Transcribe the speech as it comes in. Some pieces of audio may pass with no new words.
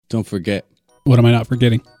Don't forget. What am I not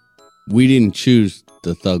forgetting? We didn't choose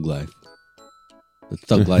the thug life. The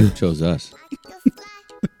thug life chose us.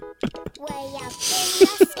 Way up in the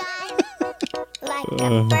sky, like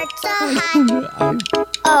a bird so high.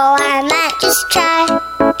 Oh, I might just try.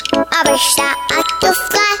 I wish that I could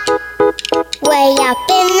fly. Way up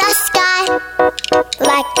in the sky,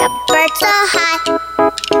 like a bird so high.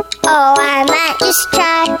 Oh, I might just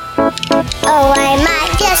try. Oh, I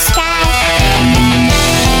might just try.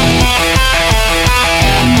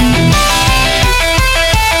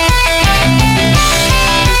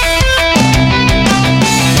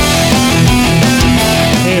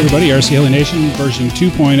 Hey everybody, RC Heli Nation version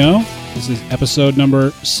 2.0. This is episode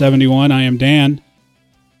number 71. I am Dan,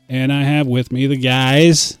 and I have with me the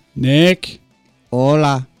guys, Nick.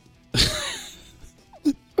 Hola.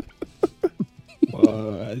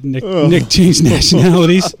 Nick changed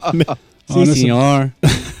nationalities. Si, senor.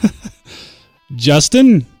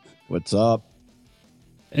 Justin What's up?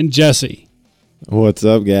 and Jesse. What's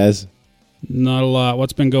up, guys? Not a lot.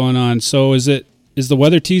 What's been going on? So is the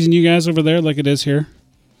weather teasing you guys over there like it is here?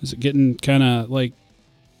 Is it getting kind of like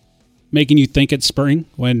making you think it's spring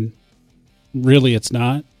when really it's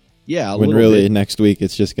not? Yeah, When really next week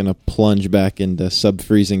it's just going to plunge back into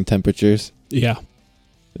sub-freezing temperatures. Yeah.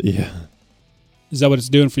 Yeah. Is that what it's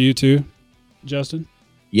doing for you too, Justin?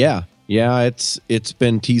 Yeah. It's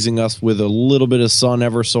been teasing us with a little bit of sun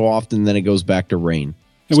ever so often, then it goes back to rain.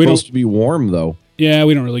 It's we supposed don't- to be warm though. Yeah,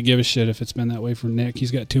 we don't really give a shit if it's been that way for Nick. He's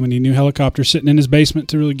got too many new helicopters sitting in his basement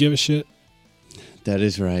to really give a shit. That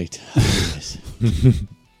is right. Yes.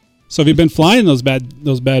 So have you been flying those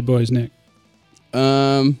bad boys, Nick?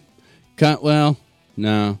 Well,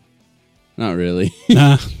 no, not really.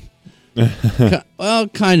 Nah. Well,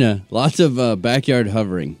 kind of. Lots of backyard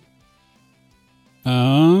hovering.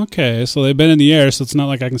 Okay, so they've been in the air, so it's not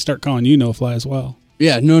like I can start calling you no fly as well.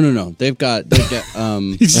 Yeah, no. They've got.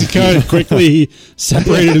 He's kind of quickly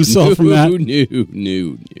separated himself from that.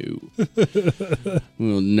 No.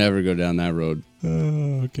 We'll never go down that road.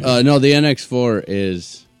 Okay. No, the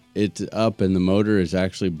NX4 it's up and the motor is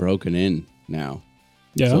actually broken in now.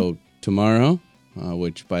 Yeah. So tomorrow,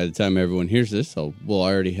 which by the time everyone hears this, we'll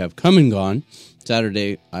already have come and gone.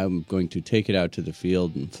 Saturday, I'm going to take it out to the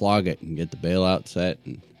field and flog it and get the bailout set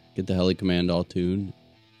and get the heli command all tuned.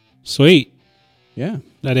 Sweet. Yeah.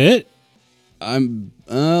 That it?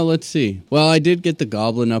 Let's see. Well, I did get the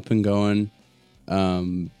Goblin up and going.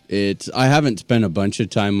 I haven't spent a bunch of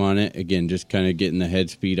time on it. Again, just kind of getting the head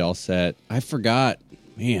speed all set. I forgot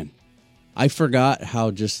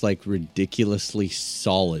how just like ridiculously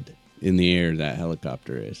solid in the air that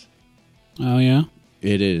helicopter is. Oh, yeah?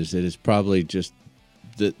 It is. It is probably just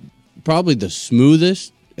the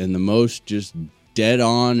smoothest and the most just dead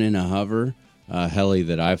on in a hover heli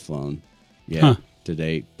that I've flown to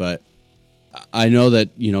date. But I know that,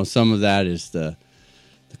 some of that is the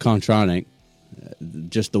Contronic.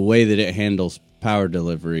 Just the way that it handles power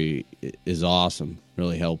delivery is awesome.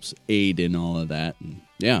 Really helps aid in all of that. And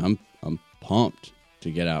yeah, I'm pumped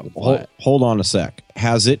to get out and fly it. Hold on a sec.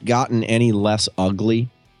 Has it gotten any less ugly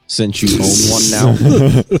since you own one now?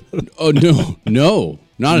 Oh, no,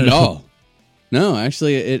 not at all. No,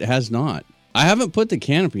 actually, it has not. I haven't put the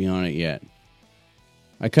canopy on it yet.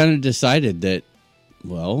 I kind of decided that,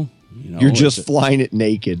 well, You're just flying it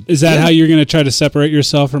naked. Is that how you're going to try to separate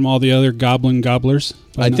yourself from all the other goblin gobblers?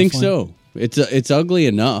 I think so. It's ugly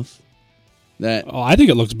enough that I think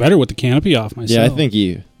it looks better with the canopy off myself. Yeah, I think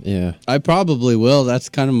yeah. I probably will. That's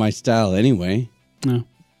kind of my style anyway. No.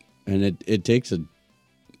 And it takes a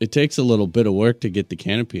little bit of work to get the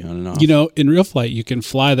canopy on and off. In real flight, you can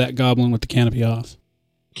fly that goblin with the canopy off.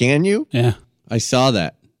 Can you? Yeah. I saw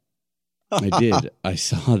that. I did. I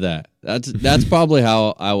saw that. That's probably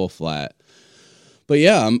how I will fly it. But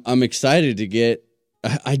yeah, I'm excited to get.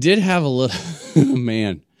 I did have a little.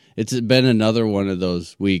 Man, it's been another one of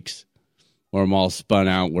those weeks where I'm all spun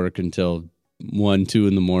out, work until 1, 2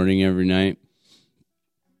 in the morning every night,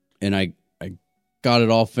 and I got it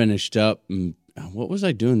all finished up. And what was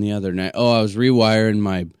I doing the other night? Oh, I was rewiring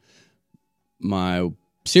my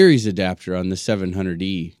series adapter on the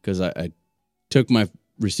 700E because I took my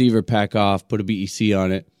receiver pack off, put a BEC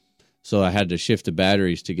on it, so I had to shift the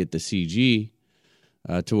batteries to get the CG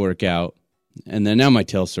to work out, and then now my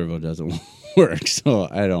tail servo doesn't work, so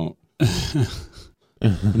I don't.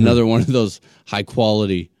 Another one of those high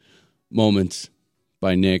quality moments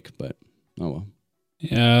by Nick, but oh well.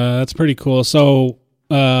 Yeah, that's pretty cool. So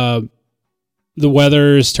the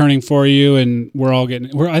weather is turning for you, and we're all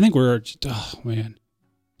getting. I think we're. Oh man,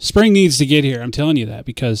 spring needs to get here. I'm telling you that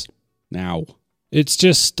because Now it's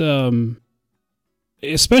just,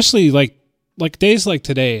 especially like like days like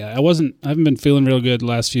today, I haven't been feeling real good the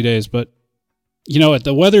last few days, but you know what?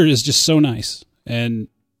 The weather is just so nice. And,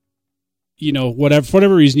 you know, for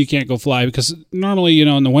whatever reason, you can't go fly because normally, you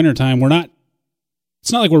know, in the wintertime,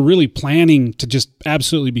 it's not like we're really planning to just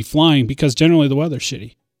absolutely be flying because generally the weather's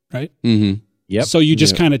shitty, right? Mm-hmm. Yep. So you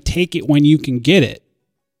just kind of take it when you can get it.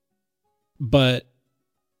 But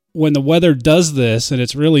when the weather does this and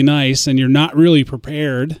it's really nice and you're not really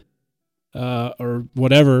prepared or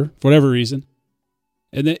whatever, for whatever reason,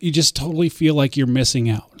 and then you just totally feel like you're missing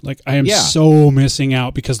out. Like, I am so missing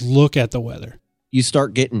out because look at the weather. You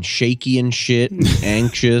start getting shaky and shit and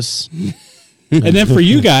anxious. And then for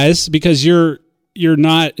you guys, because you're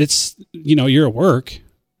not, it's, you know, you're at work,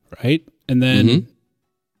 right? And then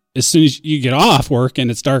as soon as you get off work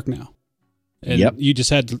and it's dark now. And you just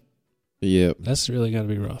had to. Yep. That's really got to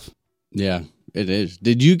be rough. Yeah, it is.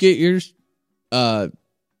 Did you get your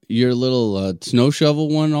little snow shovel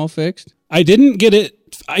one all fixed? I didn't get it.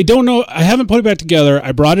 I don't know. I haven't put it back together.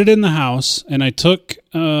 I brought it in the house and I took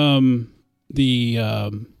the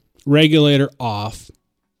regulator off,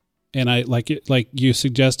 and I like you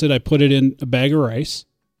suggested. I put it in a bag of rice,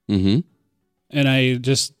 and I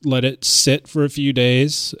just let it sit for a few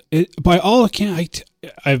days. By all accounts,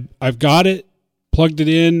 I've got it plugged it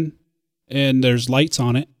in, and there's lights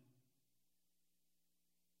on it.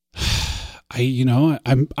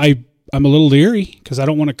 I'm a little leery because I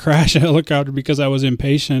don't want to crash a helicopter because I was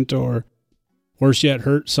impatient or worse yet,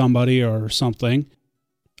 hurt somebody or something.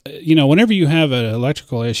 You know, whenever you have an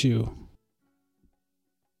electrical issue,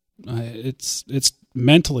 it's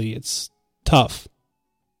mentally, it's tough,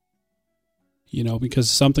 you know, because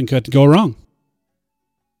something could go wrong.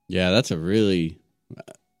 Yeah, that's a really,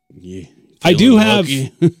 I do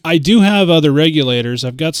have other regulators.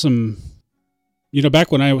 I've got some, you know,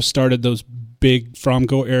 back when I started those big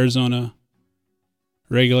Fromco Arizona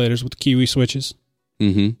regulators with the Kiwi switches.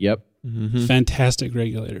 Yep. Fantastic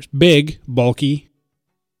regulators. Big, bulky.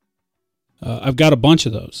 I've got a bunch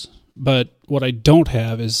of those. But what I don't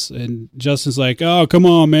have is, and Justin's like, oh, come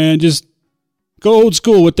on, man, just go old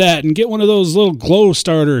school with that and get one of those little glow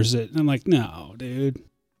starters. And I'm like, no, dude.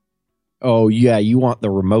 Oh, yeah, you want the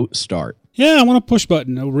remote start. Yeah, I want a push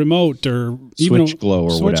button, a remote, or even Switch glow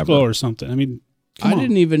or switch whatever. glow or something. I mean, I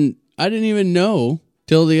didn't even know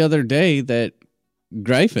till the other day that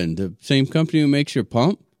Gryphon, the same company who makes your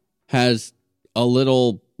pump, has a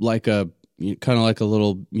little, like a kind of like a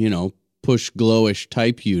little, you know, push glowish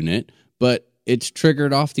type unit, but it's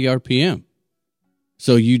triggered off the RPM.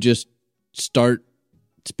 So you just start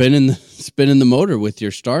spinning the motor with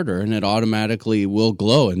your starter, and it automatically will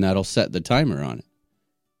glow, and that'll set the timer on it.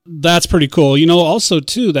 That's pretty cool. You know, also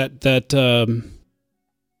too that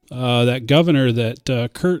governor that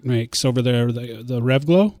Kurt makes over there, the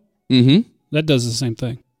RevGlow, that does the same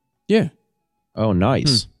thing. Yeah. Oh,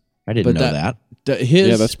 nice. I didn't know that.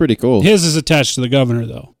 Yeah, that's pretty cool. His is attached to the governor,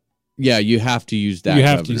 though. Yeah, you have to use that. You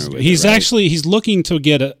have to. He's looking to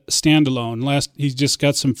get a standalone. He's just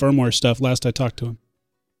got some firmware stuff. Last I talked to him.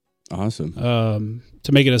 Awesome.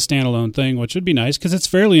 To make it a standalone thing, which would be nice because it's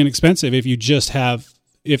fairly inexpensive if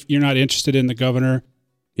you're not interested in the governor.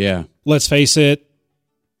 Yeah. Let's face it.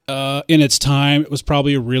 In its time, it was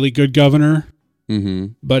probably a really good governor,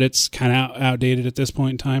 but it's kind of outdated at this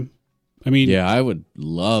point in time. I mean, yeah, I would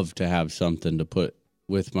love to have something to put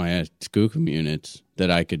with my Skookum units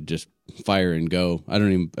that I could just fire and go.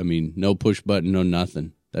 No push button, no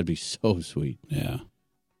nothing. That'd be so sweet. Yeah.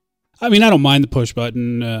 I mean, I don't mind the push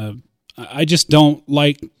button. I just don't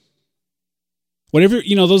like whatever,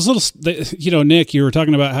 you know, those little, you know, Nick, you were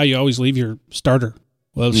talking about how you always leave your starter.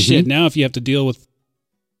 Well, shit, now if you have to deal with,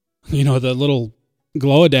 you know, the little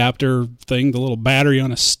glow adapter thing, the little battery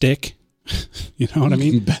on a stick, you know what I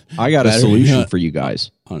mean? I got a solution for you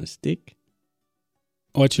guys. On a stick?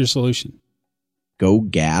 What's your solution? Go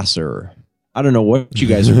gasser. I don't know what you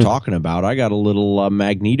guys are talking about. I got a little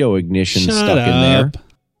magneto ignition stuck in there.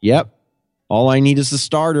 Yep. All I need is the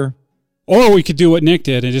starter. Or we could do what Nick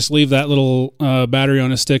did and just leave that little battery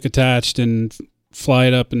on a stick attached and fly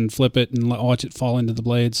it up and flip it and watch it fall into the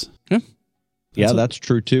blades. Yeah, that's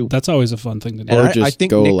true too. That's always a fun thing to do. And Or I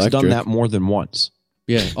think go Nick's electric. done that more than once.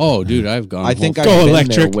 Yeah. Oh, dude, I've gone. I think I've Go been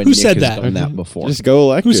electric. there when Who Nick said has that? done that before. Just go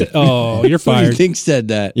electric. Who said, oh, you're Who do you fired. think said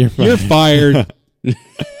that? You're You're fired.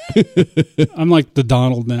 I'm like the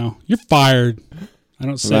Donald now. You're fired. I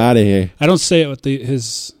don't I'm say out of here. I don't say it with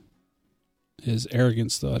his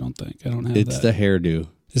arrogance though. I don't think. I don't have It's that. the hairdo.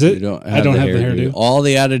 Is it? You I don't have the hairdo. All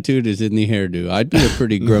the attitude is in the hairdo. I'd be a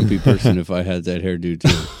pretty grumpy person if I had that hairdo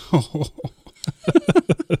too.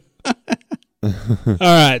 All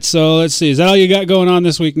right, so let's see. Is that all you got going on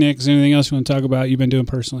this week, Nick? Is there anything else you want to talk about you've been doing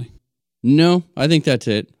personally? No, I think that's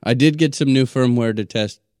it. I did get some new firmware to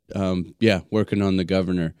test. Working on the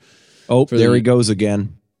governor. Oh, there he goes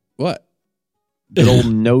again. What? Good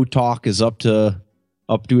old No Talk is up to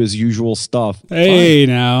his usual stuff. Hey,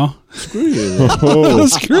 now. Screw you.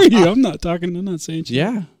 Screw you. I'm not saying shit.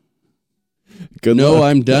 Yeah. Good No, luck.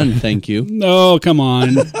 I'm done. Thank you. No, come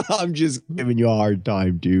on. I'm just giving you a hard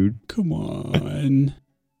time, dude. Come on.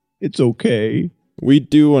 It's okay. We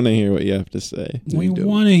do want to hear what you have to say. We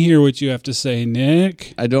want to hear what you have to say,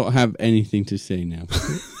 Nick. I don't have anything to say now.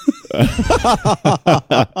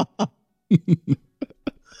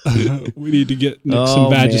 We need to get Nick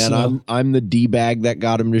some Vagisil. Man, I'm the D-bag that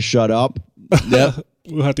got him to shut up. Yep.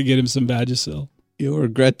 We'll have to get him some Vagisil. You'll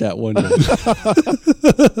regret that one day.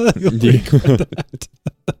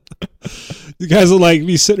 You guys will like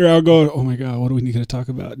be sitting around going, "Oh my god, what do we need to talk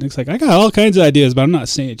about?" Nick's like, "I got all kinds of ideas, but I'm not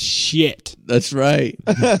saying shit." That's right.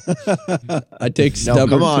 I take No, stubborn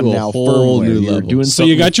come on to a now, whole firmware. new You're level. doing So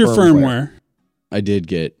you got your firmware. I did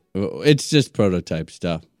get. It's just prototype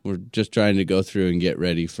stuff. We're just trying to go through and get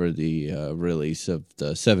ready for the release of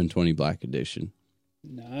the 720 Black Edition.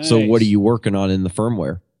 Nice. So what are you working on in the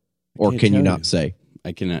firmware? Or can't can you tell not you. say?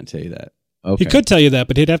 I cannot tell you that. Okay. He could tell you that,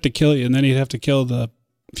 but he'd have to kill you, and then he'd have to kill the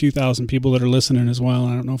few thousand people that are listening as well.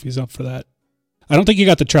 And I don't know if he's up for that. I don't think you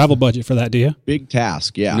got the travel budget for that, do you? Big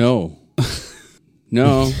task, yeah. No.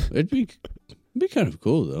 No. It'd be kind of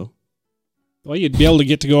cool, though. Well, you'd be able to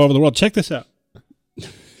get to go over the world. Check this out.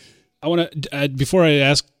 I want to, before I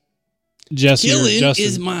ask Jesse or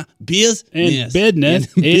Justin. my business. And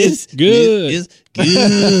business is good. Is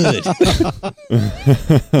good.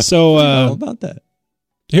 So How about that?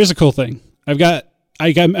 here's a cool thing. I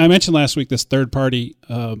mentioned last week this third party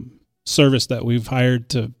service that we've hired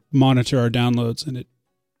to monitor our downloads, and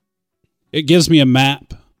it gives me a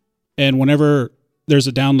map, and whenever there's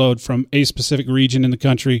a download from a specific region in the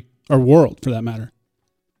country or world for that matter,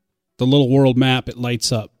 the little world map, it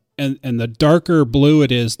lights up, and the darker blue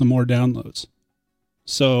it is, the more downloads.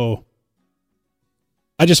 So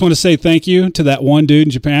I just want to say thank you to that one dude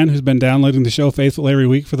in Japan who's been downloading the show faithfully every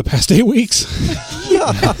week for the past 8 weeks.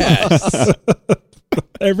 Yes.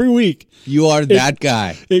 Every week. You are that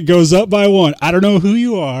guy. It goes up by 1. I don't know who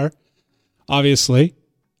you are, obviously,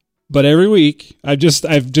 but every week I've just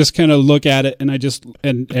kind of look at it,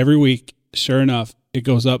 and every week, sure enough, it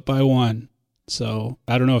goes up by 1. So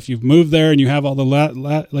I don't know if you've moved there and you have all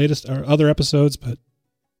the latest or other episodes, but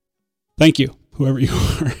thank you, whoever you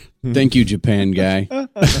are. Thank you, Japan guy.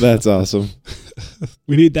 That's awesome.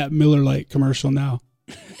 We need that Miller Lite commercial now.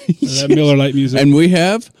 Or that Miller Lite music. And we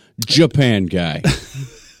have Japan guy.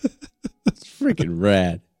 It's freaking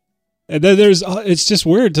rad. And then it's just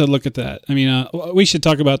weird to look at that. I mean, we should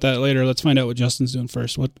talk about that later. Let's find out what Justin's doing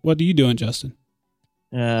first. What are you doing, Justin?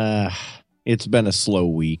 It's been a slow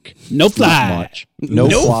week. No fly. Not much. No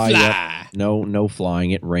fly. Yet. fly. No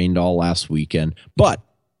flying. It rained all last weekend. But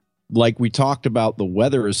like we talked about, the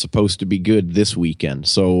weather is supposed to be good this weekend.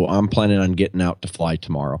 So I'm planning on getting out to fly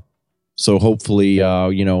tomorrow. So hopefully,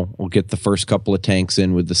 we'll get the first couple of tanks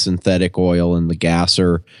in with the synthetic oil and the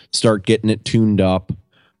gasser, start getting it tuned up.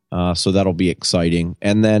 So that'll be exciting.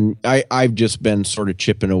 And then I've just been sort of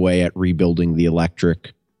chipping away at rebuilding the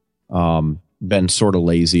electric. Been sort of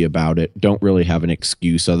lazy about it. Don't really have an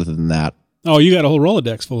excuse other than that. Oh, you got a whole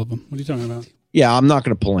Rolodex full of them. What are you talking about? Yeah, I'm not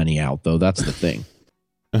going to pull any out, though. That's the thing.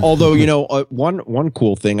 Although, one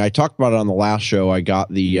cool thing, I talked about it on the last show. I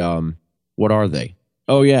got the, what are they?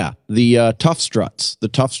 Oh, yeah, the Tough Struts, the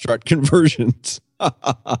Tough Strut conversions.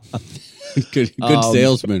 Good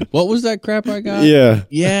salesman. What was that crap I got? Yeah.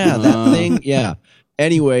 Yeah, that thing. Yeah.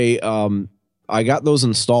 Anyway, I got those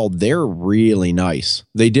installed. They're really nice.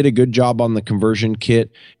 They did a good job on the conversion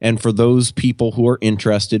kit. And for those people who are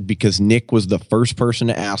interested, because Nick was the first person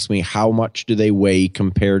to ask me how much do they weigh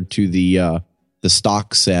compared to the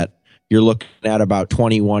stock set, you're looking at about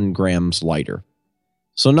 21 grams lighter.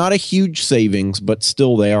 So not a huge savings, but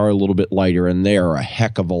still they are a little bit lighter, and they are a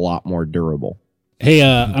heck of a lot more durable. Hey,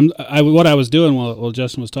 what I was doing while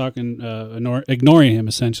Justin was talking, ignoring him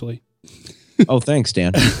essentially. Oh, thanks,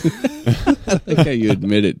 Dan. I like how you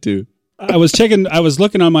admit it too. I was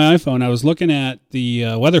looking on my iPhone. I was looking at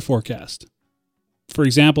the weather forecast. For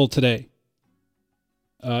example, today,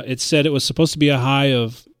 it said it was supposed to be a high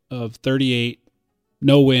of 38,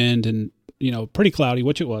 no wind, and pretty cloudy,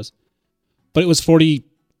 which it was. But it was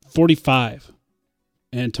 45.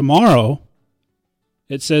 And tomorrow,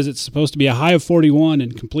 it says it's supposed to be a high of 41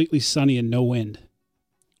 and completely sunny and no wind.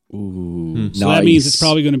 Ooh. So that means it's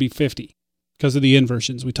probably going to be 50 because of the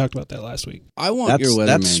inversions. We talked about that last week. I want your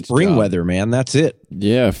weatherman's That's spring job. weather, man. That's it.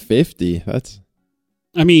 Yeah, 50. That's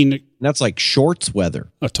I mean, That's like shorts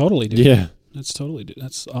weather. oh, totally, dude. Yeah.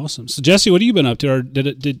 That's awesome. So, Jesse, what have you been up to? Or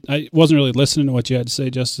I wasn't really listening to what you had to say,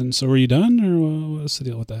 Justin. So, were you done, or what's the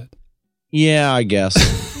deal with that? Yeah, I guess.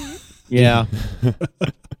 Yeah.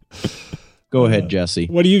 Go ahead, Jesse.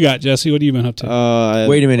 What do you got, Jesse? What have you been up to?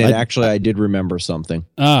 Wait a minute. Actually, I did remember something.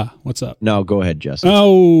 What's up? No, go ahead, Jesse.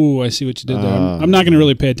 Oh, I see what you did there. I'm not going to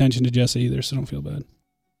really pay attention to Jesse either, so don't feel bad.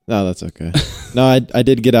 No, that's okay. No, I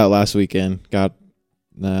did get out last weekend. Got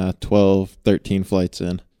 12, 13 flights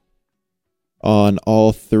in on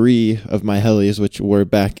all 3 of my helis, which were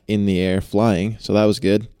back in the air flying. So that was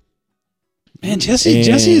good. Man, Jesse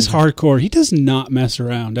is hardcore. He does not mess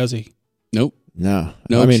around, does he? Nope. No.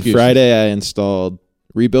 No I mean, excuses. Friday I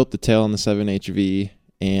rebuilt the tail on the 7HV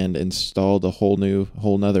and installed a whole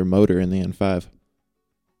nother motor in the N5.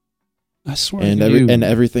 I swear. And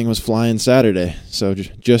everything was flying Saturday. So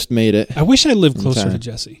just made it. I wish I lived in closer time. to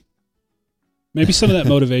Jesse. Maybe some of that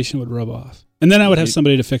motivation would rub off. And then I would have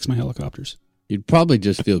somebody to fix my helicopters. You'd probably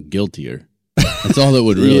just feel guiltier. That's all that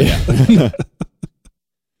would really happen.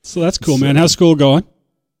 So that's cool, man. How's school going?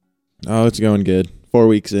 Oh, it's going good. 4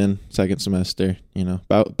 weeks in, second semester.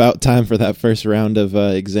 About time for that first round of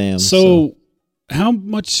exams. So how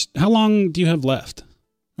long do you have left?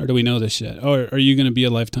 Or do we know this yet? Or are you going to be a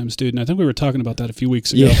lifetime student? I think we were talking about that a few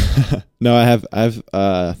weeks ago. Yeah. No, I've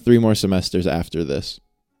 3 more semesters after this.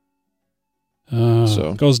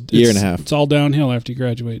 So year and a half. It's all downhill after you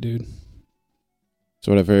graduate, dude. That's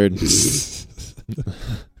what I've heard.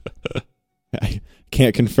 I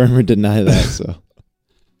can't confirm or deny that.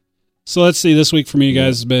 So let's see. This week for me, you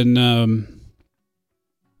guys, has been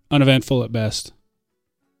uneventful at best.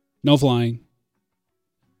 No flying.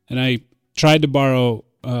 And I tried to borrow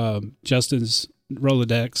Justin's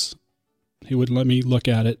Rolodex. He wouldn't let me look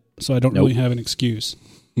at it, so I don't really have an excuse.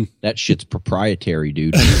 That shit's proprietary,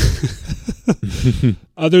 dude.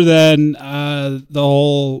 Other than the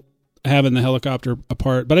whole having the helicopter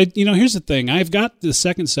apart. But here's the thing. I've got the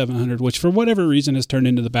second 700, which for whatever reason has turned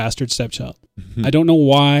into the bastard stepchild. I don't know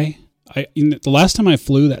why. The last time I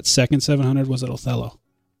flew that second 700 was at Othello.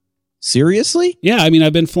 Seriously? Yeah, I mean,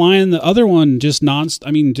 I've been flying the other one just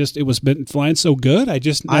it was been flying so good. I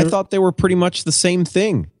thought they were pretty much the same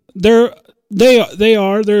thing. They're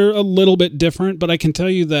a little bit different, but I can tell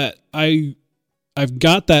you that I've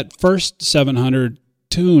got that first 700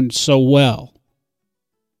 tuned so well,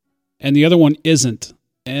 and the other one isn't.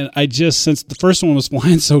 And since the first one was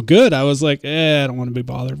flying so good, I was like, I don't want to be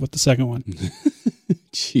bothered with the second one.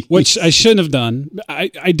 Which I shouldn't have done.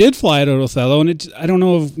 I did fly it at Othello, and I don't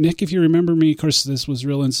know if Nick, if you remember me. Of course, this was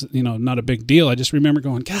real, not a big deal. I just remember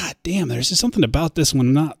going, God damn, there's just something about this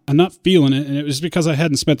one. I'm not feeling it, and it was because I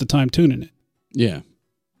hadn't spent the time tuning it. Yeah,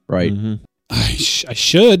 right. Mm-hmm. I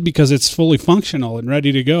should, because it's fully functional and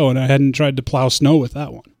ready to go, and I hadn't tried to plow snow with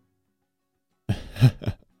that one.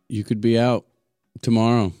 You could be out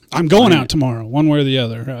tomorrow. I'm going out tomorrow, one way or the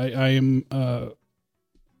other.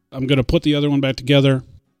 I'm going to put the other one back together.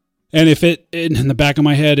 And if in the back of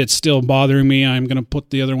my head, it's still bothering me, I'm going to put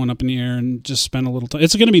the other one up in the air and just spend a little time.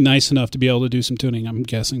 It's going to be nice enough to be able to do some tuning, I'm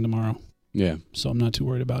guessing, tomorrow. Yeah. So I'm not too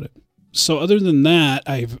worried about it. So other than that,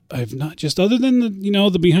 I've not just, other than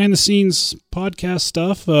the behind the scenes podcast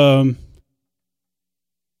stuff,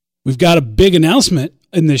 we've got a big announcement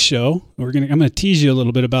in this show. I'm going to tease you a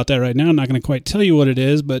little bit about that right now. I'm not going to quite tell you what it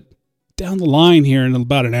is, but down the line here in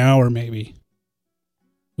about an hour, maybe,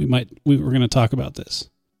 we're going to talk about this.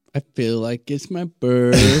 I feel like it's my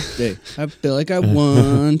birthday. I feel like I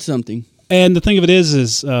won something. And the thing of it is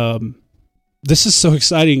this is so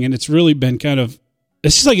exciting, and it's really been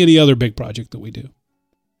it's just like any other big project that we do.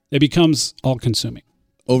 It becomes all-consuming.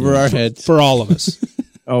 Over our heads. For all of us.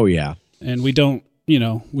 Oh, yeah. And we don't, we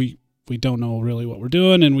don't know really what we're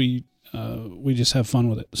doing, and we just have fun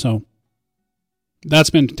with it. So that's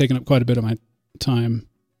been taking up quite a bit of my time.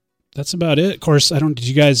 That's about it. Of course, did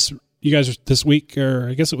you guys this week, or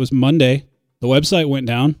I guess it was Monday, the website went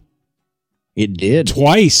down. It did.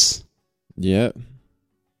 Twice. Yeah.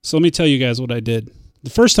 So let me tell you guys what I did. The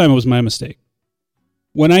first time it was my mistake.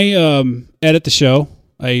 When I edit the show,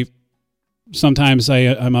 sometimes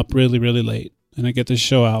I'm up really, really late, and I get this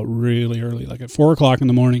show out really early, like at 4 o'clock in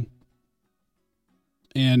the morning.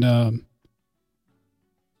 And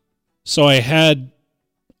so I had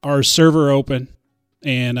our server open,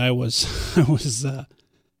 and I was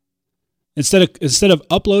instead of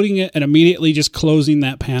uploading it and immediately just closing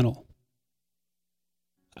that panel,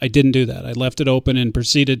 I didn't do that. I left it open and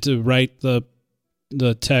proceeded to write the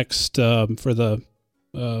text for the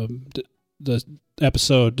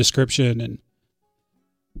episode description and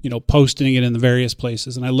posting it in the various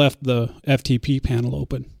places, and I left the FTP panel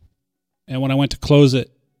open. and when I went to close it,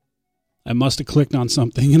 I must have clicked on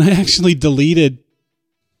something, and I actually deleted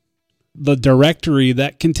the directory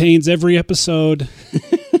that contains every episode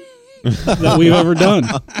that we've ever done.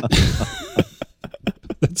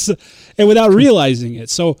 And without realizing it.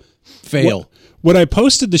 So Fail. when I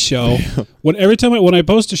posted the show, when I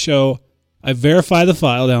post a show, I verify the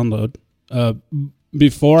file download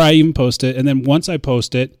before I even post it, and then once I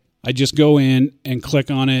post it, I just go in and click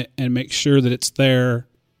on it and make sure that it's there.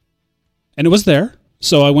 And it was there.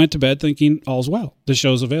 So I went to bed thinking all's well. The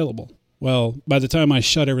show's available. Well, by the time I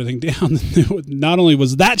shut everything down, not only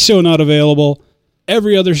was that show not available,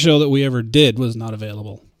 every other show that we ever did was not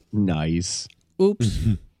available. Nice. Oops.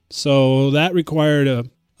 So that required a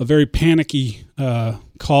very panicky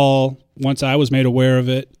call once I was made aware of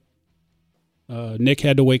it. Nick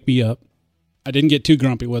had to wake me up. I didn't get too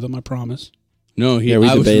grumpy with him, I promise. No, we I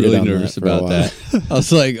was debated really on that nervous for a about while. that. I was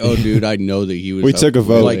like, "Oh, dude, I know that he was." We took a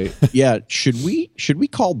vote. Like, Yeah, should we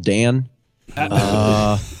call Dan?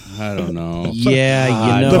 I don't know.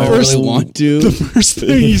 Yeah, you know, The I first- really want to. The first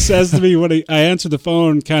thing he says to me when I answered the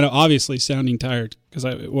phone, kind of obviously sounding tired because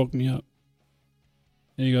it woke me up.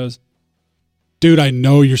 And he goes, "Dude, I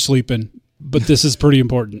know you're sleeping, but this is pretty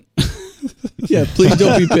important." Yeah, please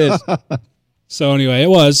don't be pissed. So anyway, it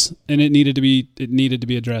was, and it needed to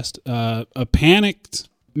be addressed. A panicked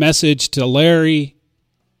message to Larry,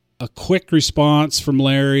 a quick response from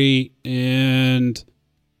Larry, and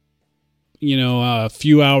a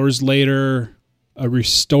few hours later, a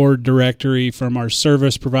restored directory from our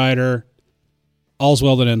service provider. All's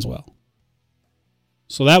well that ends well.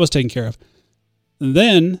 So that was taken care of. And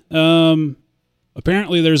then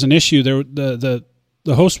apparently there's an issue.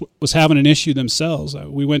 The host was having an issue themselves. I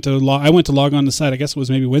went to log on the site. I guess it was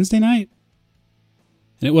maybe Wednesday night,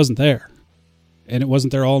 and it wasn't there. And it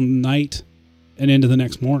wasn't there all night and into the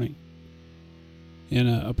next morning. And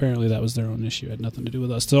apparently that was their own issue. It had nothing to do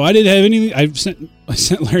with us. So I didn't have anything. I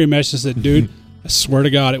sent Larry a message that said, "Dude, I swear to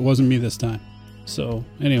God, it wasn't me this time." So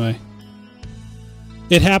anyway,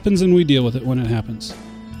 it happens, and we deal with it when it happens.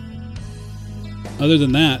 Other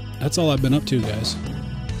than that, that's all I've been up to, guys.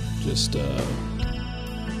 Just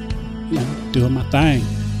doing my thing.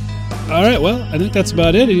 All right, well, I think that's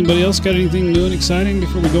about it. Anybody else got anything new and exciting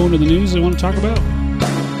before we go into the news they want to talk about?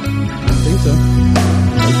 I think so.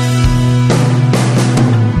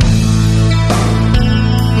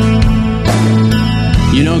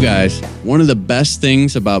 Guys, one of the best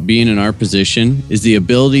things about being in our position is the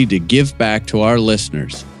ability to give back to our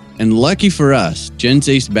listeners. And lucky for us, Gens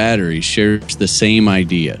Ace Batteries shares the same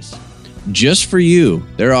ideas. Just for you,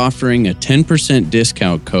 they're offering a 10%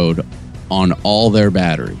 discount code on all their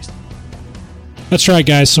batteries. That's right,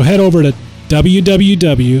 guys. So head over to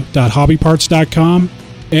www.hobbyparts.com,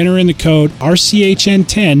 enter in the code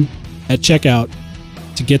RCHN10 at checkout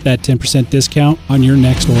to get that 10% discount on your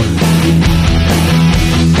next order.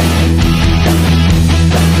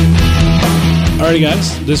 Alrighty,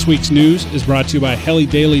 guys. This week's news is brought to you by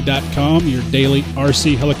helidaily.com, your daily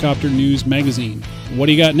RC helicopter news magazine. What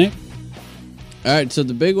do you got, Nick? All right, so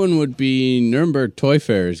the big one would be Nuremberg Toy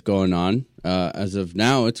Fair is going on. As of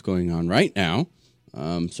now, it's going on right now.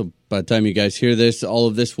 So by the time you guys hear this, all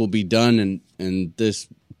of this will be done, and this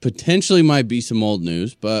potentially might be some old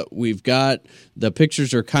news, but we've got the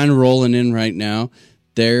pictures are kind of rolling in right now.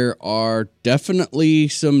 There are definitely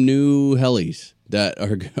some new helis that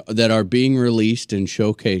are being released and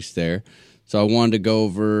showcased there. So I wanted to go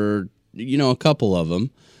over, a couple of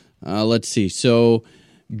them. Let's see. So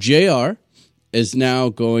JR is now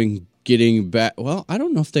getting back. Well, I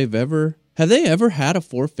don't know if have they ever had a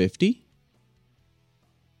 450?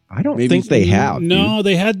 I don't think they have. No,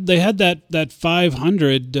 they had that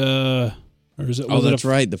 500. Or is it? Oh, that's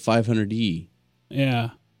right, the 500E. Yeah.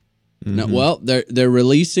 Mm-hmm. No, well, they're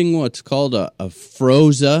releasing what's called a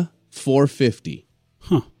Froza 450.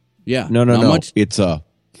 Huh. Yeah. No. Much? It's a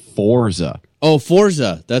Forza. Oh,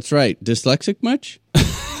 Forza. That's right. Dyslexic much?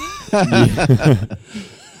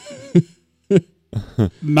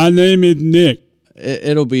 My name is Nick.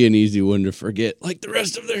 It'll be an easy one to forget, like the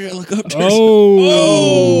rest of their helicopters.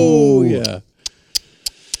 Oh, yeah.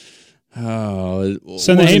 Oh,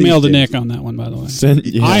 Send the one of email these to days. Nick on that one, by the way.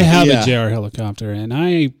 Yeah. I have Yeah. a JR helicopter, and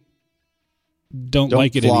I don't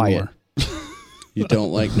like it fly anymore. You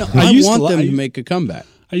don't like? No, I I used to want them li- to make a comeback.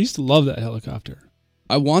 I used to love that helicopter.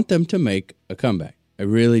 I want them to make a comeback. I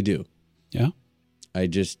really do. Yeah. I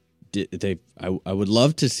just I would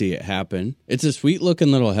love to see it happen. It's a sweet looking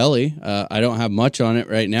little heli. I don't have much on it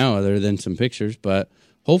right now other than some pictures, but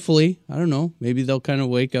hopefully, I don't know, maybe they'll kind of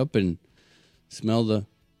wake up and smell the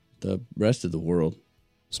rest of the world.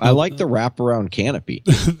 I like the wraparound canopy.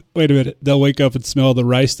 Wait a minute. They'll wake up and smell the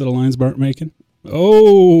rice that Alliance aren't making.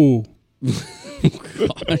 Oh.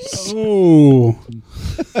 Gosh. Oh.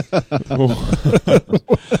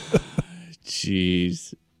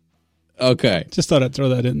 Jeez. Okay. Just thought I'd throw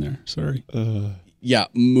that in there. Sorry. Yeah,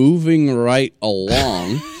 moving right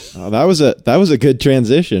along. Oh, that was a good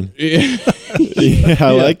transition. Yeah,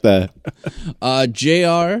 I like that.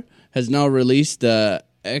 JR has now released the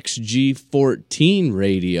XG14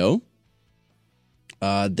 radio.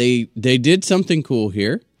 They did something cool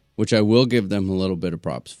here, which I will give them a little bit of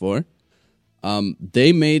props for.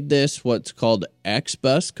 They made this what's called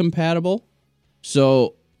XBus compatible.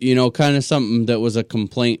 So, kind of something that was a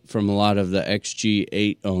complaint from a lot of the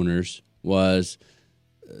XG8 owners was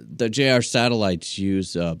the JR satellites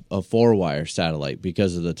use a 4-wire satellite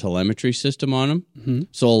because of the telemetry system on them. Mm-hmm.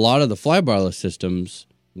 So a lot of the flybarless systems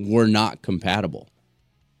were not compatible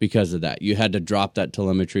because of that. You had to drop that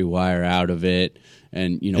telemetry wire out of it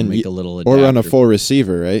and make a little adapter. Or run a full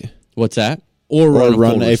receiver, right? What's that? Or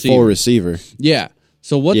run a full receiver. Yeah.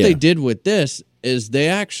 So what they did with this is they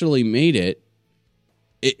actually made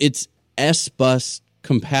it's S-Bus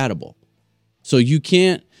compatible. So you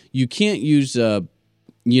can't use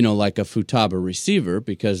like a Futaba receiver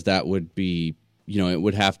because that would be, it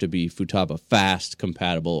would have to be Futaba fast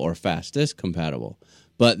compatible or fastest compatible.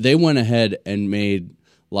 But they went ahead and made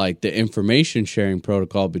like the information sharing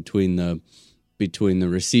protocol between the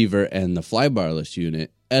receiver and the flybarless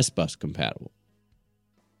unit S-Bus compatible.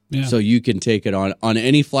 Yeah. So you can take it on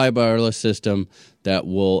any flybarless system that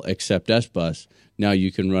will accept S-Bus. Now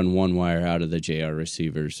you can run one wire out of the JR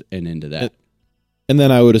receivers and into that. And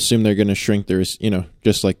then I would assume they're going to shrink their,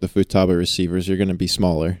 just like the Futaba receivers, you're going to be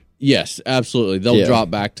smaller. Yes, absolutely. They'll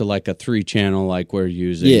drop back to like a 3-channel like we're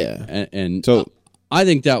using. Yeah. And so I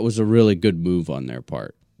think that was a really good move on their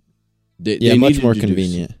part. They much more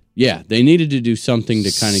convenient. They needed to do something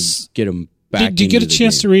to kind of get them back. Did you get a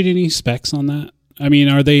chance to read any specs on that? I mean,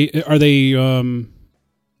 are they kind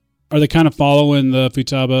of following the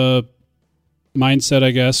Futaba mindset,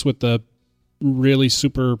 I guess, with the really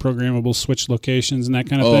super programmable switch locations and that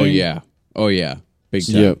kind of thing? Oh yeah, big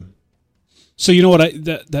time. Yep. So you know what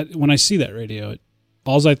that when I see that radio,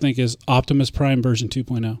 all I think is Optimus Prime version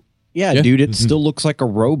 2.0. Yeah, dude, it still looks like a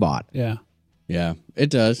robot. Yeah,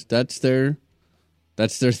 it does. That's their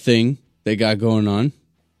thing they got going on.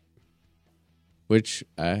 Which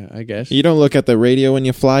I guess you don't look at the radio when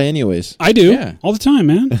you fly, anyways. I do all the time,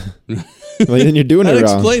 man. Well, then you're doing it wrong.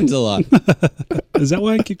 That explains a lot. Is that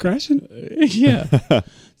why I keep crashing? Yeah.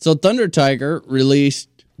 So Thunder Tiger released.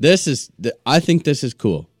 I think this is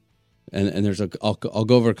cool, and there's I'll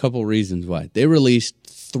go over a couple reasons why they released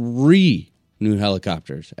 3 new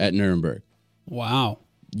helicopters at Nuremberg. Wow.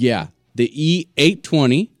 Yeah, the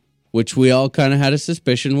E820, which we all kind of had a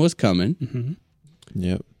suspicion was coming. Mm-hmm.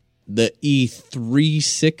 Yep. The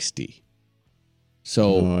E360.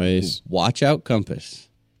 So nice. Watch out, Compass.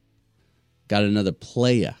 Got another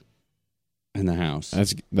playa in the house.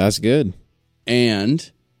 That's good. And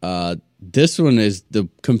this one is the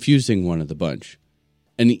confusing one of the bunch.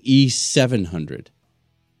 An E700.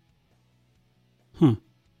 Huh.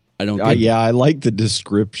 I don't get yeah, I like the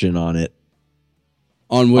description on it.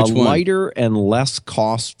 On which one? A lighter and less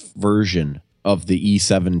cost version of the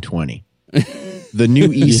E720. The new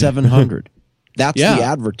E700. That's the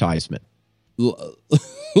advertisement.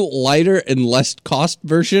 Lighter and less cost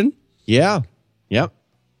version? Yeah. Yep.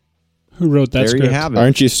 Who wrote that there script? You have it.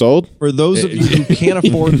 Aren't you sold? For those of you who can't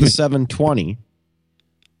afford the 720,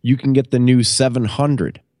 you can get the new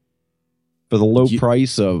 700 for the low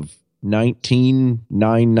price of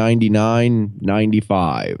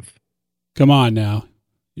 $19,999.95. Come on now.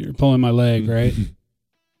 You're pulling my leg, right?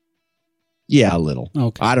 Yeah, a little.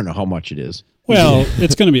 Okay. I don't know how much it is. Well,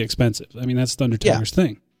 it's going to be expensive. I mean, that's Thunder Tiger's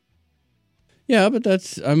thing. Yeah, but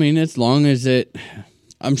as long as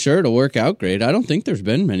I'm sure it'll work out great. I don't think there's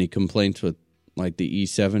been many complaints with like the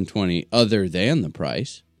E720 other than the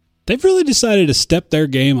price. They've really decided to step their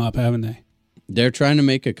game up, haven't they? They're trying to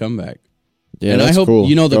make a comeback. Yeah, and that's I hope cool.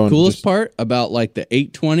 The coolest part about like the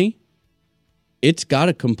 820,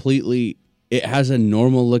 it has a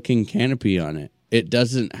normal looking canopy on it. It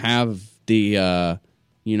doesn't have the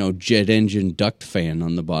jet engine duct fan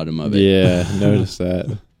on the bottom of it. Yeah, notice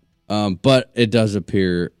that. But it does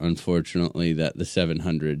appear, unfortunately, that the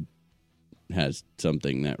 700 has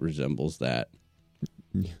something that resembles that.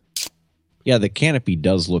 Yeah, the canopy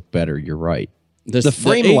does look better. You're right. The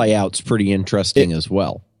frame layout's pretty interesting as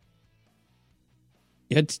well.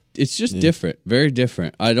 It's just different, very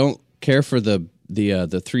different. I don't care for the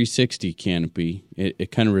 360 canopy.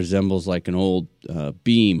 It kind of resembles like an old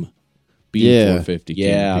beam B450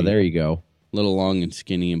 Yeah, canopy. there you go. A little long and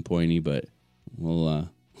skinny and pointy, but we'll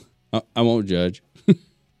I won't judge.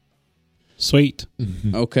 Sweet.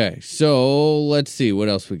 Okay, so let's see what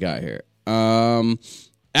else we got here.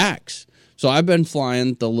 Axe. So I've been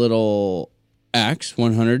flying the little Axe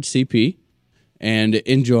 100 CP and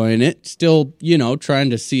enjoying it. Still, trying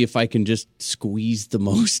to see if I can just squeeze the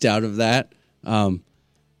most out of that.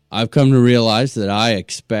 I've come to realize that I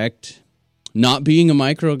expect, not being a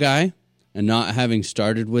micro guy and not having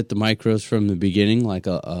started with the micros from the beginning like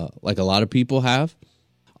a lot of people have,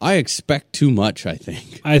 I expect too much, I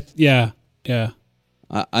think. Yeah.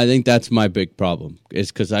 I think that's my big problem,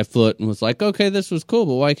 is because I flew it and was like, okay, this was cool,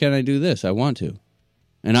 but why can't I do this? I want to.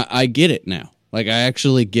 And I get it now. Like, I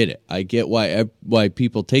actually get it. I get why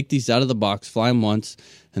people take these out of the box, fly them once,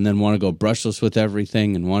 and then want to go brushless with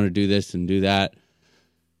everything and want to do this and do that.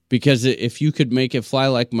 Because if you could make it fly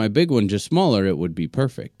like my big one, just smaller, it would be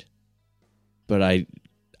perfect. But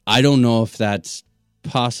I don't know if that's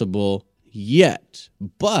possible yet.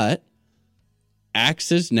 But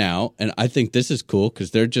Axes now, and I think this is cool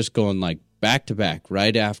because they're just going like back to back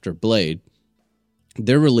right after Blade.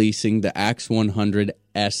 They're releasing the Axe 100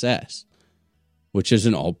 SS, which is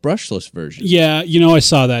an all brushless version. Yeah, I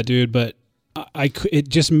saw that, dude, but it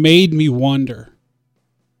just made me wonder.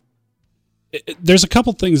 There's a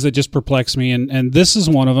couple things that just perplex me, and this is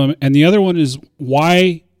one of them. And the other one is,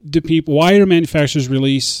 why do manufacturers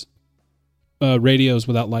release radios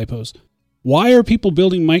without lipos? Why are people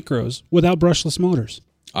building micros without brushless motors?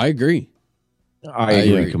 I agree. I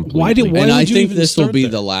agree completely. Why And I would you think even this will start be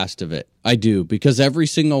there? the last of it. I do, because every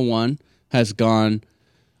single one has gone.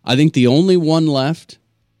 I think the only one left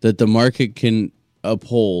that the market can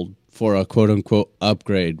uphold for a quote unquote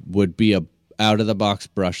upgrade would be a out of the box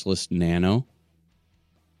brushless Nano.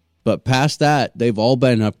 But past that, they've all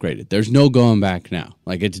been upgraded. There's no going back now.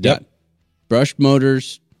 Like, it's done. Brushed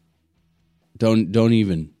motors don't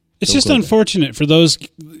even. It's don't just go there. unfortunate for those.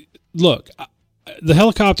 Look, the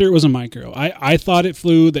helicopter was a micro. I thought it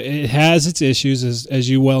flew. It has its issues, as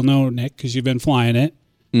you well know, Nick, because you've been flying it.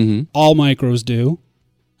 Mm-hmm. All micros do.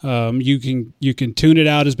 You can tune it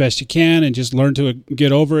out as best you can and just learn to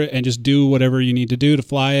get over it and just do whatever you need to do to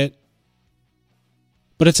fly it.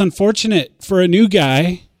 But it's unfortunate for a new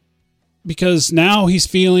guy, because now he's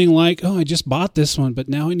feeling like, oh, I just bought this one, but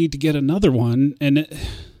now I need to get another one.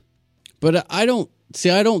 But I don't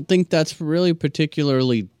think that's really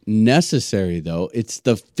particularly necessary, though. It's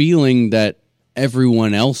the feeling that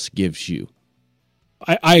everyone else gives you.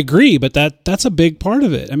 I agree, but that's a big part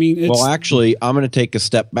of it. I mean, Well, actually, I'm going to take a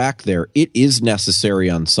step back there. It is necessary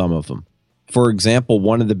on some of them. For example,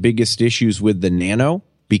 one of the biggest issues with the Nano,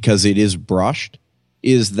 because it is brushed,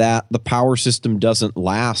 is that the power system doesn't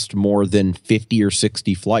last more than 50 or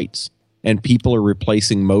 60 flights, and people are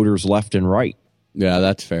replacing motors left and right. Yeah,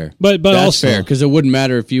 that's fair. But that's also fair, because it wouldn't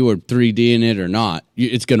matter if you were 3D in it or not.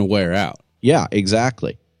 It's going to wear out. Yeah,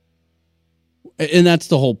 exactly. And that's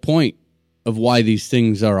the whole point of why these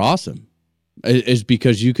things are awesome, is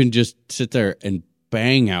because you can just sit there and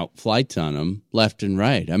bang out flights on them left and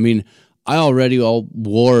right. I mean, I already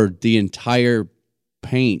wore the entire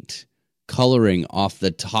paint coloring off the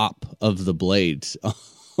top of the blades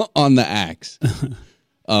on the Axe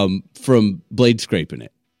from blade scraping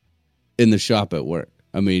it in the shop at work.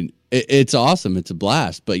 I mean, it's awesome. It's a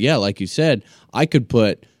blast. But yeah, like you said, I could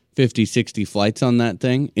put 50, 60 flights on that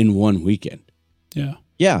thing in one weekend. yeah,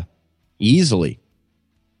 Yeah, easily.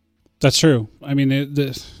 that's true. I mean,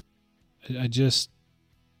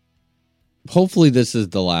 Hopefully this is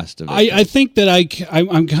the last of it. I think that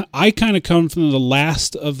I kind of come from the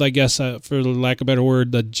last of, I guess, for lack of a better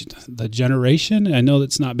word, the generation. I know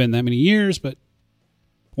that's not been that many years, but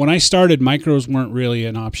when I started, micros weren't really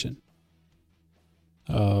an option.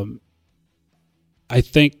 I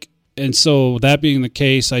think, and so that being the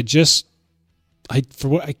case, that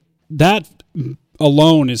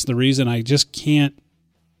alone is the reason I just can't,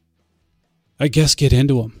 I guess, get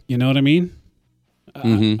into them. You know what I mean?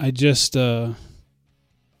 Mm-hmm.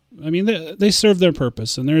 I mean, they serve their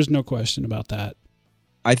purpose, and there's no question about that.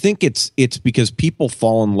 I think it's because people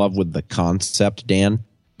fall in love with the concept, Dan.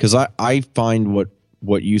 Because I find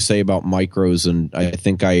what you say about micros, and I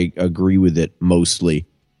think I agree with it mostly.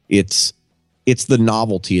 It's the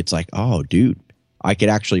novelty. It's like, oh, dude, I could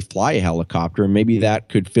actually fly a helicopter, and maybe that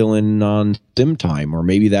could fill in on sim time, or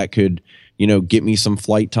maybe that could, get me some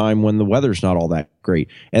flight time when the weather's not all that great.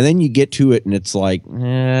 And then you get to it, and it's like,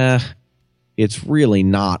 it's really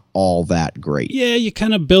not all that great. Yeah, you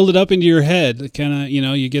kind of build it up into your head. Kind of,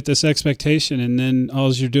 you get this expectation, and then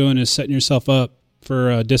all you're doing is setting yourself up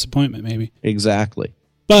for disappointment, maybe. Exactly.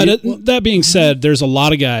 But that being said, there's a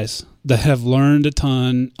lot of guys that have learned a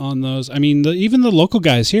ton on those. I mean, even the local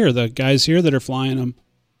guys here, the guys here that are flying them,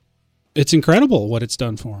 it's incredible what it's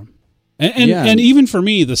done for them. And even for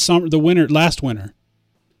me, last winter,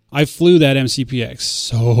 I flew that MCPX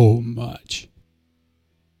so much.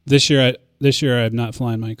 This year I'm not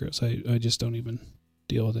flying micros. I just don't even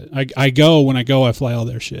deal with it. When I go, I fly all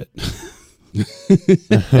their shit.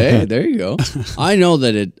 Hey, there you go. I know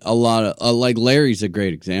that a lot of like Larry's a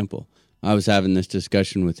great example. I was having this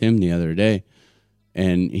discussion with him the other day,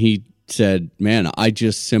 and he said, "Man, I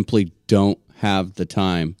just simply don't have the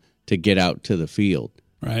time to get out to the field."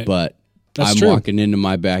 Right. But That's I'm true. walking into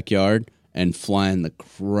my backyard and flying the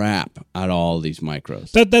crap out of all these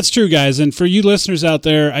micros. That's true, guys. And for you listeners out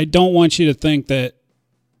there, I don't want you to think that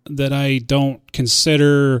I don't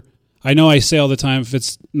consider. I know I say all the time, if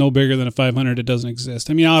it's no bigger than a 500, it doesn't exist.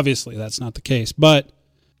 I mean, obviously that's not the case, but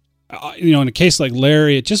in a case like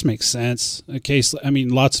Larry, it just makes sense.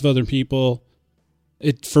 Lots of other people,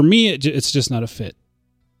 for me, it's just not a fit.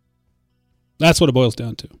 That's what it boils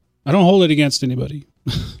down to. I don't hold it against anybody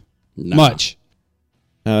much.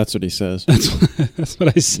 That's what he says. That's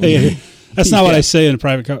what I say. That's not what I say in a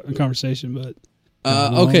private conversation, but.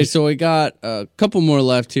 Okay, so we got a couple more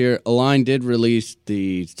left here. Align did release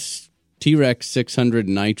the T-Rex 600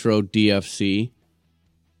 Nitro DFC.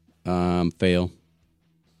 Fail.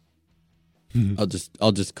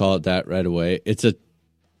 I'll just call it that right away.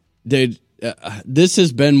 This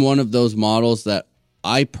has been one of those models that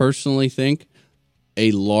I personally think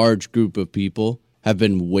a large group of people have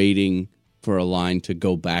been waiting for Align to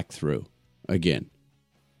go back through again.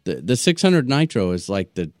 The 600 Nitro is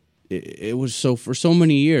like it was so for so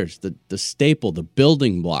many years the staple, the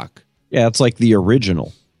building block. Yeah, it's like the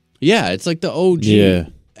original. Yeah, it's like the OG. Yeah.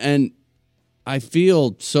 And I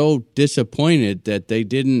feel so disappointed that they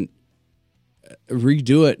didn't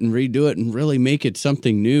redo it and really make it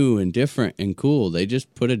something new and different and cool. They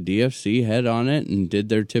just put a DFC head on it and did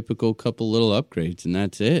their typical couple little upgrades, and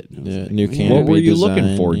that's it. And I was like, New man, canopy What were you design,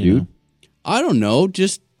 looking for, dude? I don't know.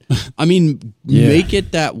 Just, make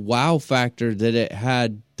it that wow factor that it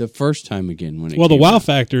had the first time again when it Well, the came wow out.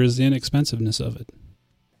 factor is the inexpensiveness of it.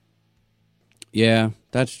 Yeah,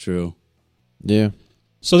 that's true. Yeah.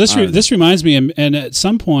 So this reminds me, and at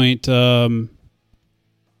some point, I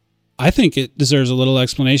think it deserves a little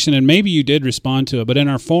explanation, and maybe you did respond to it, but in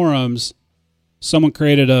our forums, someone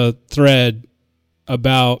created a thread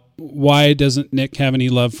about why doesn't Nick have any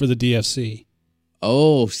love for the DFC?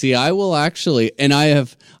 Oh, see, I will actually, and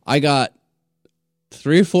I got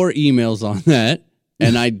 3 or 4 emails on that,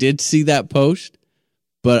 and I did see that post,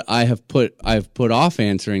 but I've put off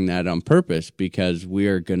answering that on purpose because we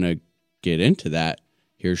are going to get into that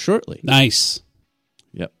here shortly. Nice.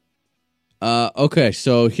 Yep. Okay,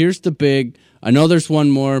 so here's the big, I know there's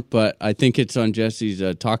one more, but I think it's on Jesse's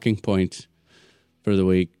talking points for the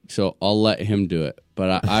week, so I'll let him do it.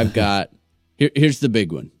 But I've got, here's the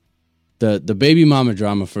big one. The baby mama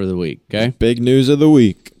drama for the week, okay? Big news of the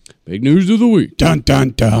week. Big news of the week. Dun,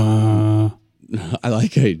 dun, dun. I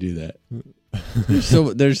like how you do that.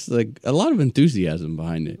 There's like a lot of enthusiasm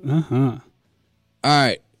behind it. Uh-huh. All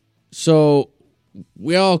right. So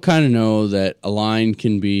we all kind of know that Align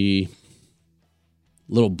can be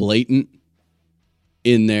a little blatant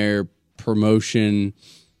in their promotion,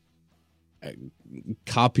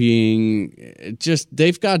 copying.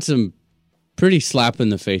 They've got some pretty slap in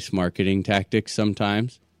the face marketing tactics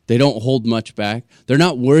sometimes. They don't hold much back. They're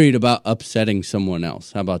not worried about upsetting someone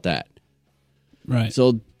else. How about that? Right.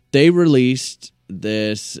 So they released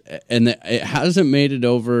this, and it hasn't made it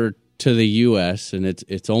over to the U.S., and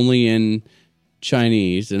it's only in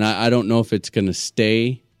Chinese, and I don't know if it's going to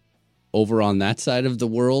stay over on that side of the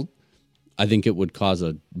world. I think it would cause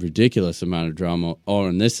a ridiculous amount of drama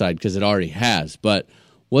on this side because it already has. But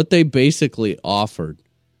what they basically offered,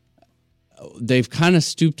 they've kind of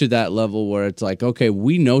stooped to that level where it's like, okay,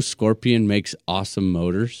 we know Scorpion makes awesome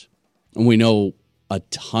motors, and we know a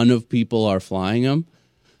ton of people are flying them.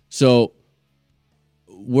 So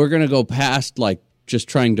we're going to go past like just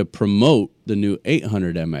trying to promote the new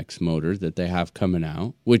 800 MX motor that they have coming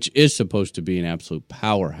out, which is supposed to be an absolute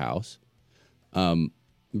powerhouse.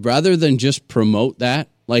 Rather than just promote that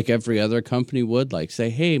like every other company would, like say,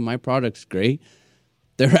 hey, my product's great,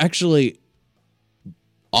 they're actually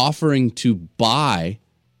offering to buy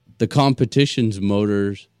the competition's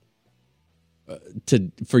motors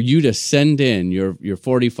for you to send in your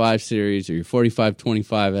 45 series or your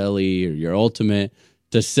 4525 LE or your Ultimate,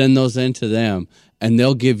 to send those into them, and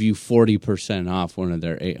they'll give you 40% off one of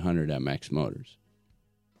their 800 MX motors.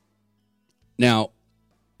 Now,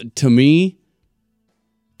 to me,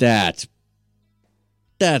 that's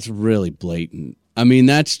really blatant. I mean,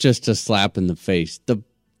 that's just a slap in the face. The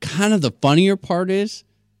kind of the funnier part is,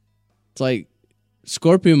 it's like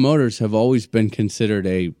Scorpion motors have always been considered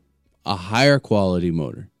a higher quality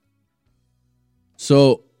motor.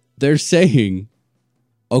 So they're saying,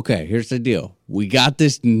 okay, here's the deal. We got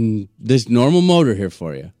this normal motor here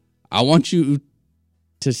for you. I want you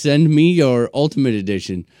to send me your Ultimate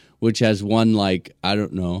Edition, which has won, like, I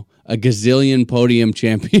don't know, a gazillion podium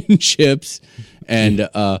championships and,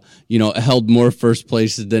 held more first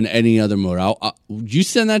places than any other motor. You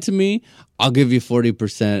send that to me, I'll give you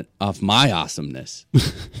 40% off my awesomeness.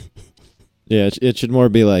 Yeah, it should more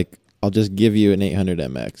be like, I'll just give you an 800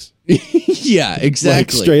 MX. Yeah,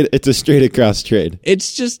 exactly. It's a straight across trade.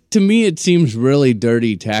 It's just, to me, it seems really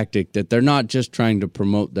dirty tactic that they're not just trying to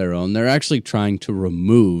promote their own. They're actually trying to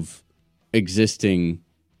remove existing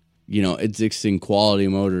quality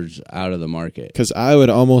motors out of the market. Because I would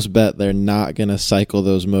almost bet they're not going to cycle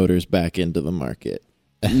those motors back into the market.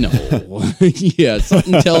 No. Yeah,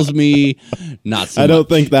 something tells me not so I don't much.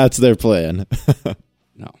 think that's their plan.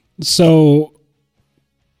 No. So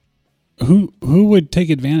who would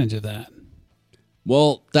take advantage of that?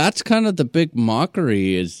 Well, that's kind of the big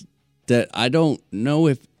mockery, is that I don't know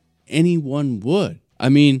if anyone would. I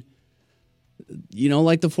mean,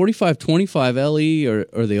 like the 4525 LE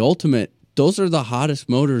or the Ultimate, those are the hottest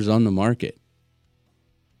motors on the market.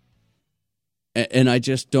 And I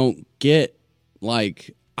just don't get,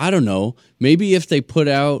 like, I don't know, maybe if they put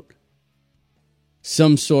out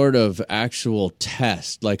some sort of actual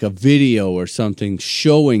test, like a video or something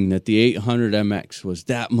showing that the 800 MX was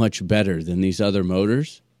that much better than these other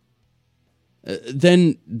motors,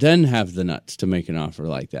 then have the nuts to make an offer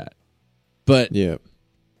like that. But Yeah.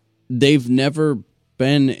 they've never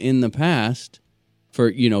been in the past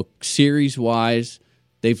for, series wise,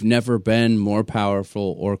 they've never been more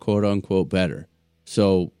powerful or quote unquote better.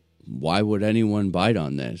 So why would anyone bite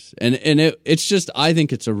on this? And it's just, I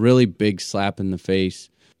think it's a really big slap in the face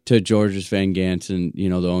to Georges Van Gansen, the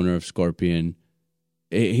owner of Scorpion.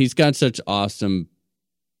 He's got such awesome,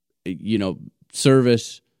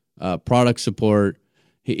 service, product support.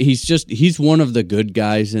 He's one of the good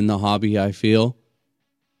guys in the hobby, I feel.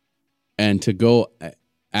 And to go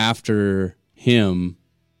after him,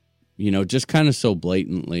 just kind of so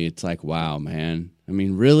blatantly, it's like, wow, man. I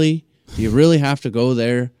mean, really? You really have to go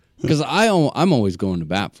there? Because I'm always going to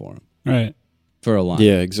bat for him. Right. For a line.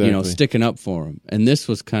 Yeah, exactly. Sticking up for him. And this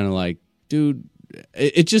was kind of like, dude,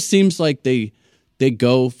 it just seems like they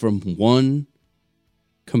go from one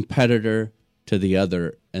competitor to the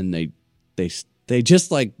other, and they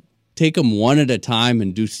just like take them one at a time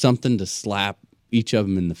and do something to slap each of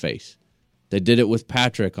them in the face. They did it with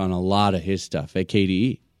Patrick on a lot of his stuff at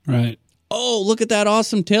KDE. Right. Oh, look at that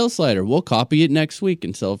awesome tail slider. We'll copy it next week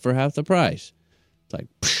and sell it for half the price. It's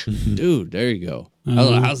like, dude, there you go.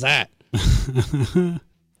 How's that?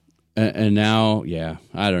 and now, yeah,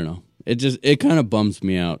 I don't know. It kind of bums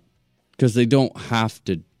me out because they don't have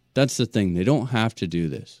to. That's the thing. They don't have to do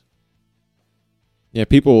this. Yeah,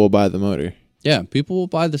 people will buy the motor. Yeah, people will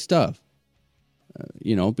buy the stuff,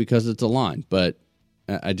 because it's a line. But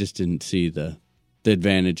I just didn't see the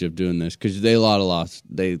advantage of doing this because they lost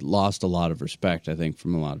a lot of respect, I think,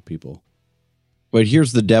 from a lot of people. But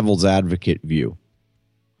here's the devil's advocate view.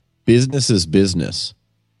 Business is business.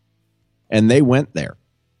 And they went there.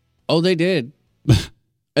 Oh, they did.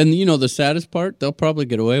 And the saddest part, they'll probably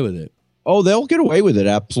get away with it. Oh, they'll get away with it,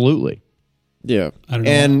 absolutely. Yeah. I don't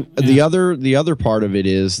know. And Yeah. the other part of it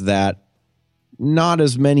is that not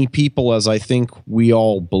as many people as I think we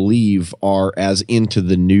all believe are as into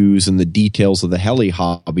the news and the details of the heli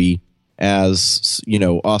hobby as,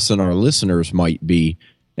 us and our listeners might be.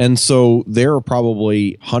 And so there are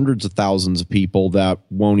probably hundreds of thousands of people that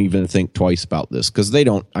won't even think twice about this because they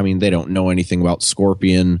don't know anything about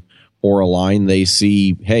Scorpion or Align. They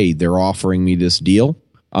see, hey, they're offering me this deal.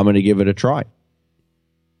 I'm going to give it a try.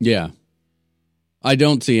 Yeah. I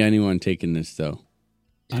don't see anyone taking this, though.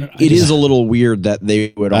 It is a little weird that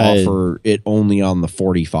they would offer it only on the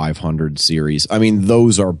 4500 series. I mean,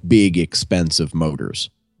 those are big, expensive motors.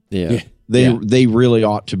 Yeah. They really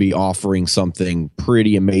ought to be offering something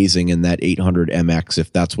pretty amazing in that 800 MX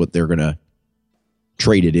if that's what they're going to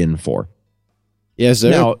trade it in for. Yeah, is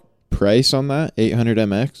there Now- a price on that 800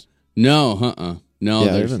 MX? No, No,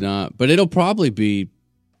 Yeah, there's not. But it'll probably be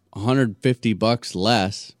 $150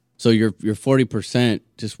 less. So your 40%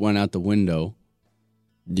 just went out the window.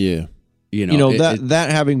 Yeah. That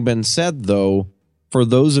having been said, though, for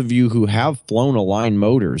those of you who have flown Align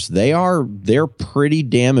motors, they're pretty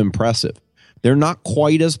damn impressive. They're not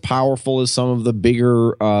quite as powerful as some of the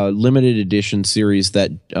bigger limited edition series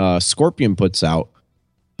that Scorpion puts out,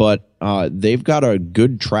 but they've got a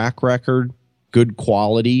good track record, good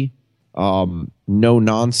quality, no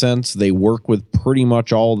nonsense. They work with pretty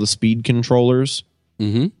much all the speed controllers.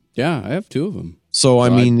 Mm-hmm. Yeah, I have 2 of them. So, I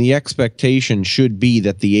mean, the expectation should be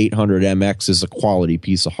that the 800MX is a quality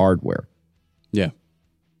piece of hardware. Yeah.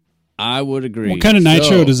 I would agree. What kind of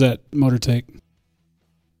nitro does that motor take?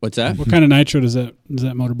 What's that? What kind of nitro does that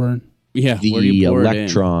motor burn? Yeah, The where do you pour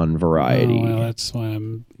Electron variety. Oh, well, that's why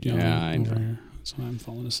I'm I know. over here. That's why I'm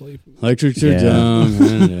falling asleep. Electrics are Yeah. dumb.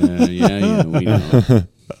 Yeah, we know.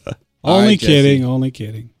 All Only right, Jesse. kidding. Only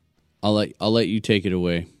kidding. I'll let you take it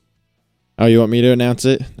away. Oh, you want me to announce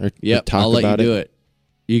it or Yep, talk I'll let about you do it.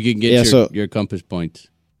 You can get your compass points.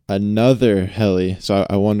 Another heli. So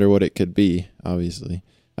I wonder what it could be. Obviously,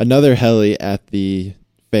 another heli at the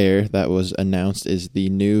fair that was announced is the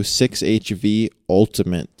new 6HV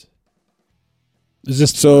Ultimate. Is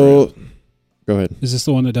this So, go ahead. Is this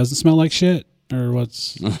the one that doesn't smell like shit, or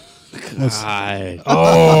what's? God.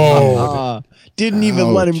 Oh, Didn't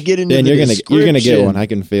even let him get into Dan, the you're gonna get one. description. I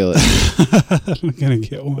can feel it. I'm gonna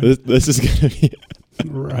get one. This is gonna be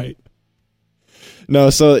Right. no.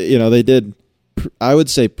 So they did. I would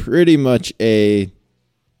say pretty much a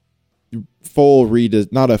full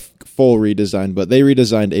not a full redesign, but they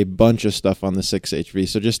redesigned a bunch of stuff on the 6HV.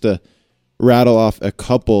 So just to rattle off a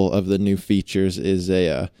couple of the new features is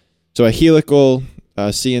a helical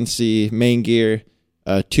CNC main gear,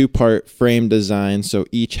 a 2-part frame design. So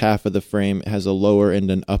each half of the frame has a lower and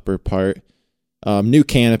an upper part. New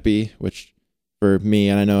canopy, which for me,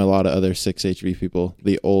 and I know a lot of other 6HV people,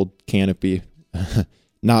 the old canopy,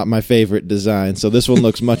 not my favorite design. So this one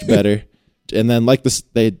looks much better. And then like this,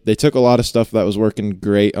 they took a lot of stuff that was working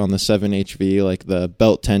great on the 7HV, like the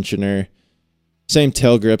belt tensioner, same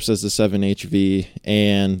tail grips as the 7HV,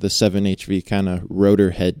 and the 7HV kind of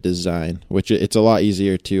rotor head design, which it's a lot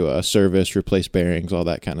easier to service, replace bearings, all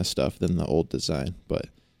that kind of stuff than the old design. But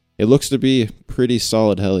it looks to be pretty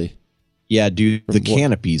solid heli. Yeah, dude, the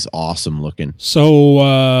canopy's awesome looking.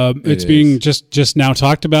 So it's being just now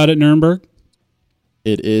talked about at Nuremberg.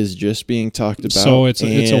 It is just being talked about. So it's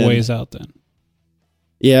a ways out then.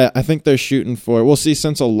 Yeah, I think they're shooting for. We'll see.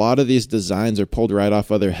 Since a lot of these designs are pulled right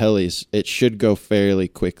off other helis, it should go fairly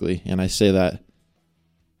quickly, and I say that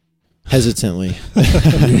hesitantly.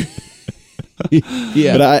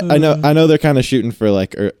 Yeah, but I know they're kind of shooting for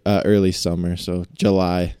like early summer, so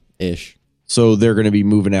July-ish. So they're going to be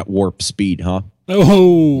moving at warp speed, huh?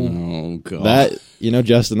 Oh, God. That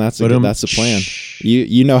Justin, that's the plan. Shh.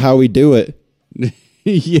 You know how we do it.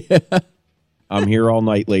 Yeah. I'm here all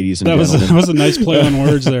night, ladies and that gentlemen. was a nice play on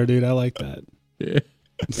words there, dude. I like that.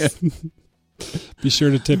 Be sure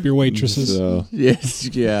to tip your waitresses. So, Yes.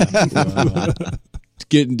 Yeah. It's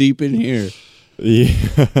getting deep in here.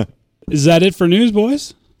 yeah. Is that it for news,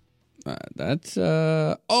 boys? That's.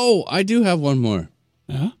 Oh, I do have one more.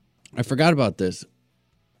 Yeah. I forgot about this.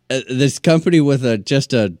 This company with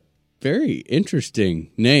just a very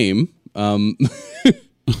interesting name.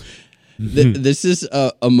 This is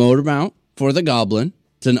a motor mount for the Goblin.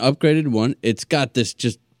 It's an upgraded one. It's got this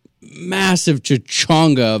just massive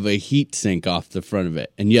chachonga of a heat sink off the front of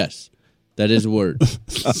it. And yes, that is a word.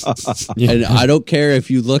 And I don't care if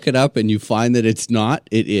you look it up and you find that it's not.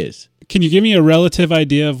 It is. Can you give me a relative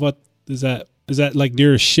idea of what is that? Is that like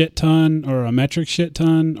near a shit ton or a metric shit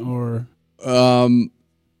ton or?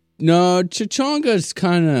 No, chachonga is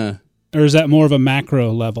kind of. Or is that more of a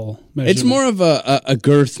macro level measurement? It's more of a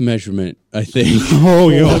girth measurement, I think. Oh,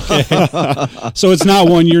 yeah, okay. So it's not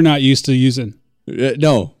one you're not used to using.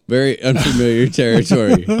 No, very unfamiliar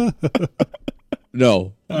territory.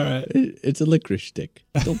 No. All right. It's a licorice stick.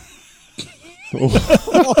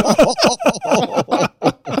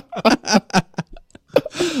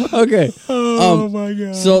 Okay. Oh, my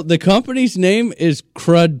God. So the company's name is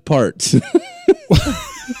Crud Parts.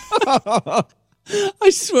 I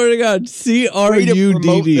swear to God, Way to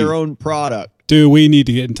promote CRUDD. their own product. Dude, we need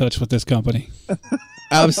to get in touch with this company.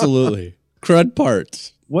 Absolutely. Crud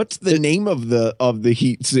Parts. What's the name of the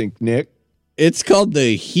heat sink, Nick? It's called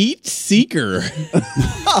the Heat Seeker.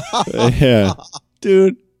 Yeah.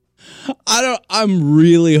 Dude, I'm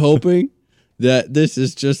really hoping that this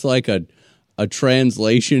is just like a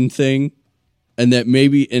translation thing and that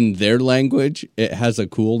maybe in their language it has a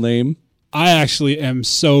cool name. I actually am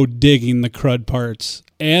so digging the Crud Parts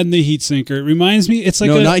and the heat sinker. It reminds me, it's like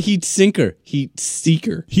Not Heat Sinker, Heat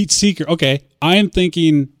Seeker. heat seeker. Okay. I am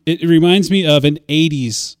thinking it reminds me of an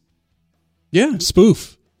 80s Yeah.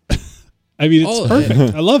 spoof. I mean, it's Oh,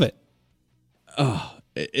 perfect. I love it.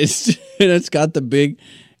 It's got the big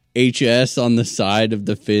HS on the side of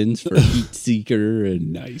the fins for Heat Seeker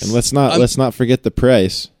and Nice. And let's not forget the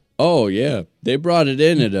price. Oh yeah, they brought it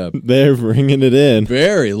in at a They're bringing it in.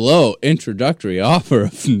 very low introductory offer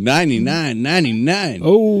of $99.99.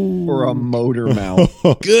 Oh, For a motor mount.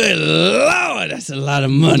 Good Lord, that's a lot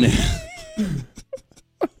of money.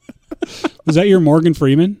 was that your Morgan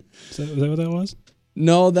Freeman? Is that what that was?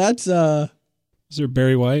 No, that's Is there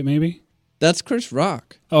Barry White, maybe? Chris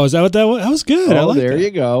Rock. Oh, is that what that was? That was good. I Oh, like there that.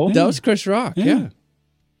 you go. That was Chris Rock. Yeah. Yeah,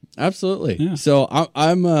 absolutely. Yeah. So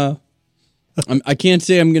I can't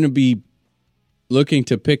say I'm going to be looking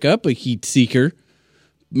to pick up a heat seeker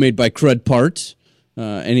made by Crud Parts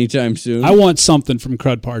anytime soon. I want something from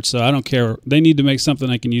Crud Parts, so I don't care. They need to make something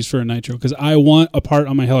I can use for a nitro because I want a part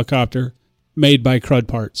on my helicopter made by Crud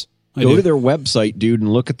Parts. I Go do. to their website, dude,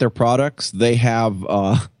 and look at their products. They have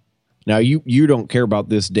now you don't care about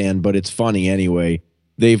this, Dan, but it's funny anyway.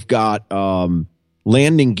 They've got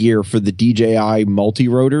landing gear for the DJI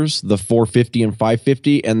multi-rotors, the 450 and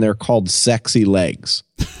 550, and they're called Sexy Legs.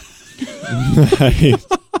 Nice.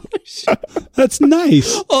 That's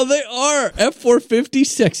nice. Oh, they are F450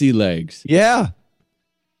 sexy legs. Yeah.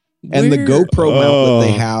 And the Where- GoPro mount that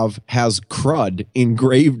they Oh. have has crud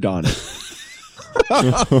engraved on it.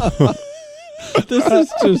 This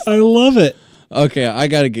is just I love it. okay. I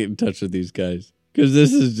got to get in touch with these guys because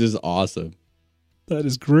this is just awesome, That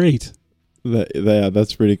is great. Yeah,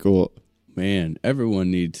 that's pretty cool. man. Everyone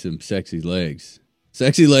needs some sexy legs,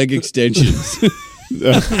 sexy leg extensions.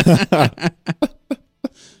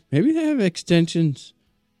 Maybe they have extensions.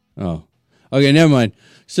 Oh, okay. Never mind.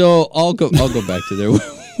 So I'll go back to their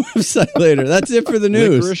website later. That's it for the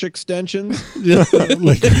news. Licorice extensions.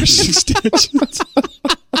 Licorice extensions.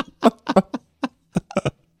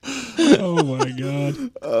 Oh my god.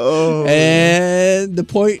 And the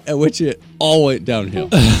point at which it all went downhill.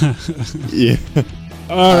 Yeah.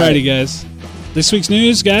 Alrighty, guys. This week's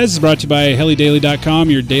news, guys, is brought to you by helidaily.com,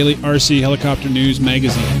 your daily RC helicopter news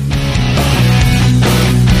magazine.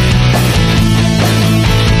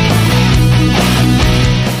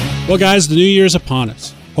 Well, guys, the new year's upon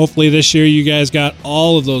us. Hopefully this year you guys got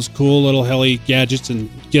all of those cool little heli gadgets and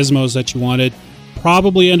gizmos that you wanted.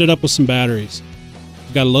 Probably ended up with some batteries.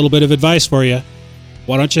 I've got a little bit of advice for you.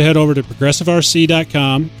 Why don't you head over to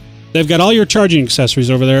progressiverc.com. They've got all your charging accessories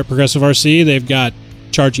over there at Progressive RC. They've got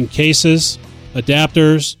charging cases,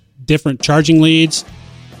 adapters, different charging leads,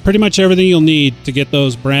 pretty much everything you'll need to get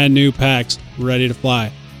those brand new packs ready to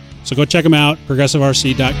fly. So go check them out,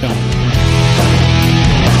 progressiverc.com.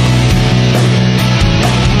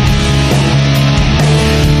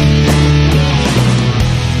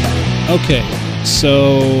 Okay,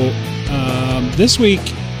 so this week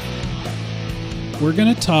we're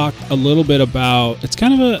going to talk a little bit about. It's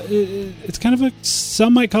kind of a.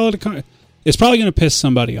 Some might call it a. It's probably going to piss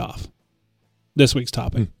somebody off. This week's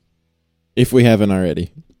topic, If we haven't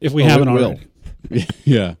already. if we Oh, haven't it will. already.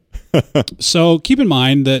 Yeah. So keep in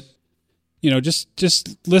mind that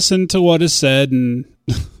just listen to what is said and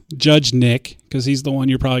judge Nick because he's the one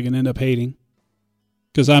you're probably going to end up hating.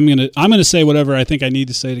 Because I'm gonna say whatever I think I need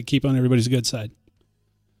to say to keep on everybody's good side.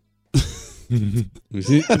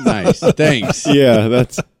 Nice. Thanks. Yeah,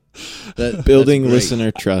 that's building that's great.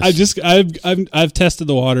 listener trust. I've tested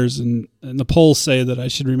the waters and the polls say that I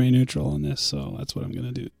should remain neutral on this, so that's what I'm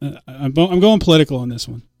going to do. I'm going political on this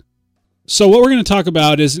one. So what we're going to talk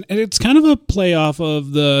about is, and it's kind of a play off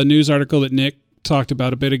of the news article that Nick talked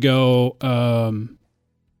about a bit ago,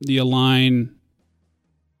 the Align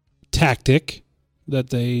tactic that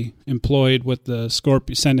they employed with the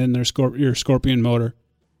Scorpion, send in your Scorpion motor,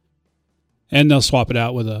 and they'll swap it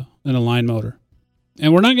out with an Align motor.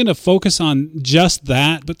 And we're not going to focus on just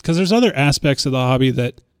that, but because there's other aspects of the hobby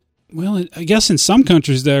that, well, I guess in some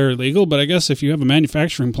countries they're illegal, but I guess if you have a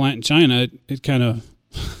manufacturing plant in China, it kind of,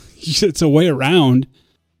 it's a way around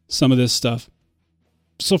some of this stuff.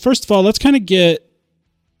 So first of all, let's kind of get,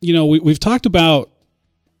 we've talked about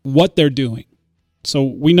what they're doing. So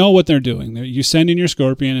we know what they're doing. You send in your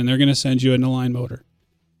Scorpion and they're going to send you an Align motor.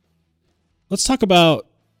 Let's talk about,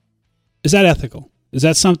 is that ethical? Is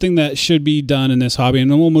that something that should be done in this hobby? And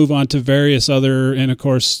then we'll move on to various other, and of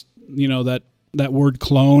course, that word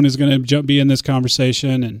clone is going to be in this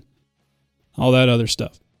conversation and all that other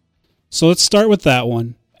stuff. So let's start with that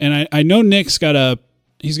one. And I know Nick's got a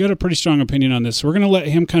pretty strong opinion on this. So we're going to let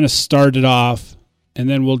him kind of start it off, and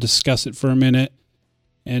then we'll discuss it for a minute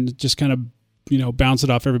and just kind of, bounce it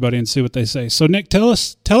off everybody and see what they say. So Nick, tell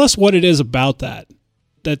us what it is about that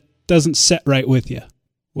doesn't set right with you.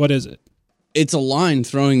 What is it? It's Align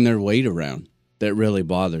throwing their weight around that really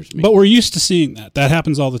bothers me. But we're used to seeing that. That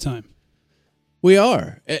happens all the time. We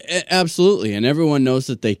are. Absolutely. And everyone knows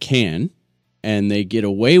that they can, and they get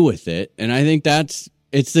away with it. And I think that's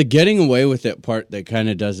it's the getting away with it part that kind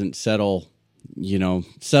of doesn't settle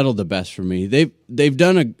the best for me. They've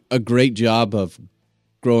done a great job of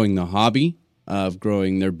growing the hobby, of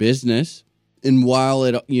growing their business. And while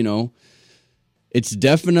it's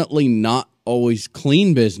definitely not always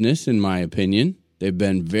clean business, in my opinion, they've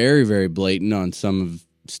been very, very blatant on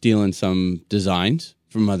stealing some designs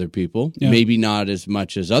from other people. Yeah. Maybe not as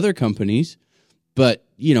much as other companies, but,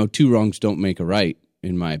 two wrongs don't make a right,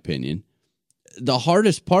 in my opinion. The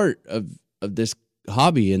hardest part of this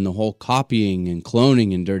hobby and the whole copying and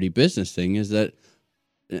cloning and dirty business thing is that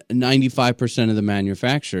 95% of the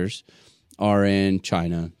manufacturers are in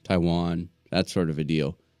China, Taiwan, that sort of a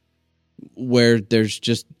deal, where there's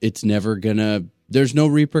no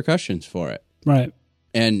repercussions for it. Right.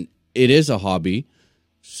 And it is a hobby.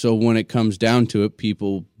 So when it comes down to it,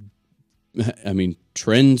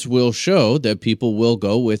 trends will show that people will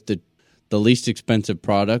go with the least expensive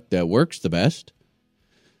product that works the best.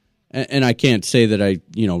 And I can't say that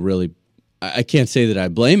I can't say that I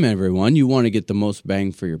blame everyone. You want to get the most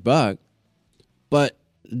bang for your buck. But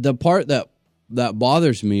the part that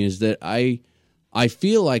bothers me is that I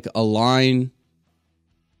feel like Align,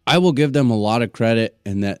 I will give them a lot of credit,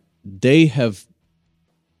 and that they have,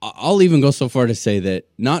 I'll even go so far to say that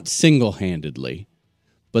not single-handedly,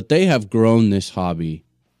 but they have grown this hobby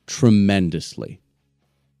tremendously.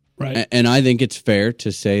 Right. And I think it's fair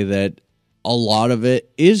to say that a lot of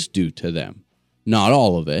it is due to them. Not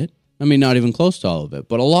all of it. I mean, not even close to all of it,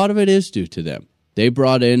 but a lot of it is due to them. They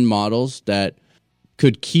brought in models that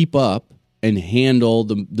could keep up and handle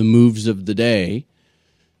the moves of the day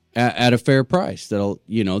at a fair price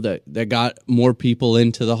that got more people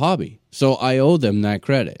into the hobby. So I owe them that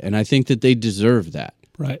credit, and I think that they deserve that.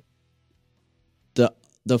 Right.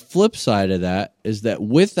 The flip side of that is that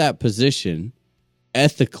with that position,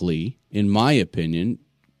 ethically, in my opinion,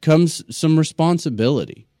 comes some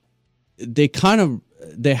responsibility. They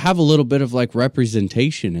have a little bit of like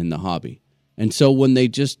representation in the hobby. And so when they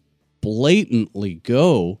just blatantly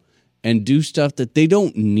go and do stuff that they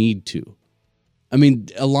don't need to,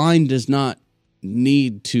 Align does not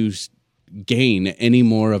need to gain any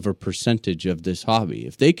more of a percentage of this hobby.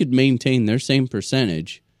 If they could maintain their same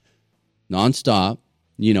percentage nonstop,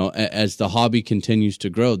 as the hobby continues to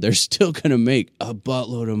grow, they're still going to make a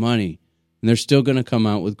buttload of money, and they're still going to come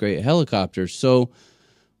out with great helicopters. So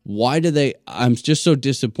why do they? I'm just so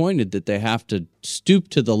disappointed that they have to stoop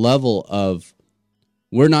to the level of,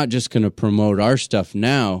 we're not just going to promote our stuff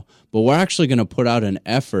now, but we're actually going to put out an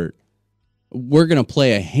effort. We're going to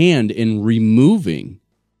play a hand in removing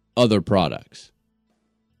other products.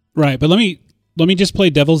 Right. But let me just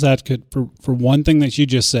play devil's advocate for one thing that you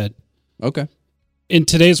just said. Okay. In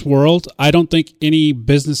today's world, I don't think any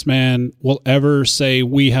businessman will ever say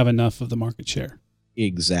we have enough of the market share.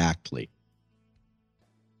 Exactly.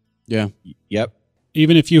 Yeah. Yep.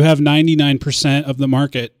 Even if you have 99% of the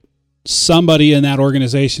market, somebody in that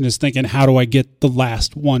organization is thinking, how do I get the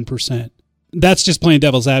last 1%? That's just playing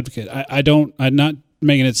devil's advocate. I don't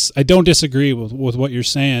disagree with what you're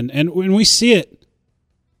saying. And when we see it,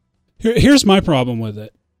 here's my problem with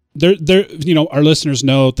it. Our listeners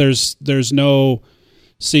know there's no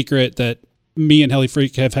secret that me and Heli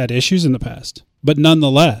Freak have had issues in the past. But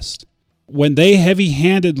nonetheless, when they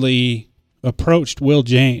heavy-handedly approached Will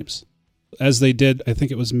James, as they did, I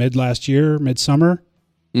think it was midsummer,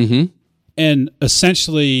 and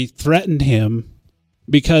essentially threatened him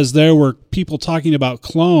because there were people talking about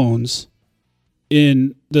clones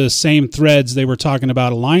in the same threads they were talking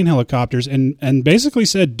about Align helicopters, and basically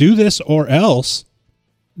said, do this or else.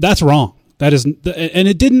 That's wrong. That isn't, and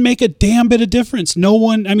it didn't make a damn bit of difference.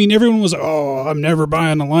 Everyone was, I'm never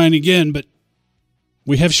buying Align again, but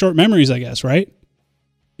we have short memories, I guess, right?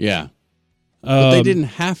 Yeah. But they didn't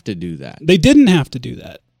have to do that. They didn't have to do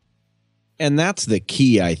that. And that's the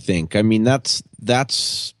key, I think.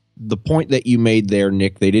 That's the point that you made there,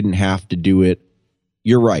 Nick. They didn't have to do it.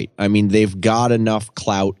 You're right. They've got enough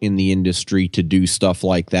clout in the industry to do stuff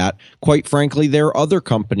like that. Quite frankly, there are other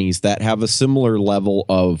companies that have a similar level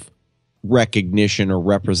of recognition or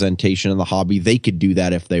representation in the hobby. They could do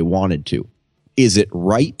that if they wanted to. Is it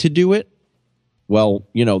right to do it? Well,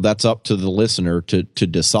 that's up to the listener to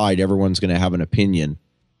decide. Everyone's going to have an opinion.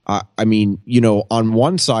 On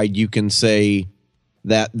one side, you can say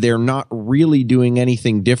that they're not really doing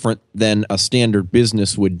anything different than a standard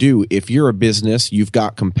business would do. If you're a business, you've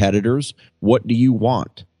got competitors. What do you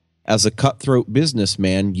want? As a cutthroat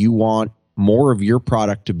businessman, you want more of your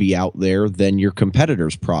product to be out there than your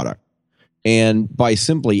competitor's product. And by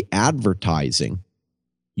simply advertising,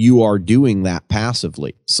 you are doing that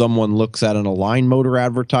passively. Someone looks at an Align motor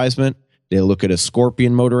advertisement, They look at a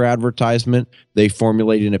Scorpion motor advertisement, they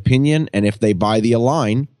formulate an opinion, and if they buy the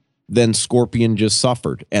Align, then Scorpion just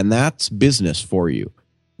suffered. And that's business for you.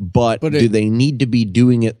 But do they need to be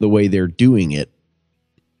doing it the way they're doing it?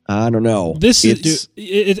 I don't know.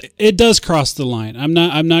 It does cross the line. I'm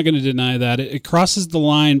not going to deny that. It crosses the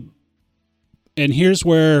line. And here's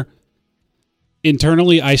where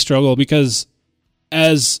internally I struggle, because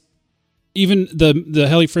as even the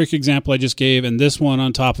Heli Freak example I just gave, and this one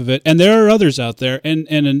on top of it, and there are others out there,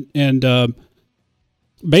 and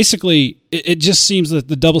basically it just seems that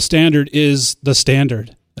the double standard is the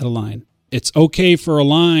standard at Align. It's okay for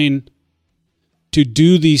Align to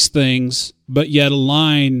do these things, but yet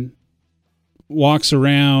Align walks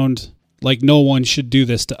around like no one should do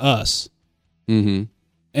this to us. Mm-hmm.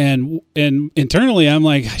 And internally, I'm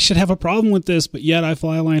like, I should have a problem with this, but yet I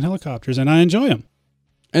fly Align helicopters and I enjoy them.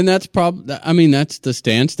 And that's that's the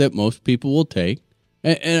stance that most people will take.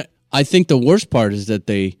 And I think the worst part is that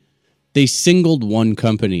they singled one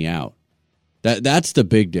company out. That's the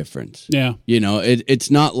big difference. Yeah. It's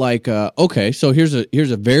not like okay, so here's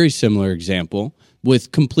a very similar example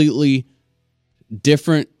with completely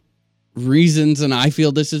different reasons, and I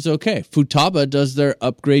feel this is okay. Futaba does their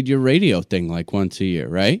upgrade your radio thing like once a year,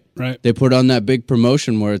 right? Right. They put on that big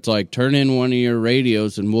promotion where it's like, turn in one of your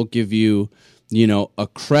radios and we'll give you, a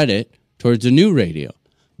credit towards a new radio.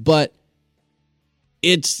 But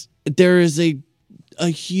there is a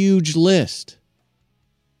huge list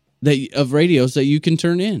of radios that you can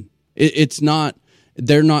turn in.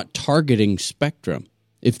 They're not targeting Spectrum.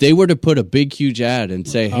 If they were to put a big, huge ad and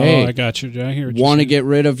say, hey, I got you. I hear what want to get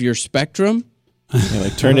rid of your Spectrum?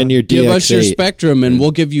 Turn in your DX8. Give us your Spectrum and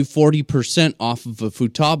we'll give you 40% off of a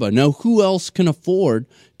Futaba. Now, who else can afford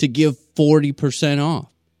to give 40%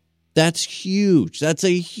 off? That's huge. That's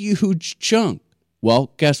a huge chunk.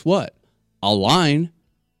 Well, guess what? Align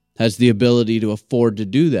has the ability to afford to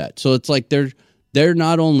do that. So it's like they're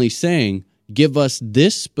not only saying, give us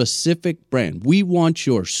this specific brand. We want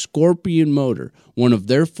your Scorpion motor, one of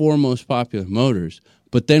their 4 most popular motors,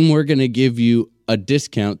 but then we're going to give you a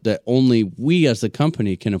discount that only we as a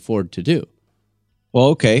company can afford to do. Well,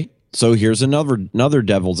 okay. So here's another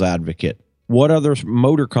devil's advocate. What other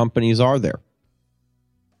motor companies are there?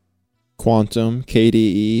 Quantum,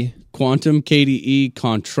 KDE. Quantum, KDE,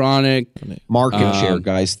 Contronic. Market share,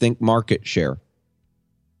 guys. Think market share.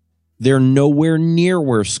 They're nowhere near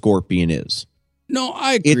where Scorpion is. No,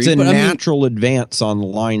 I agree. It's a natural advance on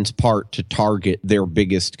Align's part to target their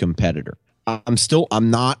biggest competitor. I'm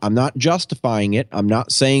not justifying it. I'm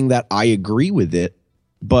not saying that I agree with it,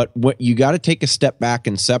 but what you got to take a step back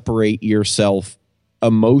and separate yourself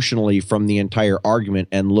emotionally from the entire argument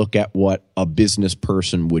and look at what a business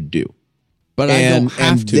person would do. But I don't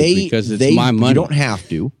have to because it's my money. You don't have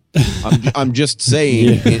to. I'm just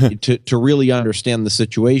saying to really understand the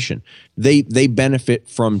situation. They benefit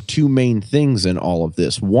from 2 main things in all of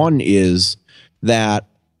this. One is that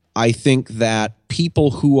I think that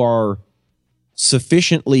people who are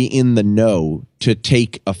sufficiently in the know to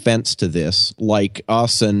take offense to this, like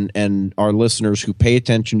us and our listeners who pay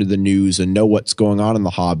attention to the news and know what's going on in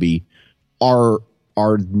the hobby, are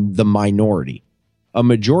the minority. A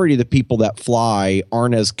majority of the people that fly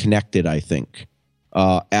aren't as connected, I think,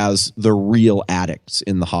 as the real addicts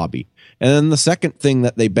in the hobby. And then the second thing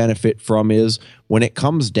that they benefit from is when it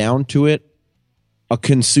comes down to it, a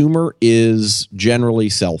consumer is generally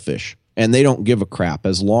selfish and they don't give a crap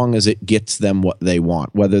as long as it gets them what they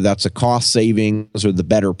want, whether that's a cost savings or the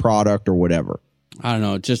better product or whatever. I don't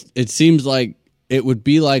know. It seems like it would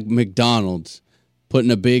be like McDonald's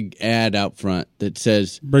putting a big ad out front that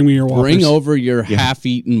says, bring me your Whoppers. Bring over your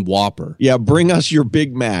half-eaten Whopper. Yeah, bring us your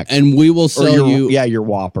Big Mac. And we will sell your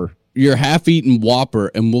Whopper. Your half-eaten Whopper,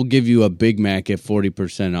 and we'll give you a Big Mac at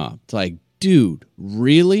 40% off. It's like, dude,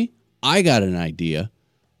 really? I got an idea.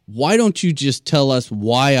 Why don't you just tell us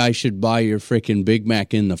why I should buy your freaking Big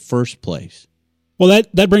Mac in the first place? Well,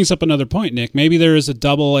 that brings up another point, Nick. Maybe there is a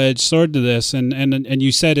double-edged sword to this, and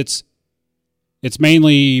you said it's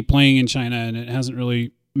mainly playing in China, and it hasn't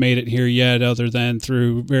really made it here yet other than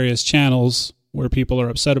through various channels where people are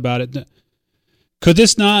upset about it. Could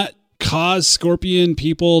this not cause Scorpion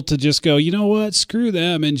people to just go, you know what, screw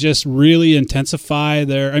them, and just really intensify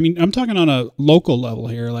their... I mean, I'm talking on a local level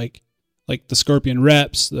here, like the Scorpion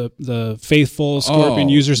reps, the faithful Scorpion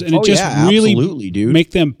users, and it just really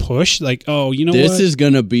make them push, like, oh, you know this what? Is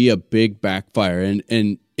going to be a big backfire.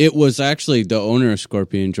 And it was actually the owner of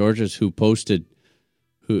Scorpion, Georges, who posted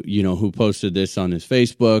this on his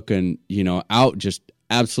Facebook and, just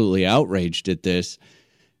absolutely outraged at this.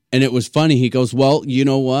 And it was funny. He goes, well, you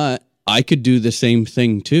know what? I could do the same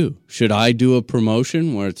thing too. Should I do a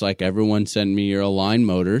promotion where it's like, everyone send me your Align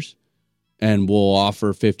motors and we'll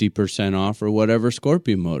offer 50% off or whatever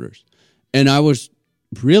Scorpion motors? And I was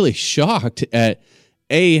really shocked at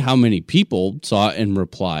how many people saw it and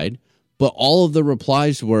replied, but all of the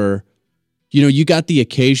replies were, you got the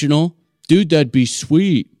occasional, dude, that'd be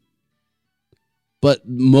sweet. But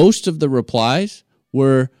most of the replies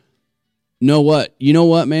were, you know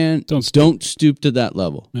what, man? Don't stoop to that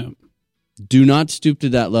level. Yeah. Do not stoop to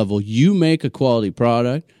that level. You make a quality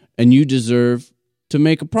product, and you deserve to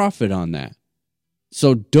make a profit on that.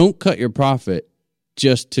 So don't cut your profit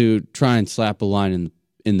just to try and slap a line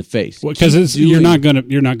in the face. Because you're not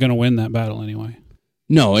gonna win that battle anyway.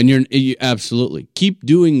 No, and you absolutely keep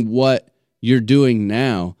doing what you're doing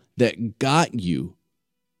now that got you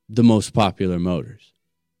the most popular motors.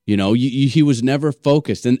 He was never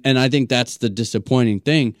focused, and I think that's the disappointing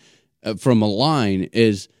thing from Align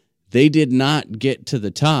is they did not get to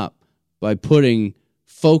the top by putting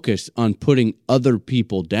focus on putting other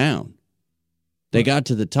people down. They got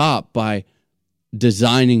to the top by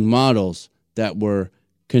designing models that were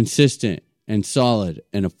consistent and solid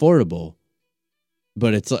and affordable.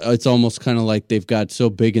 But it's almost kind of like they've got so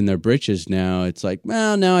big in their britches now. It's like,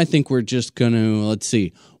 well, now I think we're just going to, let's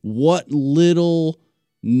see, what little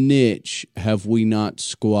niche have we not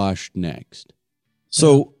squashed next?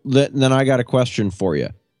 So then I got a question for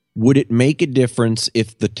you. Would it make a difference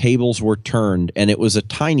if the tables were turned and it was a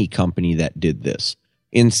tiny company that did this?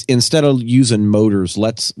 Instead of using motors,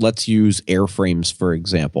 let's use airframes, for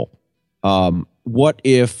example. What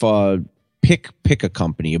if pick a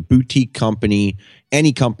company, a boutique company,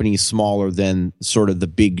 any company smaller than sort of the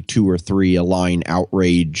big 2 or 3 Align,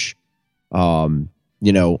 Outrage,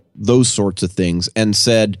 those sorts of things, and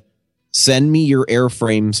said, send me your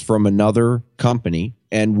airframes from another company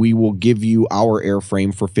and we will give you our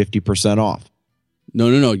airframe for 50% off.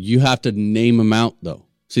 No. You have to name them out, though.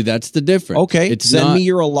 See, that's the difference. Okay, send me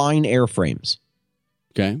your Align airframes.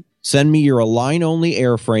 Okay. Send me your Align-only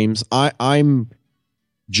airframes. I'm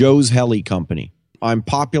Joe's Heli Company. I'm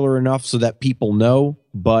popular enough so that people know,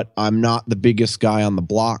 but I'm not the biggest guy on the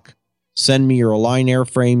block. Send me your Align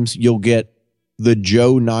airframes. You'll get the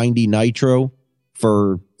Joe 90 Nitro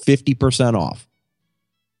for 50% off.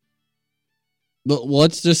 Well,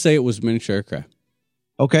 let's just say it was miniature aircraft.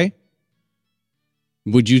 Okay.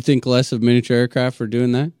 Would you think less of miniature aircraft for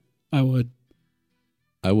doing that? I would.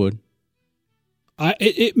 It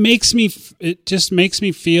just makes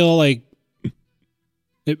me feel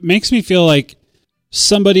like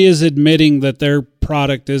somebody is admitting that their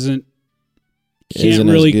product can't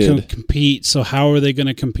really compete. So how are they going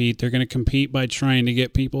to compete? They're going to compete by trying to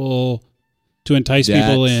get people to entice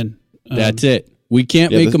people in. That's it. We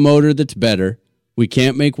can't make a motor that's better. We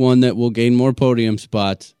can't make one that will gain more podium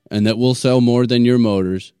spots and that will sell more than your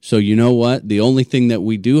motors. So you know what? The only thing that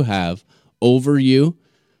we do have over you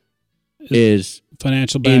is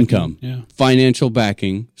financial backing. Income, financial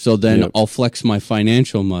backing. So then I'll flex my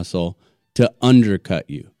financial muscle to undercut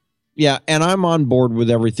you. Yeah, and I'm on board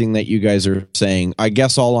with everything that you guys are saying. I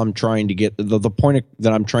guess all I'm trying to get, the point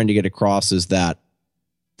that I'm trying to get across is that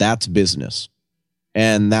that's business.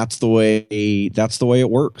 And that's the way it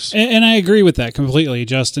works. And I agree with that completely,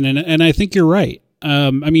 Justin. And I think you're right.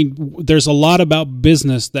 There's a lot about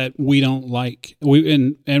business that we don't like.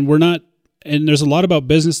 And there's a lot about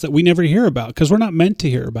business that we never hear about because we're not meant to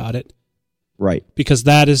hear about it. Right. Because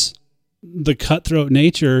that is the cutthroat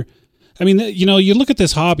nature. I mean, you look at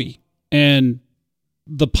this hobby and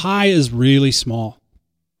the pie is really small.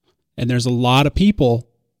 And there's a lot of people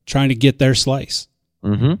trying to get their slice.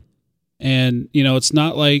 Mm-hmm. And, it's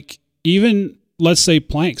not like even, let's say,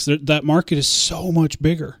 planks. That market is so much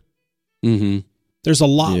bigger. Mm-hmm. There's a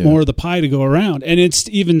lot more of the pie to go around. And it's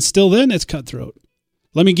even still then, it's cutthroat.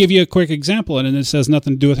 Let me give you a quick example, and this has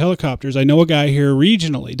nothing to do with helicopters. I know a guy here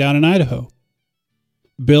regionally down in Idaho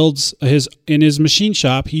in his machine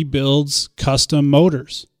shop, he builds custom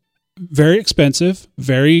motors. Very expensive,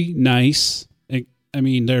 very nice.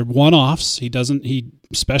 They're one-offs. You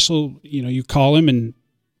call him and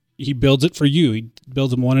he builds it for you. He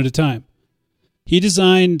builds them one at a time. He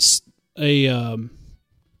designed I'm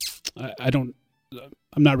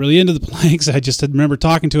not really into the planks. I just remember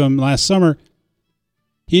talking to him last summer.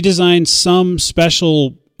 He designed some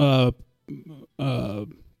special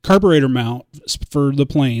carburetor mount for the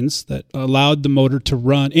planes that allowed the motor to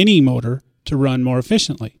run, any motor, to run more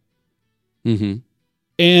efficiently. Mm-hmm.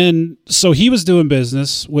 And so he was doing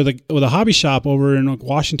business with a hobby shop over in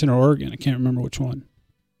Washington or Oregon. I can't remember which one.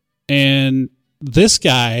 And this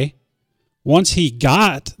guy, once he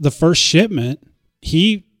got the first shipment,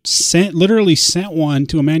 he literally sent one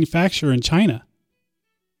to a manufacturer in China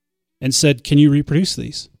and said, "Can you reproduce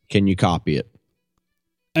these? Can you copy it?"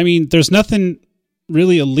 I mean, there's nothing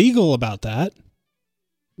really illegal about that,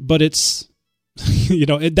 but it's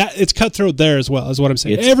it's cutthroat there as well, is what I'm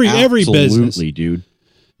saying. It's Every business, absolutely, dude.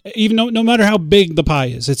 even no matter how big the pie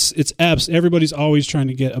is, it's everybody's always trying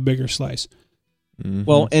to get a bigger slice. Mhm.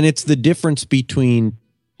 Well, and it's the difference between,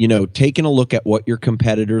 taking a look at what your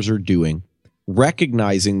competitors are doing,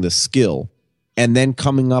 recognizing the skill, and then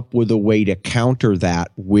coming up with a way to counter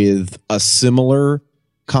that with a similar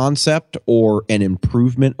concept or an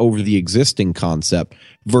improvement over the existing concept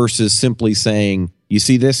versus simply saying, you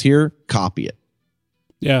see this here, copy it.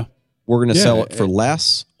 Yeah. We're going to Yeah, sell it for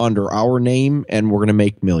less under our name, and we're going to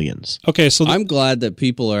make millions. Okay, so I'm glad that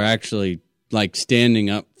people are actually like standing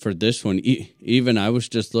up for this one. Even I was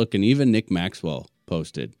just looking, even Nick Maxwell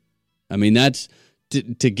posted. I mean, that's to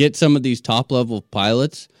get some of these top level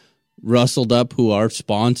pilots rustled up who are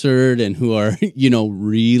sponsored and who are,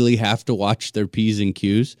 really have to watch their P's and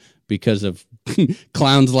Q's because of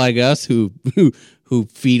clowns like us who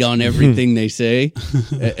feed on everything they say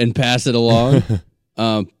and pass it along.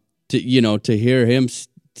 To hear him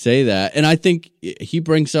say that. And I think he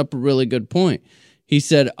brings up a really good point. He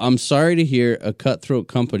said, "I'm sorry to hear a cutthroat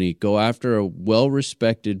company go after a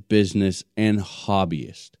well-respected business and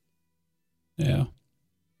hobbyist." yeah.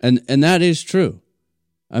 And that is true.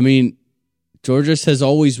 I mean, Georges has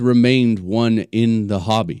always remained one in the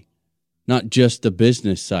hobby, not just the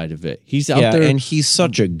business side of it. He's out there. And he's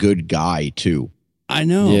such a good guy, too. I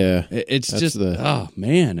know. Yeah, It's that's just, the- oh,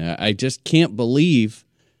 man. I just can't believe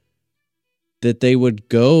that they would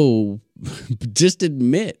go just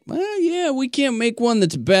admit, well, yeah, we can't make one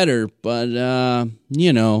that's better, but,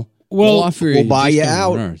 we'll offer you. we'll buy you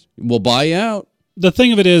discount on out. ours. We'll buy you out. The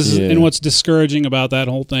thing of it is, Yeah. and what's discouraging about that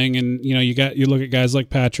whole thing, and you look at guys like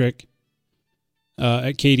Patrick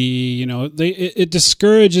at KDE, it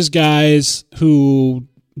discourages guys who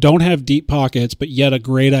don't have deep pockets, but yet a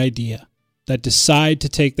great idea, that decide to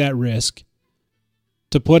take that risk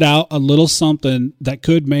to put out a little something that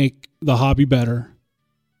could make the hobby better.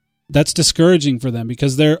 That's discouraging for them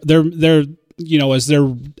because they're as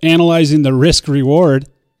they're analyzing the risk reward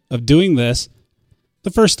of doing this, the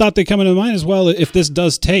first thought that comes into mind is, well, if this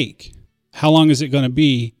does take, how long is it going to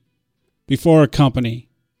be before a company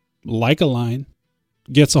like Align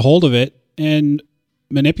gets a hold of it and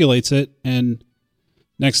manipulates it, and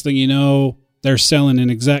next thing you know, they're selling an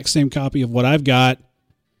exact same copy of what I've got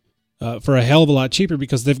for a hell of a lot cheaper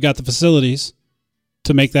because they've got the facilities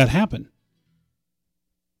to make that happen.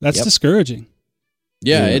 That's Yep. discouraging.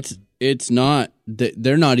 Yeah, Yeah. it's not,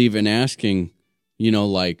 they're not even asking,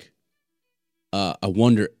 I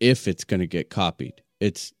wonder if it's going to get copied.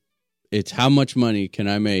 It's how much money can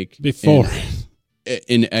I make Before.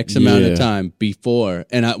 in X amount Yeah. of time before.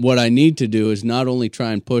 And what I need to do is not only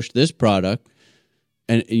try and push this product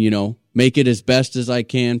and, make it as best as I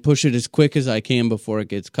can, push it as quick as I can before it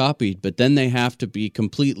gets copied, but then they have to be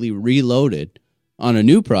completely reloaded on a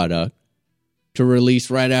new product to release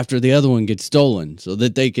right after the other one gets stolen so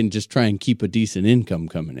that they can just try and keep a decent income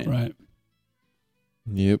coming in. Right.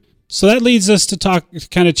 Yep. So that leads us to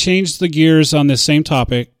kind of change the gears on this same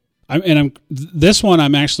topic. This one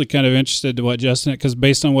I'm actually kind of interested to what Justin, because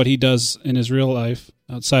based on what he does in his real life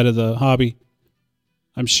outside of the hobby,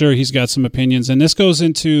 I'm sure he's got some opinions. And this goes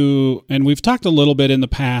into, and we've talked a little bit in the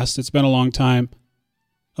past, it's been a long time,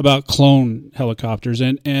 about clone helicopters.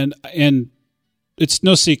 And it's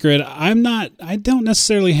no secret, I don't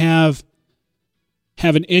necessarily have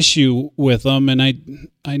an issue with them. And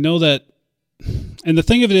I know that, and the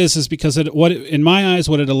thing of it is because in my eyes,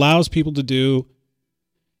 what it allows people to do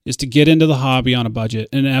is to get into the hobby on a budget,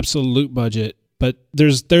 an absolute budget. But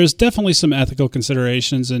there's definitely some ethical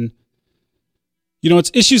considerations, and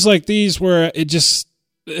it's issues like these where it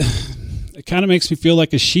kind of makes me feel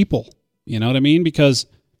like a sheeple. You know what I mean? Because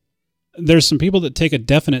there's some people that take a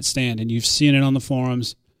definite stand, and you've seen it on the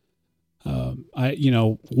forums.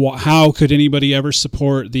 How could anybody ever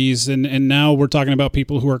support these? And now we're talking about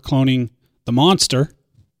people who are cloning the monster,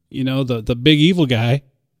 the big evil guy,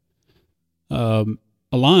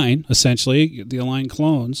 Align, essentially, the Align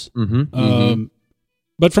clones. Mm-hmm.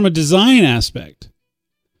 But from a design aspect,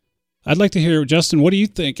 I'd like to hear, Justin, what do you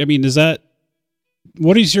think? I mean,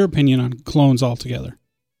 what is your opinion on clones altogether?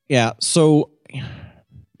 Yeah, so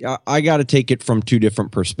I got to take it from two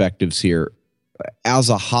different perspectives here. As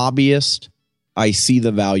a hobbyist, I see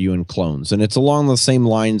the value in clones, and it's along the same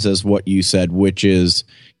lines as what you said, which is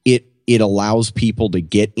it allows people to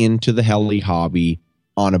get into the heli hobby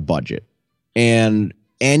on a budget. And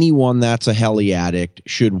anyone that's a heli addict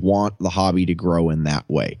should want the hobby to grow in that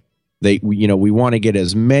way. We want to get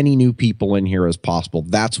as many new people in here as possible.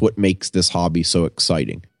 That's what makes this hobby so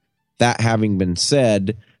exciting. That having been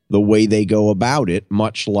said, the way they go about it,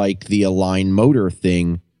 much like the Align motor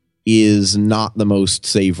thing, is not the most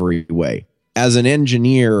savory way. As an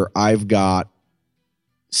engineer, I've got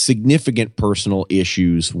significant personal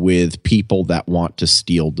issues with people that want to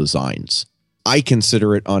steal designs. I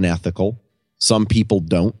consider it unethical. Some people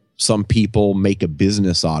don't. Some people make a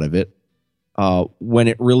business out of it. When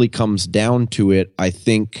it really comes down to it, I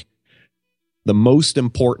think the most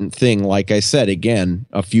important thing, like I said again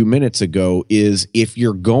a few minutes ago, is if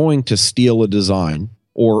you're going to steal a design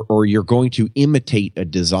or you're going to imitate a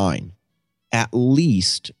design, at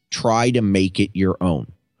least try to make it your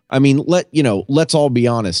own. I mean, let's all be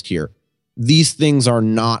honest here. These things are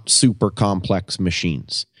not super complex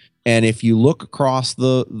machines. And if you look across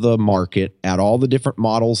the market at all the different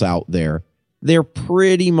models out there, they're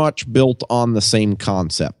pretty much built on the same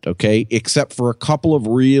concept, okay? Except for a couple of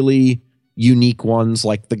really unique ones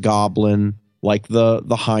like the Goblin, like the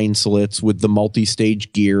Heinzelits with the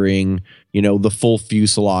multi-stage gearing, the full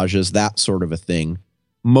fuselages, that sort of a thing.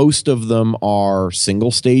 Most of them are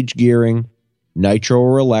single-stage gearing, nitro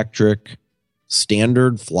or electric,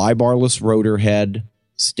 standard flybarless rotor head,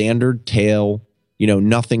 standard tail,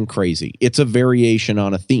 nothing crazy. It's a variation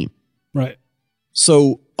on a theme. Right.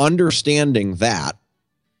 So understanding that,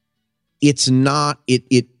 it's not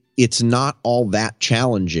all that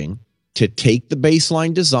challenging to take the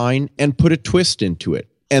baseline design and put a twist into it.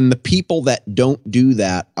 And the people that don't do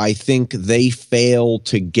that, I think they fail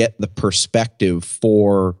to get the perspective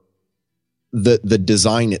for the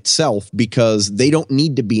design itself, because they don't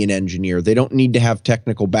need to be an engineer. They don't need to have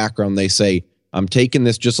technical background. They say, I'm taking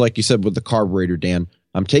this, just like you said with the carburetor, Dan,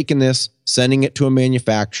 I'm taking this, sending it to a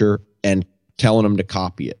manufacturer and telling them to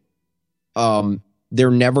copy it.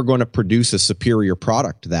 They're never going to produce a superior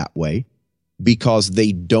product that way, because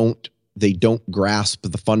they don't grasp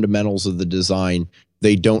the fundamentals of the design.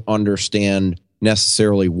 They don't understand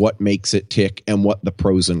necessarily what makes it tick and what the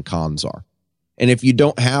pros and cons are. And if you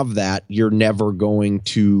don't have that, you're never going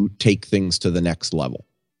to take things to the next level.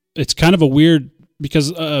 It's kind of a weird,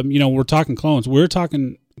 because we're talking clones. We're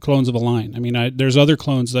talking clones of Align. I mean, there's other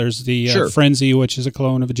clones. There's the Frenzy, which is a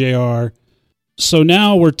clone of a JR. So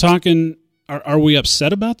now we're talking. Are we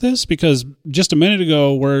upset about this? Because just a minute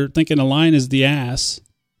ago we're thinking Align is the ass,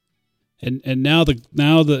 and now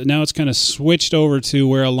it's kind of switched over to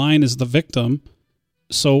where Align is the victim.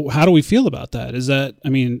 So how do we feel about that? Is that, I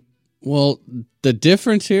mean, well, the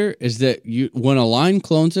difference here is that when Align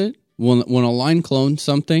clones it, when Align clones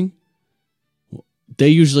something, they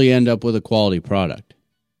usually end up with a quality product.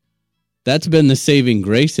 That's been the saving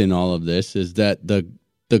grace in all of this, is that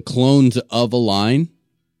the clones of Align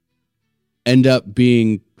end up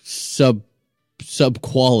being sub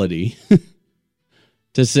quality,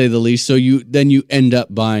 to say the least. So you end up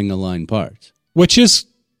buying Align parts, which is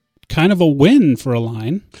kind of a win for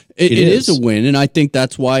Align. It is a win, and I think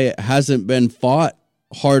that's why it hasn't been fought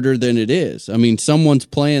harder than it is. I mean, someone's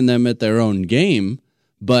playing them at their own game,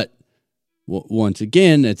 but once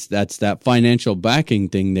again, that's that financial backing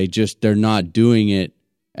thing. They're not doing it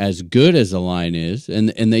as good as Align is, and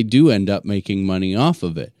they do end up making money off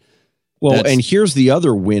of it. Well, and here's the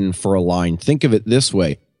other win for Align. Think of it this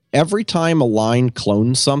way. Every time Align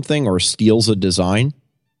clones something or steals a design,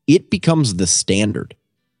 it becomes the standard.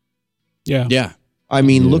 Yeah. Yeah. I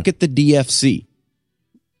mean, look at the DFC.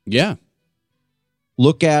 Yeah.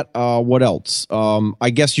 Look at what else?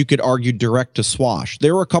 I guess you could argue direct to swash.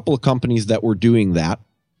 There were a couple of companies that were doing that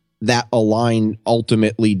Align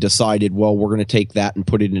ultimately decided, well, we're going to take that and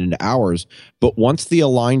put it into ours. But once the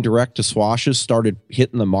Align direct to swashes started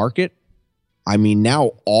hitting the market, I mean,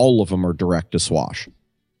 now all of them are direct to swash.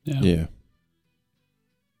 Yeah.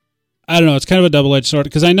 I don't know. It's kind of a double-edged sword,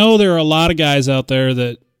 because I know there are a lot of guys out there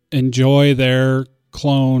that enjoy their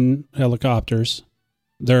clone helicopters.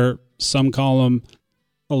 Some call them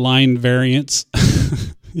Align variants,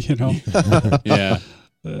 Yeah.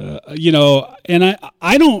 And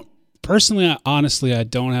I don't personally, honestly, I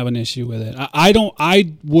don't have an issue with it.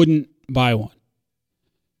 I wouldn't buy one.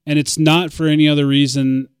 And it's not for any other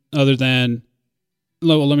reason other than,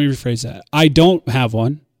 well, let me rephrase that. I don't have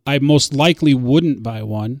one. I most likely wouldn't buy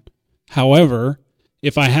one. However,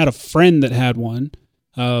 if I had a friend that had one,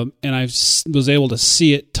 and I was able to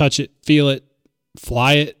see it, touch it, feel it,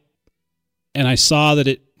 fly it, and I saw that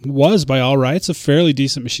it was, by all rights, a fairly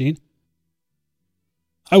decent machine,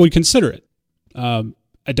 I would consider it.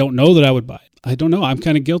 I don't know that I would buy it. I don't know. I'm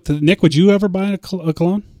kind of guilty. Nick, would you ever buy a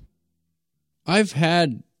clone? I've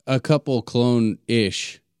had a couple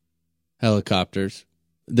clone-ish helicopters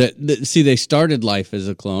that see, they started life as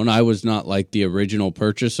a clone. I was not like the original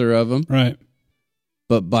purchaser of them. Right.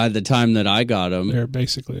 But by the time that I got them, They're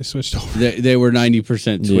basically switched over. they were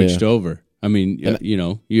 90% switched Yeah. over. I mean, you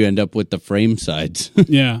know, you end up with the frame sides.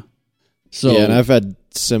 Yeah. So yeah, and I've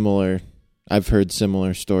heard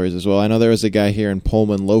similar stories as well. I know there was a guy here in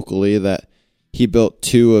Pullman locally that he built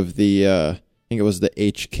 2 of the, I think it was the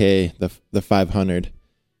HK, the 500.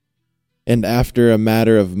 And after a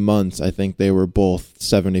matter of months, I think they were both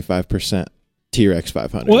 75% T-Rex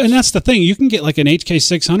 500. Well, and that's the thing. You can get like an HK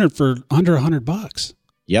 600 for under $100.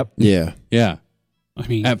 Yep. Yeah. yeah, I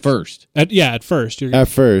mean, at first. at first. At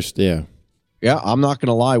first, yeah. Yeah, I'm not going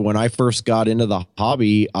to lie. When I first got into the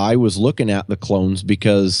hobby, I was looking at the clones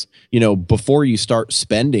because, you know, before you start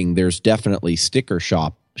spending, there's definitely sticker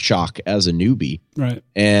shock as a newbie. Right.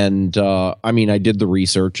 And I mean, I did the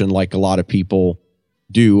research, and like a lot of people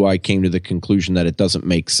do, I came to the conclusion that it doesn't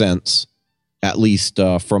make sense, at least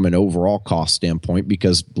from an overall cost standpoint,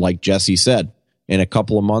 because like Jesse said, in a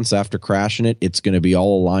couple of months after crashing it, it's going to be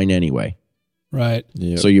all a line anyway. Right.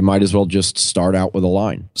 Yep. So you might as well just start out with a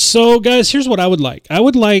line. So, guys, here's what I would like. I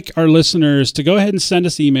would like our listeners to go ahead and send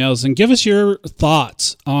us emails and give us your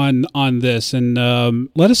thoughts on this, and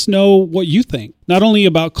let us know what you think. Not only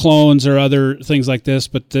about clones or other things like this,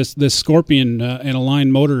 but this Scorpion and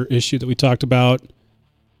Align motor issue that we talked about.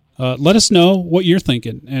 Let us know what you're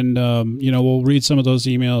thinking, and we'll read some of those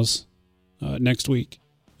emails next week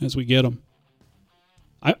as we get them.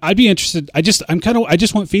 I'd be interested. I just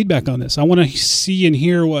want feedback on this. I want to see and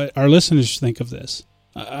hear what our listeners think of this.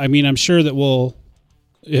 I mean, I'm sure that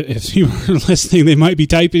if you are listening, they might be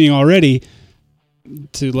typing already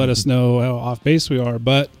to let us know how off base we are.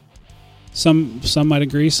 But some might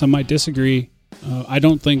agree, some might disagree. I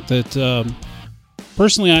don't think that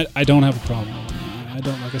personally. I don't have a problem with them. I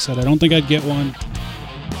don't. Like I said, I don't think I'd get one.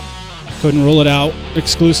 Couldn't rule it out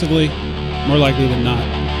exclusively. More likely than not,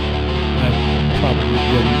 I probably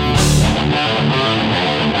wouldn't.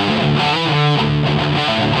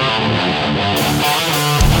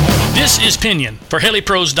 This is Pinion for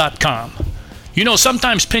HeliPros.com. You know,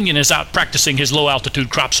 sometimes Pinion is out practicing his low-altitude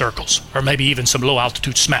crop circles, or maybe even some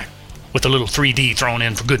low-altitude smack, with a little 3D thrown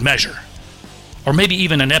in for good measure. Or maybe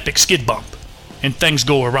even an epic skid bump, and things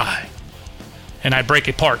go awry. And I break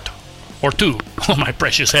a part, or two, on my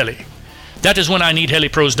precious heli. That is when I need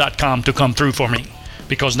HeliPros.com to come through for me,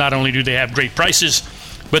 because not only do they have great prices,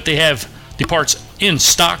 but they have the parts in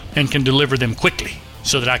stock and can deliver them quickly,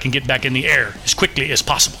 so that I can get back in the air as quickly as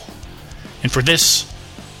possible. And for this,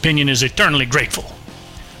 Pinion is eternally grateful.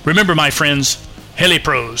 Remember, my friends,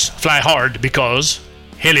 HeliPros fly hard because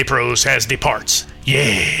HeliPros has the parts.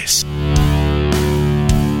 Yes.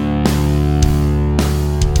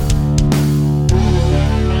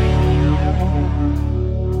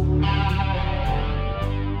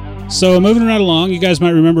 So moving right along, you guys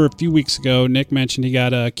might remember a few weeks ago, Nick mentioned he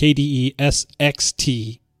got a KDE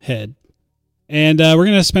SXT head. And we're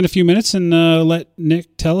going to spend a few minutes and let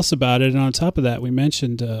Nick tell us about it. And on top of that, we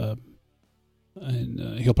mentioned,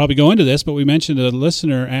 and he'll probably go into this, but we mentioned a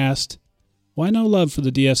listener asked, why no love for the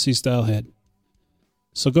DFC style head?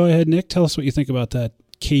 So go ahead, Nick, tell us what you think about that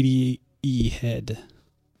KDE head.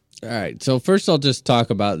 All right. So first I'll just talk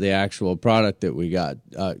about the actual product that we got.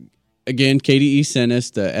 Again, KDE sent us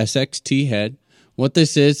the SXT head. What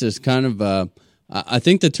this is kind of I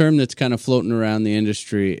think the term that's kind of floating around the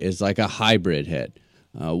industry is like a hybrid head.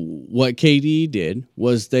 What KDE did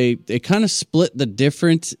was they kind of split the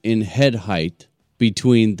difference in head height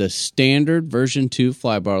between the standard version 2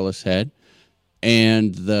 flybarless head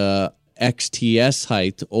and the XTS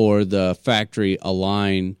height, or the factory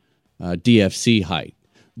Align DFC height.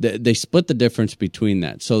 They split the difference between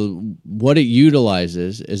that. So what it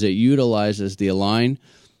utilizes is the Align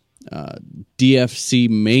DFC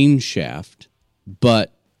main shaft,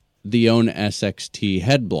 but the own SXT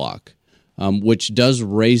head block, which does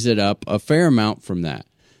raise it up a fair amount from that.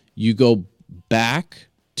 You go back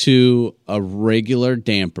to a regular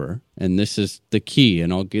damper, and this is the key,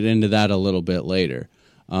 and I'll get into that a little bit later.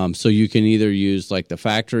 So you can either use like the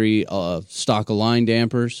factory stock Align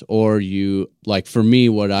dampers, or you, like for me,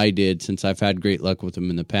 what I did, since I've had great luck with them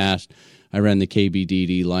in the past, I ran the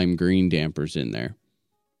KBDD lime green dampers in there.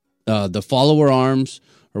 The follower arms,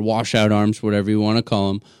 or washout arms, whatever you want to call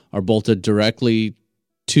them, are bolted directly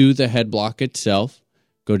to the head block itself,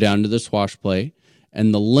 go down to the swash plate,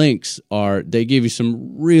 and the links they give you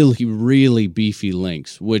some really, really beefy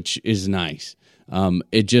links, which is nice.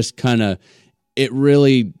 It just it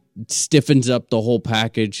really stiffens up the whole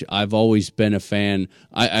package. I've always been a fan.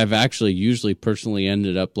 I've actually usually personally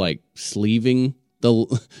ended up like sleeving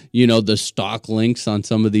the stock links on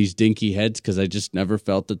some of these dinky heads because I just never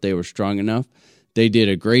felt that they were strong enough. They did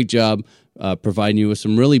a great job providing you with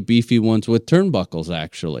some really beefy ones with turnbuckles,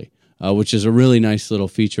 actually, which is a really nice little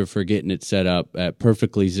feature for getting it set up at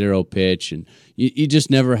perfectly zero pitch, and you just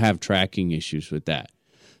never have tracking issues with that.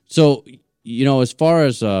 So, as far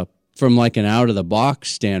as from like an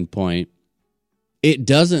out-of-the-box standpoint, it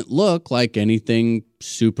doesn't look like anything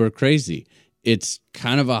super crazy. It's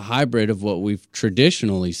kind of a hybrid of what we've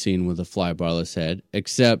traditionally seen with a flybarless head,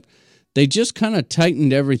 except they just kind of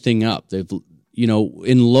tightened everything up. They've,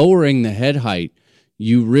 in lowering the head height,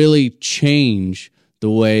 you really change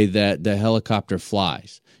the way that the helicopter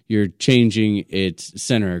flies. You're changing its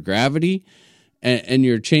center of gravity, and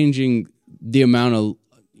you're changing the amount of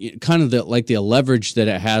kind of the leverage that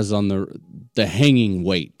it has on the hanging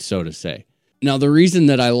weight, so to say. Now, the reason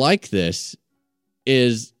that I like this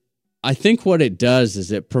is I think what it does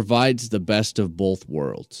is it provides the best of both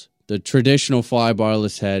worlds. The traditional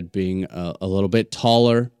flybarless head being a little bit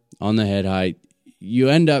taller on the head height, you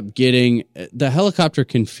end up getting, the helicopter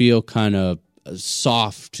can feel kind of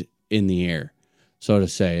soft in the air, so to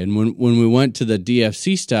say. And when we went to the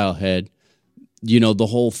DFC style head, the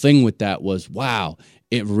whole thing with that was, wow,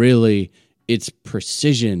 it's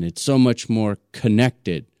precision. It's so much more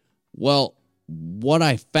connected. Well, what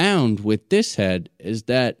I found with this head is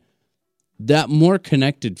that more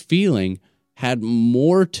connected feeling had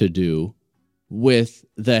more to do with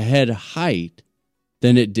the head height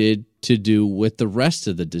than it did to do with the rest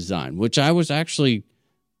of the design, which that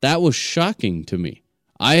was shocking to me.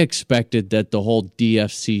 I expected that the whole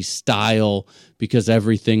DFC style, because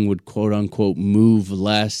everything would quote unquote move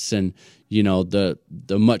less, and the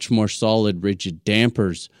much more solid rigid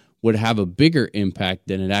dampers would have a bigger impact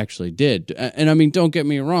than it actually did. And I mean, don't get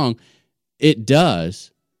me wrong, it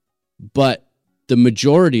does, but the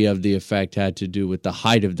majority of the effect had to do with the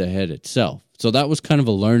height of the head itself. So that was kind of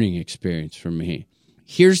a learning experience for me.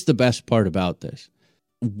 Here's the best part about this.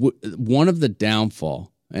 One of the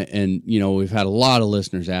downfall, and we've had a lot of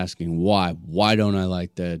listeners asking why don't I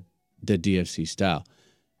like the DFC style?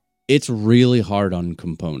 It's really hard on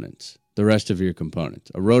components, the rest of your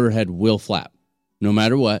components. A rotor head will flap no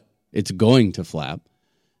matter what. It's going to flap,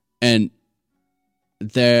 and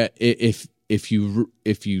if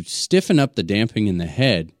you stiffen up the damping in the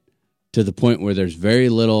head to the point where there's very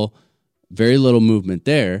little movement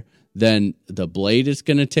there, then the blade is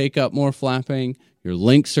going to take up more flapping. Your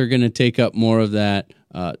links are going to take up more of that.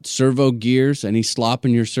 Servo gears, any slop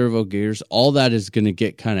in your servo gears, all that is going to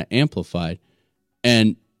get kind of amplified,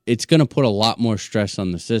 and it's going to put a lot more stress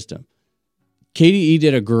on the system. KDE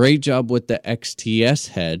did a great job with the XTS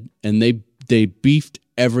head, and they beefed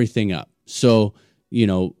everything up. So,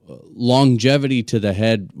 longevity to the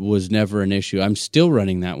head was never an issue. I'm still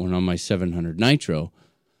running that one on my 700 Nitro.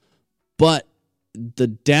 But the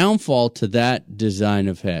downfall to that design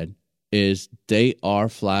of head is they are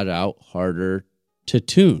flat out harder to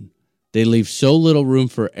tune. They leave so little room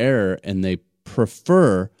for error, and they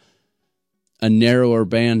prefer a narrower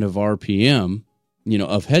band of RPM,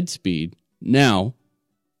 of head speed. Now,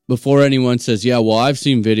 before anyone says, yeah, well, I've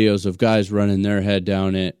seen videos of guys running their head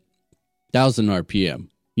down at 1,000 RPM,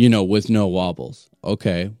 with no wobbles.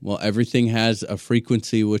 Okay, well, everything has a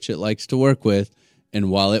frequency which it likes to work with, and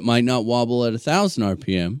while it might not wobble at 1,000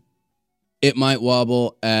 RPM, it might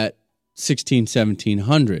wobble at 1,600,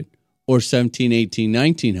 1,700, or 1,700,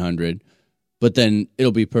 1,800, 1,900, but then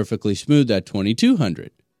it'll be perfectly smooth at 2,200.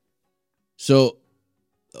 So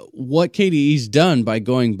what KDE's done by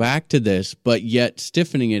going back to this, but yet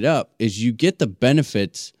stiffening it up, is you get the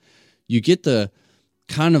benefits, you get the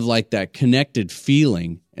kind of like that connected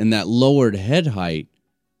feeling and that lowered head height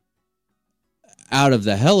out of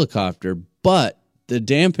the helicopter, but the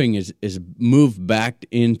damping is moved back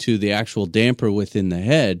into the actual damper within the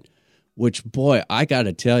head, which, boy, I got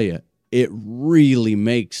to tell you, it really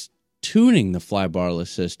makes tuning the flybarless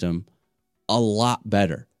system a lot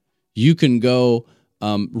better. You can go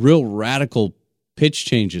real radical pitch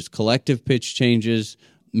changes, collective pitch changes,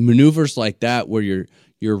 maneuvers like that where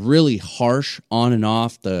you're really harsh on and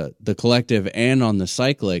off the collective and on the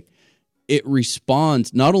cyclic. It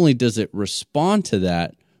responds, not only does it respond to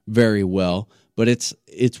that very well, but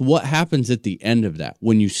it's what happens at the end of that.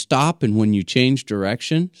 When you stop and when you change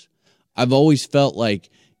directions, I've always felt like,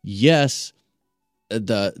 yes,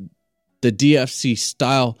 the DFC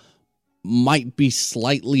style might be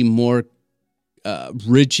slightly more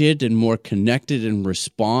rigid and more connected and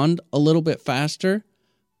respond a little bit faster,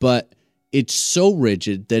 but it's so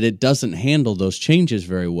rigid that it doesn't handle those changes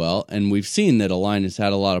very well. And we've seen that Align has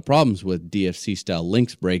had a lot of problems with DFC style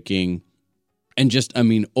links breaking and just,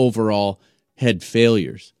 overall head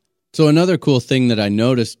failures. So another cool thing that I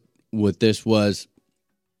noticed with this was,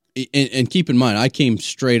 and keep in mind, I came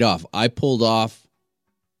straight off. I pulled off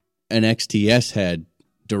an XTS head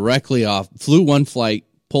directly off, flew one flight,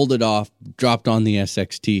 pulled it off, dropped on the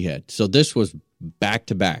SXT head. So this was back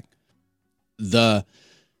to back. The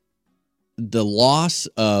loss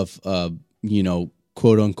of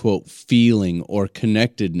quote unquote feeling or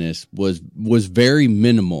connectedness was very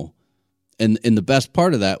minimal. And the best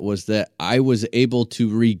part of that was that I was able to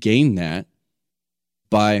regain that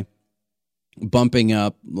by bumping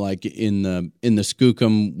up, like in the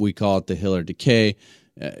Skookum, we call it the hill or decay.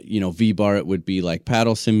 V-bar, it would be like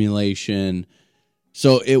paddle simulation.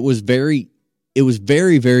 So it was very,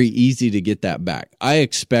 very easy to get that back. I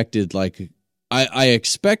expected I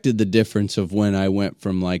expected the difference of when I went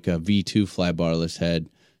from like a V2 flybarless head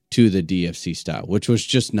to the DFC style, which was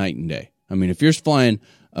just night and day. I mean, if you're flying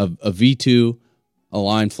a V2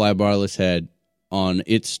 aligned flybarless head on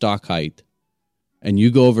its stock height, and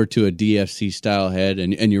you go over to a DFC style head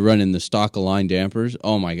and you're running the stock aligned dampers,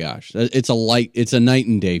 oh my gosh, it's a night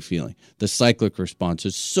and day feeling. The cyclic response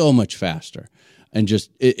is so much faster, and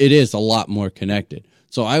just it is a lot more connected.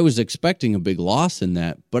 So I was expecting a big loss in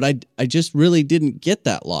that, but I just really didn't get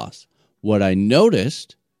that loss. What I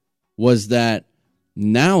noticed was that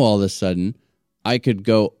now all of a sudden I could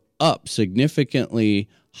go up significantly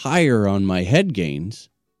higher on my head gains,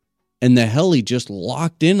 and the heli just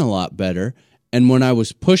locked in a lot better. And when I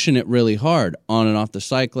was pushing it really hard on and off the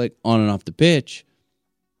cyclic, on and off the pitch,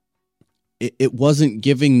 it wasn't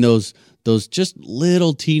giving those just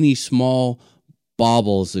little teeny small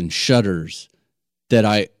bobbles and shudders that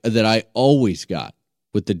I always got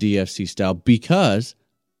with the DFC style, because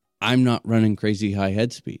I'm not running crazy high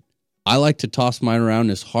head speed. I like to toss mine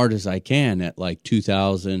around as hard as I can at like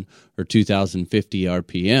 2,000 or 2,050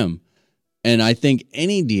 RPM. And I think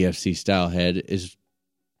any DFC style head is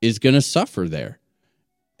going to suffer there.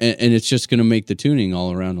 And it's just going to make the tuning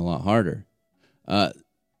all around a lot harder. The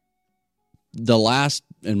last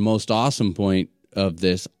and most awesome point of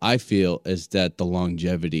this, I feel, is that the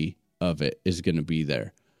longevity of it is going to be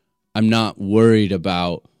there. I'm just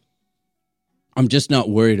not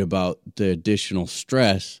worried about the additional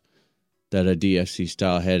stress that a DFC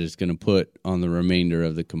style head is going to put on the remainder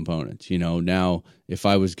of the components. Now if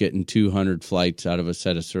I was getting 200 flights out of a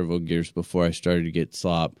set of servo gears before I started to get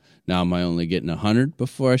slop, now am I only getting 100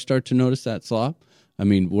 before I start to notice that slop? I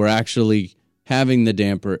mean, we're actually having the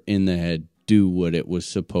damper in the head do what it was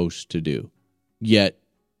supposed to do, yet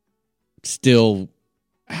still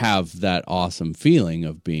have that awesome feeling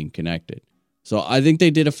of being connected. So I think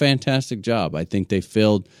they did a fantastic job. I think they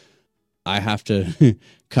filled. I have to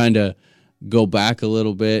kind of go back a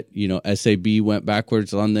little bit. SAB went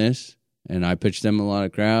backwards on this, and I pitched them a lot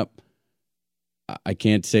of crap. I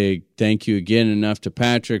can't say thank you again enough to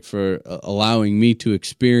Patrick for allowing me to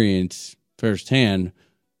experience firsthand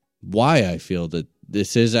why I feel that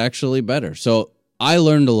this is actually better. So I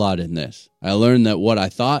learned a lot in this. I learned that what I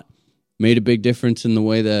thought made a big difference in the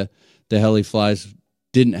way the heli flies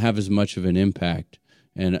didn't have as much of an impact,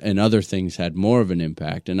 and other things had more of an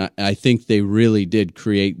impact. And I think they really did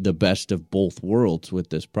create the best of both worlds with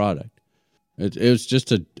this product. It was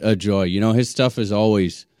just a joy. His stuff is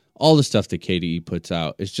always, all the stuff that KDE puts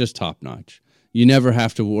out is just top notch. You never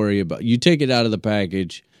have to worry about, you take it out of the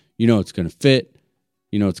package, it's going to fit,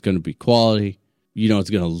 it's going to be quality, it's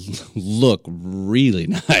going to look really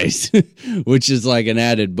nice, which is like an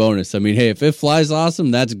added bonus. I mean, hey, if it flies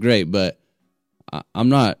awesome, that's great, but I'm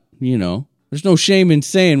not, there's no shame in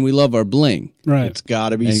saying we love our bling. Right. It's got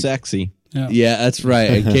to be sexy. Yeah, that's right.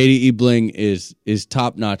 And KDE bling is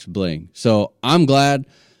top-notch bling. So I'm glad.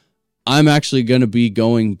 I'm actually going to be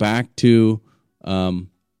going back to, I'm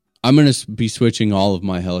going to be switching all of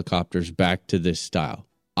my helicopters back to this style.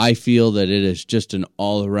 I feel that it is just an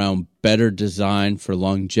all-around better design for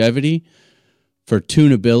longevity, for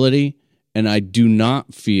tunability, and I do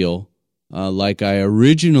not feel like I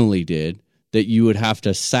originally did that you would have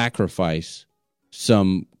to sacrifice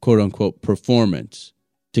some quote-unquote performance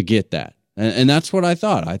to get that. And that's what I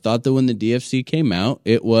thought. I thought that when the DFC came out,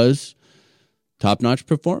 it was top-notch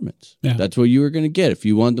performance. Yeah. That's what you were going to get. If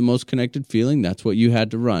you want the most connected feeling, that's what you had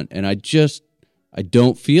to run. And I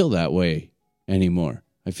don't feel that way anymore.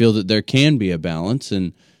 I feel that there can be a balance,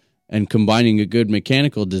 and combining a good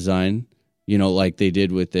mechanical design, like they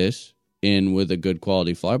did with this, in with a good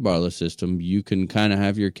quality flybarless system, you can kind of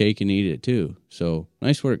have your cake and eat it too. So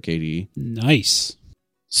nice work, KDE. Nice.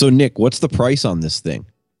 So Nick, what's the price on this thing?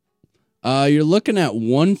 You're looking at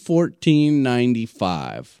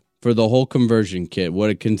 $114.95 for the whole conversion kit.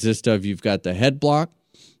 What it consists of, you've got the head block,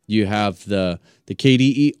 You have the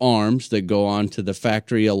KDE arms that go on to the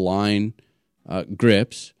factory Align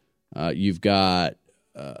grips. You've got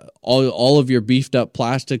all of your beefed up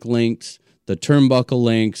plastic links, the turnbuckle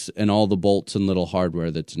links, and all the bolts and little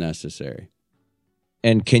hardware that's necessary.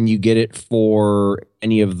 And can you get it for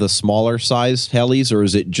any of the smaller sized helis, or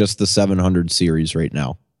is it just the 700 series right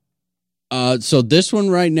now? So this one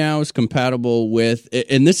right now is compatible with,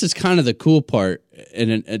 and this is kind of the cool part,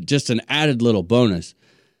 and just an added little bonus.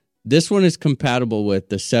 This one is compatible with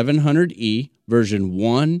the 700E version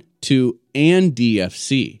 1, 2, and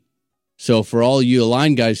DFC. So for all you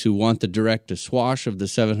Align guys who want the direct to swash of the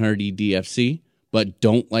 700E DFC, but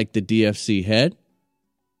don't like the DFC head,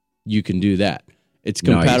 you can do that. It's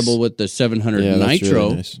compatible with the 700 Nitro,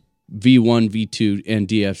 really nice. V1, V2, and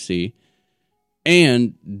DFC,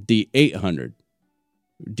 and the 800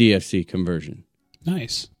 DFC conversion.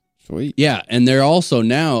 Nice. Sweet. Yeah, and they're also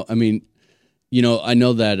now, I mean, you know, I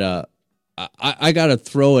know that I got to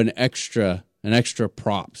throw an extra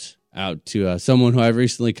props out to someone who I've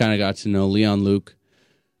recently kind of got to know, Leon Luke.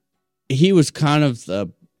 He was kind of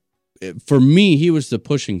for me, he was the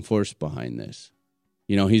pushing force behind this.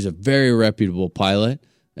 You know, he's a very reputable pilot,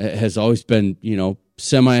 has always been, you know,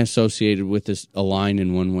 semi-associated with this Align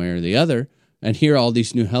in one way or the other. And here all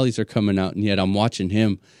these new helis are coming out, and yet I'm watching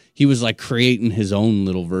him. He was like creating his own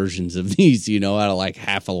little versions of these, you know, out of like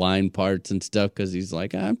half Align parts and stuff, because he's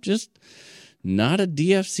like, I'm just not a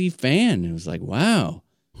DFC fan. It was like, wow,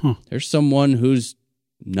 there's someone who's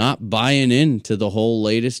not buying into the whole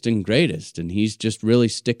latest and greatest, and he's just really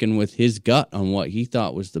sticking with his gut on what he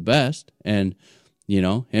thought was the best. And you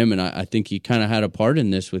know, him, and I think he kind of had a part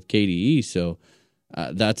in this with KDE, so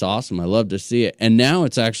that's awesome. I love to see it. And now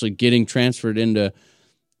it's actually getting transferred into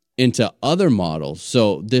other models.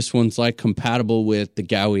 So this one's like compatible with the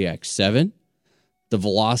Gaui X7, the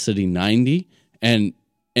Velocity 90, and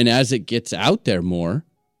as it gets out there more,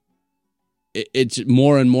 it's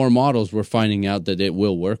more and more models we're finding out that it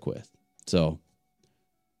will work with. So,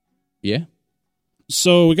 yeah.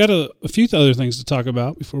 So we got a few other things to talk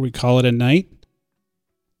about before we call it a night.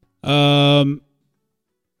 I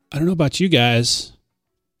don't know about you guys,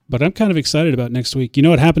 but I'm kind of excited about next week. You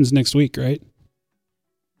know what happens next week, right?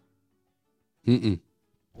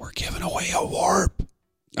 We're giving away a warp.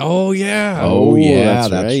 Oh, yeah. Oh, yeah,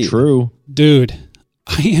 that's right. True. Dude,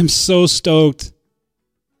 I am so stoked.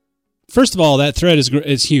 First of all, that thread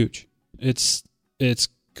is huge. It's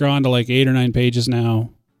gone to like 8 or 9 pages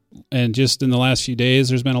now. And just in the last few days,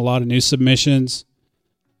 there's been a lot of new submissions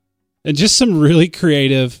and just some really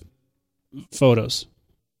creative photos.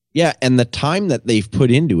 Yeah, and the time that they've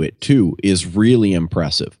put into it too is really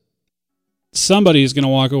impressive. Somebody is going to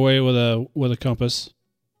walk away with a compass.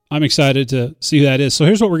 I'm excited to see who that is. So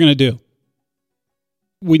here's what we're going to do.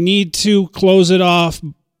 We need to close it off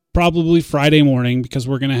probably Friday morning, because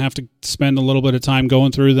we're going to have to spend a little bit of time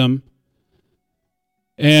going through them.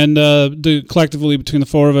 And collectively between the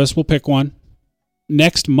four of us, we'll pick one.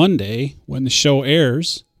 Next Monday, when the show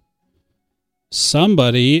airs,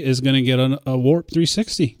 somebody is going to get a Warp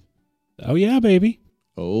 360. Oh, yeah, baby.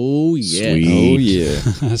 Oh, yeah. Sweet. Oh,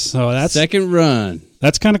 yeah. So that's second run.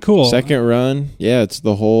 That's kind of cool. Second run. Yeah, it's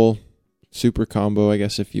the whole super combo, I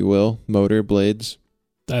guess, if you will. Motor, blades.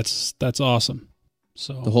 That's awesome.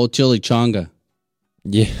 So the whole chimichanga.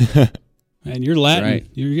 Yeah. And you're Latin. Right.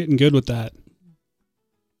 You're getting good with that.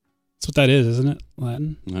 That's what that is, isn't it?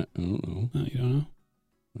 Latin? I don't know. No, you don't know?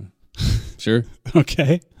 Sure.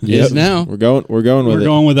 Okay. Yes, now. We're going with it. We're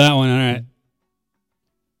going with that one. All right.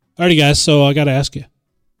 Alrighty, guys. So I got to ask you,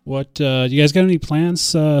 what you guys got any plans?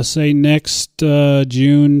 Say next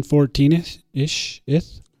June 14th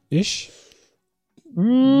ish.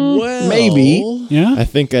 Well, maybe. Yeah. I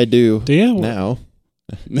think I do. Do you now?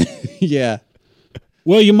 Yeah.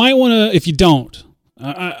 Well, you might want to. If you don't,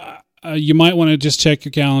 you might want to just check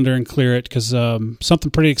your calendar and clear it, because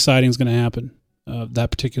something pretty exciting is going to happen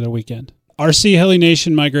that particular weekend. RC Heli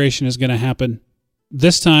Nation migration is going to happen.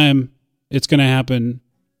 This time, it's going to happen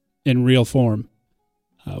in real form.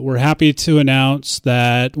 We're happy to announce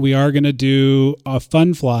that we are going to do a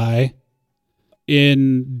fun fly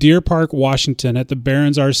in Deer Park, Washington at the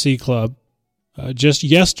Barron's RC Club. Just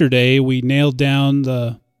yesterday, we nailed down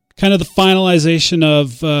the finalization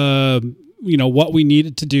of what we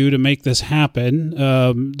needed to do to make this happen.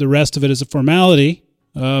 The rest of it is a formality,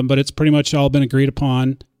 but it's pretty much all been agreed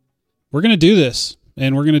upon. We're going to do this,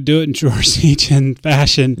 and we're going to do it in true RC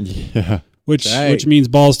fashion. Yeah. Which means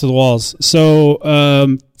balls to the walls. So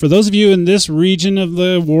for those of you in this region of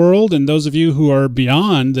the world, and those of you who are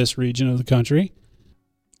beyond this region of the country,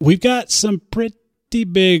 we've got some pretty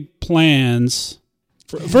big plans.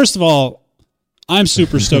 First of all, I'm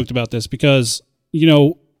super stoked about this because,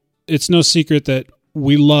 it's no secret that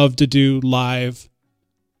we love to do live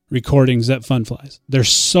recordings at Fun Flies. They're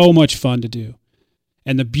so much fun to do.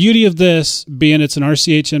 And the beauty of this, being it's an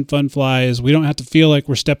RCHN Fun Fly, is we don't have to feel like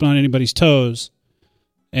we're stepping on anybody's toes,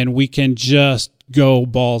 and we can just go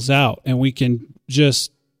balls out, and we can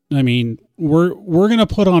just, we're going to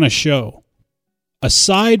put on a show.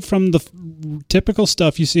 Aside from the typical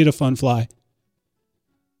stuff you see at a Fun Fly,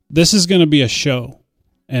 this is going to be a show,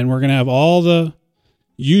 and we're going to have all the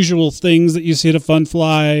usual things that you see at a Fun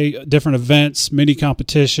Fly, different events, mini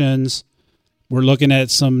competitions. We're looking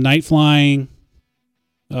at some night flying.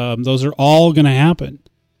 Those are all going to happen.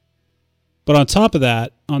 But on top of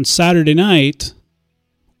that, on Saturday night,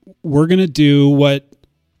 we're going to do what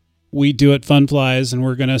we do at Fun Flies, and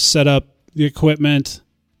we're going to set up the equipment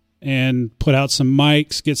and put out some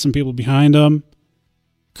mics, get some people behind them,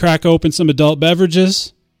 crack open some adult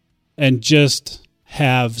beverages, and just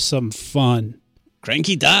have some fun.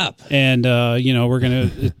 Cranky top. And, we're going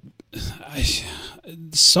to...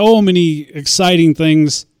 so many exciting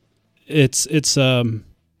things. It's a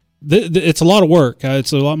lot of work.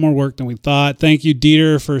 It's a lot more work than we thought. Thank you,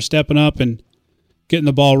 Dieter, for stepping up and getting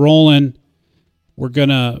the ball rolling. We're going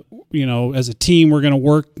to, as a team, we're going to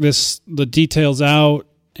work the details out,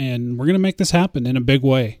 and we're going to make this happen in a big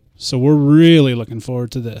way. So we're really looking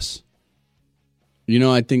forward to this.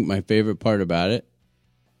 I think my favorite part about it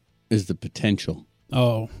is the potential.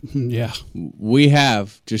 Oh, yeah. We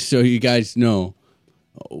have, just so you guys know,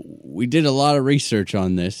 we did a lot of research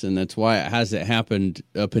on this, and that's why it hasn't happened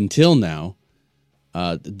up until now.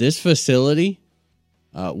 This facility,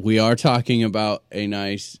 we are talking about a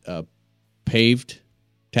nice paved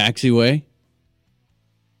taxiway,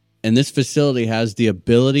 and this facility has the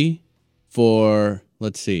ability for,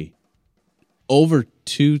 over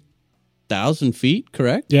 2,000 feet,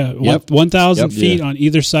 correct? Yeah, Yep. 1,000 Yep. feet on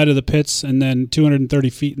either side of the pits, and then 230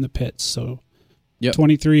 feet in the pits, so Yep.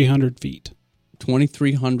 2,300 feet.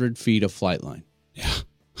 2,300 feet of flight line. Yeah.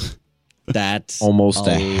 That's Almost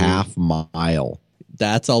a half mile.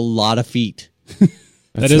 That's a lot of feet.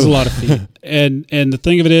 That is a lot of feet. And the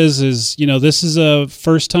thing of it is, this is a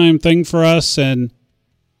first time thing for us, and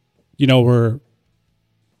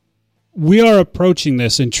we are approaching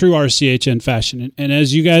this in true RCHN fashion. And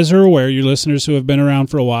as you guys are aware, you listeners who have been around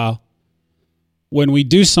for a while, when we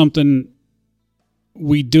do something,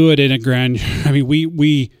 we do it in a grand.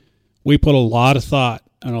 We put a lot of thought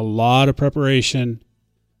and a lot of preparation.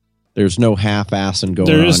 There's no half-assing going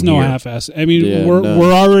on. There is no here. half-ass. Yeah,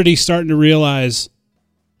 we're already starting to realize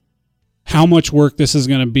how much work this is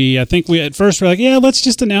going to be. I think at first we're like, yeah, let's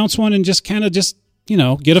just announce one and just kind of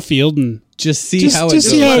get a field and Just see Just- how it just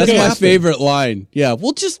goes. see how it That's my goes. favorite line. Yeah,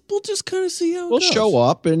 we'll just kind of see how it We'll goes. show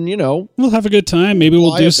up and, we'll have a good time. Maybe we'll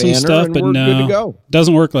fly do a some banner stuff, and but we're no, good to go.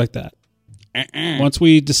 doesn't work like that. Once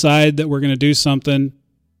we decide that we're going to do something,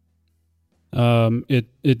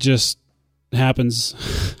 it just happens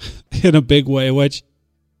in a big way, which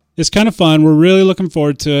is kind of fun. We're really looking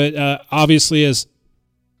forward to it. Obviously, as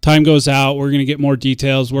time goes out, we're going to get more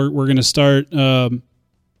details. We're going to start.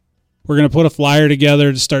 We're going to put a flyer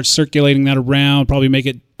together to start circulating that around. Probably make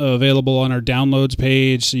it available on our downloads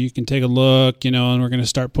page so you can take a look. And we're going to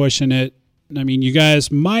start pushing it. You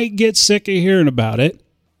guys might get sick of hearing about it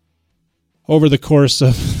over the course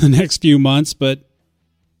of the next few months, but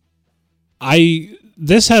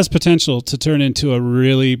this has potential to turn into a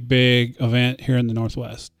really big event here in the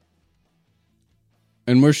Northwest.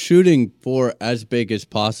 And we're shooting for as big as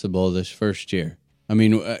possible this first year.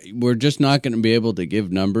 We're just not going to be able to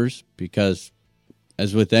give numbers because,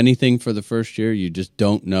 as with anything for the first year, you just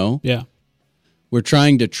don't know. Yeah. We're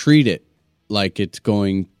trying to treat it like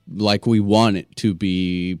we want it to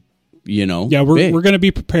be, Yeah, we're big. going to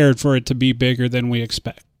be prepared for it to be bigger than we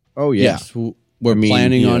expect. Oh, yeah. Yes, we're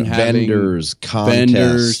planning on having vendors,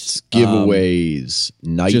 contests, giveaways,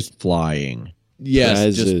 night just- flying. Yes,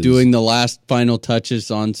 Prizes. just doing the last final touches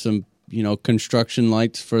on some, construction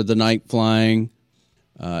lights for the night flying.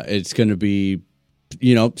 It's going to be,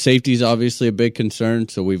 safety is obviously a big concern.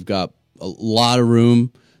 So we've got a lot of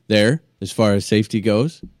room there as far as safety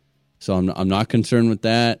goes. So I'm not concerned with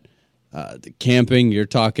that. The camping, you're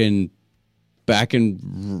talking backing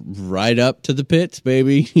right up to the pits,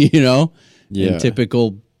 baby, Yeah. in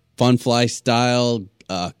typical Fun Fly style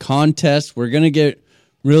contest. We're going to get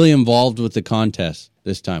really involved with the contest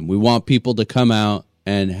this time. We want people to come out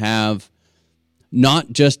and have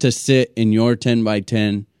not just to sit in your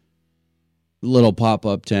 10x10 little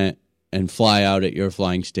pop-up tent and fly out at your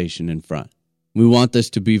flying station in front. We want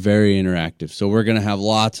this to be very interactive. So we're going to have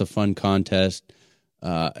lots of fun contests,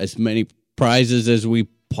 as many prizes as we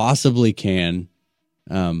possibly can.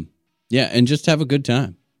 Yeah, and just have a good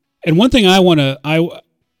time. And one thing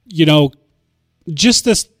just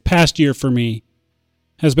this past year for me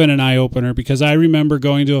has been an eye-opener, because I remember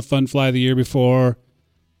going to a fun fly the year before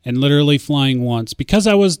and literally flying once because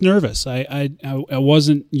I was nervous. I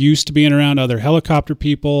wasn't used to being around other helicopter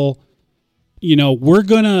people. We're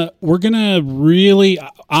gonna really,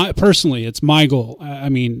 personally, it's my goal. I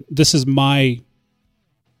mean, this is my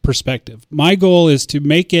perspective. My goal is to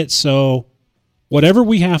make it so whatever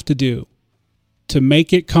we have to do to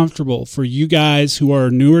make it comfortable for you guys who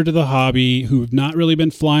are newer to the hobby, who've not really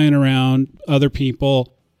been flying around other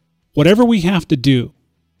people, whatever we have to do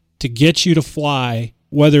to get you to fly,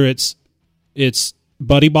 whether it's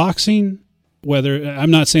buddy boxing,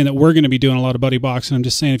 I'm not saying that we're going to be doing a lot of buddy boxing. I'm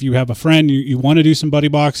just saying if you have a friend, you want to do some buddy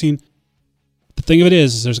boxing, the thing of it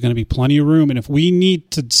is there's going to be plenty of room. And if we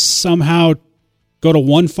need to somehow go to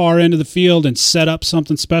one far end of the field and set up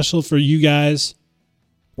something special for you guys,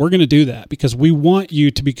 we're going to do that because we want you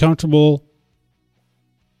to be comfortable.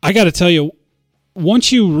 I got to tell you,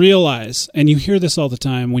 once you realize, and you hear this all the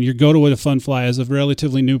time when you go to a fun fly as a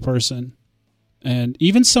relatively new person, and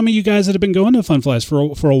even some of you guys that have been going to fun flies for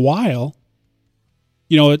a while,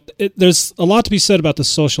 there's a lot to be said about the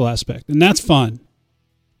social aspect, and that's fun.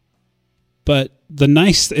 But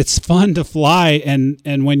it's fun to fly,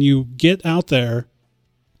 and when you get out there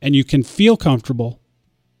and you can feel comfortable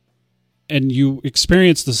and you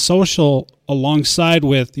experience the social alongside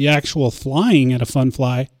with the actual flying at a fun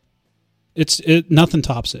fly, nothing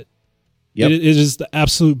tops it. Yep. It is the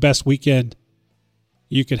absolute best weekend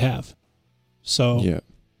you could have. So Yeah.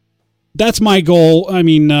 that's my goal. I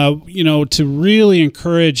mean, to really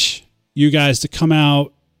encourage you guys to come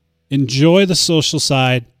out, enjoy the social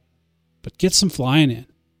side, but get some flying in.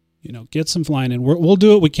 Get some flying in. We'll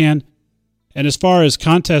do what we can. And as far as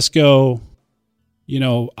contests go,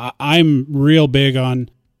 I'm real big on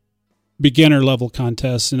beginner level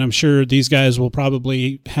contests, and I'm sure these guys will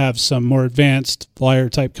probably have some more advanced flyer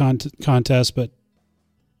type contests, but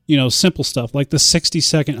simple stuff like the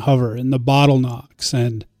 60-second hover and the bottle knocks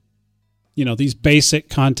and these basic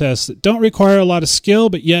contests that don't require a lot of skill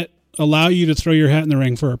but yet allow you to throw your hat in the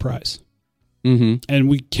ring for a prize. Mm-hmm. And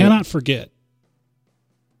we cannot forget,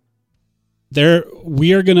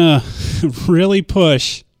 we are gonna really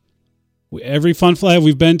push. Every fun fly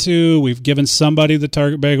we've been to, we've given somebody the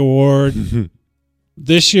Target Bag Award.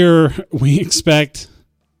 This year, we expect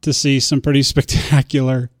to see some pretty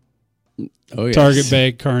spectacular Target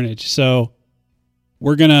Bag carnage. So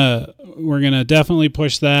we're gonna definitely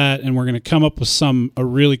push that, and we're gonna come up with a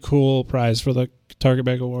really cool prize for the Target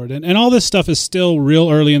Bag Award. And all this stuff is still real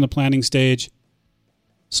early in the planning stage,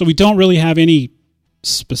 so we don't really have any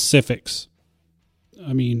specifics.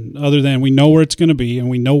 I mean, other than we know where it's going to be and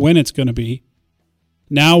we know when it's going to be.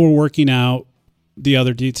 Now we're working out the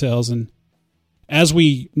other details. And as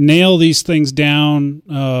we nail these things down,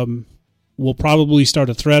 we'll probably start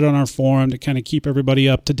a thread on our forum to kind of keep everybody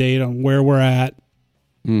up to date on where we're at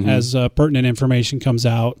as pertinent information comes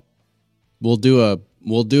out. We'll do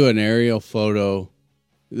an aerial photo.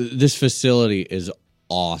 This facility is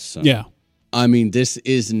awesome. Yeah. I mean, this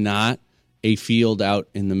is not a field out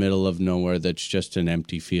in the middle of nowhere that's just an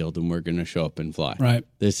empty field and we're going to show up and fly. Right.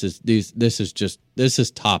 This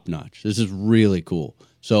is top notch. This is really cool.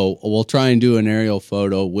 So we'll try and do an aerial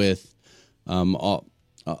photo with, I'll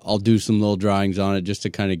do some little drawings on it just to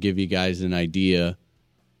kind of give you guys an idea,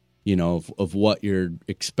 of what you're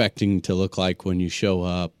expecting to look like when you show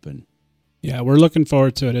up. And yeah, we're looking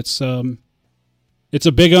forward to it. It's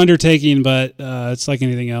a big undertaking, but it's like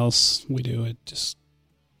anything else we do. It just,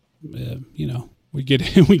 we get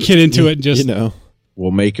into it and just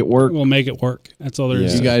we'll make it work. We'll make it work. That's all there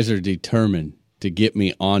is. You guys are determined to get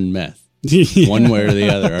me on meth, one way or the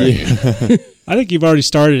other, aren't you? I think you've already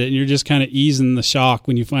started it, and you're just kind of easing the shock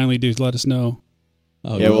when you finally do let us know.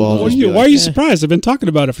 Oh, Yeah, no, well, no. Why are you surprised? I've been talking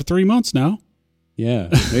about it for 3 months now. Yeah,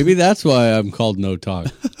 maybe that's why I'm called No Talk.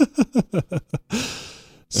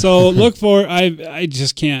 So look for. I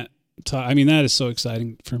just can't. I mean, that is so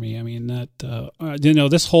exciting for me. I mean,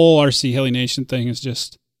 this whole RC Heli Nation thing is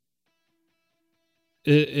just,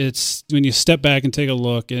 it's when you step back and take a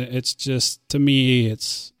look, it's just, to me,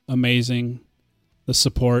 it's amazing, the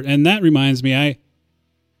support. And that reminds me, I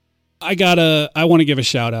want to give a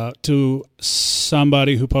shout out to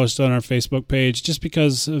somebody who posted on our Facebook page, just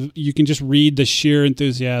because you can just read the sheer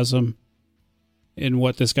enthusiasm in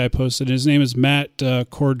what this guy posted. His name is Matt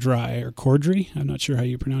Cordry. I'm not sure how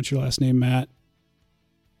you pronounce your last name, Matt.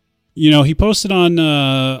 He posted on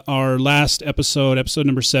our last episode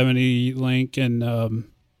number 70 link, and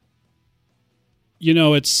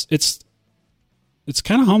it's it's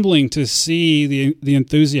kind of humbling to see the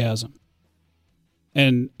enthusiasm.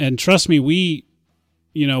 And trust me, we'd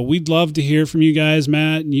love to hear from you guys,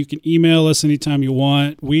 Matt, and you can email us anytime you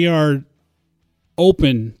want. We are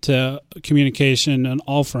open to communication on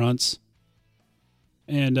all fronts.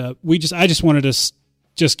 And I just wanted to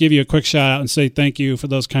just give you a quick shout out and say thank you for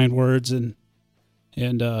those kind words. And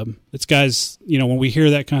it's, guys, when we hear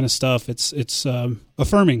that kind of stuff, it's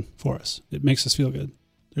affirming for us. It makes us feel good.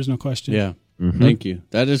 There's no question. Yeah. Thank you.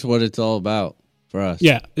 That is what it's all about for us.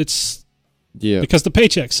 Yeah. Because the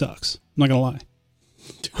paycheck sucks. I'm not going to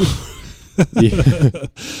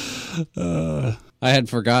lie. I had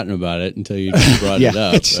forgotten about it until you just brought it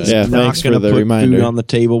up. Yeah, thanks for the reminder. Food on the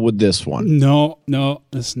table with this one. No, not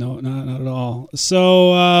at all.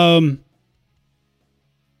 So,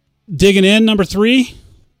 Digging In, number 3.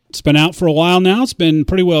 It's been out for a while now. It's been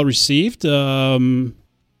pretty well received. I'm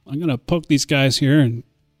going to poke these guys here. And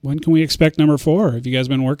when can we expect number 4? Have you guys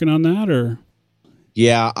been working on that, or?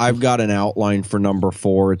 Yeah, I've got an outline for number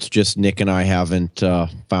 4. It's just Nick and I haven't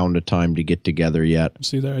found a time to get together yet.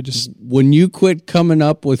 See there, when you quit coming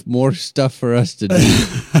up with more stuff for us to do.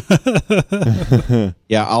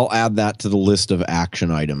 Yeah, I'll add that to the list of action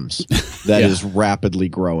items that is rapidly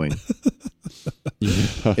growing.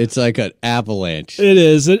 It's like an avalanche. It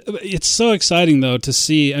is. It's so exciting, though, to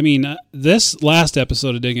see. I mean, this last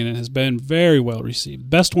episode of Digging In has been very well received.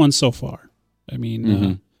 Best one so far. I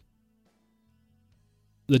mean,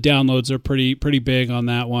 the downloads are pretty big on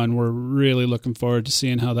that one. We're really looking forward to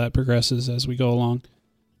seeing how that progresses as we go along.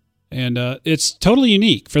 And it's totally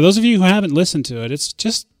unique. For those of you who haven't listened to it, it's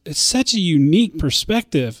such a unique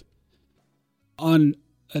perspective on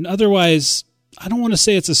an otherwise, I don't want to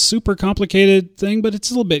say it's a super complicated thing, but it's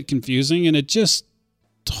a little bit confusing, and it just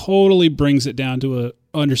totally brings it down to a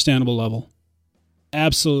understandable level.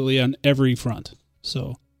 Absolutely on every front.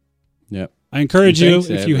 So, yep. I encourage you,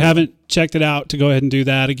 if you haven't checked it out, to go ahead and do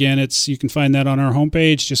that. Again, you can find that on our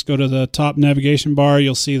homepage. Just go to the top navigation bar.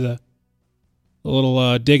 You'll see the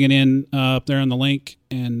little Digging In up there on the link,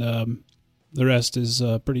 and the rest is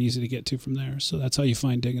pretty easy to get to from there. So that's how you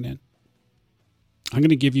find Digging In. I'm going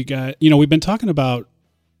to give you guys, we've been talking about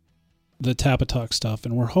the Tapatalk stuff,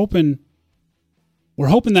 and we're hoping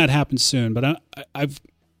that happens soon. But I'm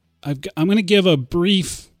going to give a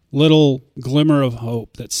brief little glimmer of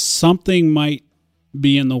hope that something might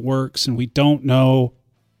be in the works, and we don't know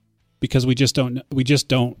because we just don't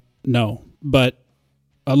know. But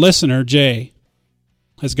a listener, Jay,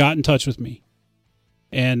 has got in touch with me,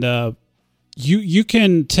 and you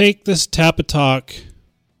can take this Tapatalk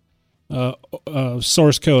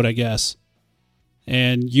source code, I guess,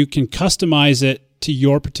 and you can customize it to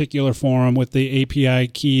your particular forum with the API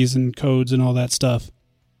keys and codes and all that stuff.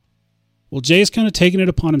 Well, Jay's kind of taken it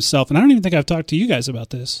upon himself, and I don't even think I've talked to you guys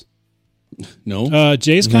about this. No.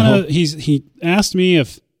 Jay's kind of he asked me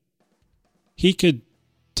if he could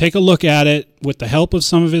take a look at it with the help of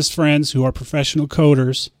some of his friends who are professional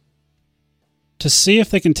coders to see if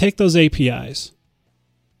they can take those APIs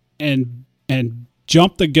and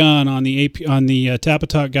jump the gun on the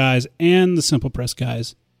Tapatalk guys and the Simple Press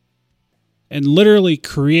guys and literally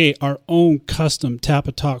create our own custom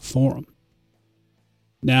Tapatalk forum.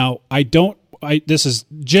 Now, this is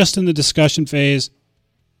just in the discussion phase.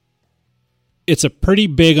 It's a pretty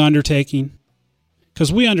big undertaking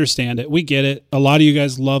because we understand it. We get it. A lot of you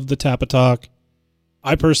guys love the Tapatalk.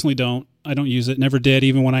 I personally don't. I don't use it. Never did,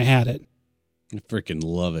 even when I had it. I freaking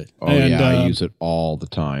love it. Oh, yeah, I use it all the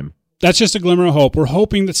time. That's just a glimmer of hope. We're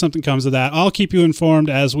hoping that something comes of that. I'll keep you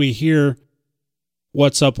informed as we hear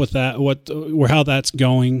what's up with that, how that's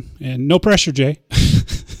going. And no pressure, Jay.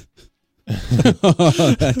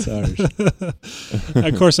 That's harsh.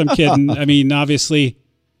 Of course, I'm kidding. I mean, obviously,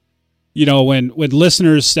 when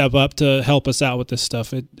listeners step up to help us out with this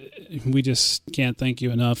stuff, we just can't thank you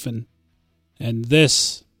enough. And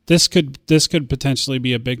this could potentially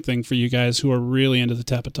be a big thing for you guys who are really into the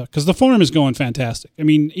Tapatalk, because the forum is going fantastic. I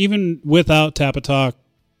mean, even without Tapatalk,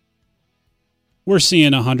 we're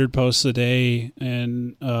seeing 100 posts a day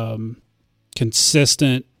and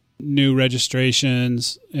consistent new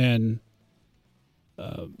registrations and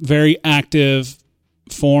very active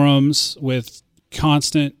forums with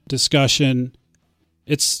constant discussion.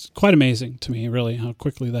 It's quite amazing to me, really, how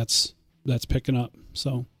quickly that's picking up.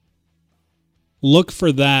 So look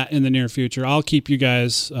for that in the near future. I'll keep you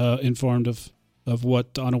guys informed of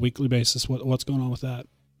what on a weekly basis, what's going on with that.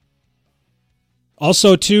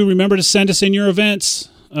 Also, too, remember to send us in your events.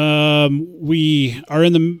 We are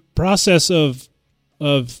in the process of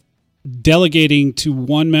delegating to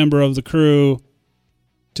one member of the crew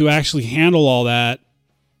to actually handle all that.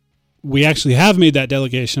 We actually have made that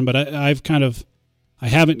delegation, but I've kind of I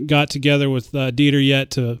haven't got together with Dieter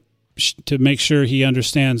yet to make sure he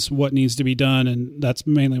understands what needs to be done, and that's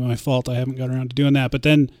mainly my fault. I haven't got around to doing that. But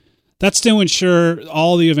then that's to ensure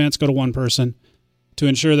all the events go to one person to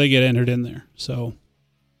ensure they get entered in there. So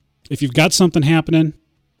if you've got something happening,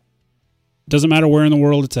 doesn't matter where in the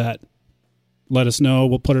world it's at, let us know.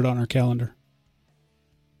 We'll put it on our calendar.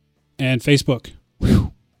 And Facebook.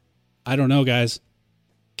 Whew. I don't know, guys.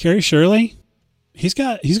 Kerry Shirley, he's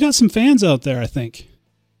got some fans out there, I think.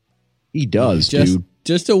 He does, dude.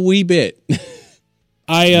 Just a wee bit.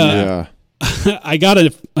 I got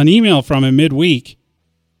an email from him midweek,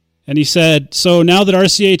 and he said, "So now that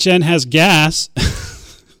RCHN has gas,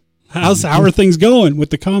 how are things going with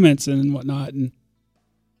the comments and whatnot?" And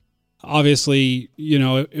obviously,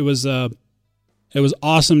 it was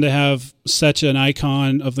awesome to have such an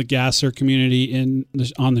icon of the gasser community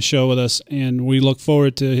on the show with us, and we look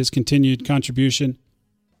forward to his continued contribution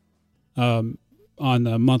on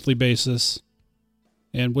a monthly basis.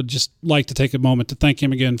 And would just like to take a moment to thank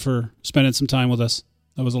him again for spending some time with us.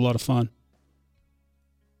 That was a lot of fun.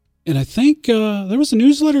 And I think there was a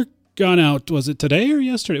newsletter gone out. Was it today or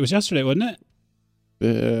yesterday? It was yesterday, wasn't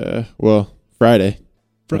it? Friday.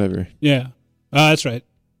 Whatever. Yeah. That's right.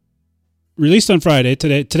 Released on Friday.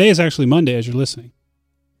 Today is actually Monday as you're listening.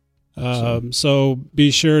 So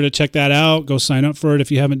be sure to check that out. Go sign up for it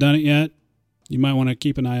if you haven't done it yet. You might want to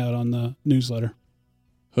keep an eye out on the newsletter.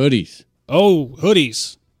 Hoodies. Oh,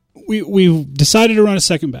 hoodies. We've decided to run a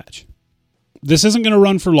second batch. This isn't going to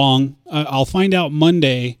run for long. I'll find out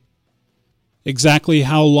Monday exactly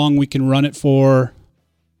how long we can run it for.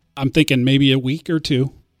 I'm thinking maybe a week or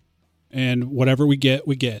two. And whatever we get,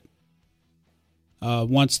 we get.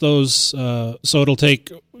 Once those, so it'll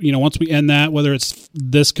take, once we end that, whether it's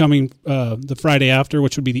this coming, the Friday after,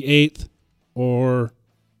 which would be the 8th, or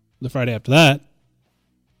the Friday after that,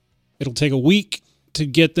 it'll take a week to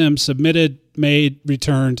get them submitted, made,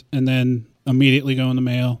 returned, and then immediately go in the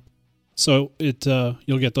mail. So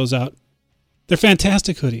you'll get those out. They're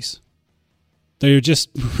fantastic hoodies. They're just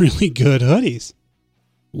really good hoodies.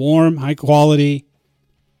 Warm, high quality,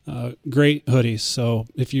 great hoodies. So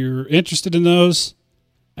if you're interested in those,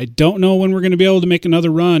 I don't know when we're going to be able to make another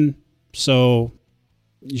run. So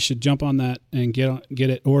you should jump on that and get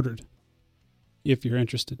it ordered if you're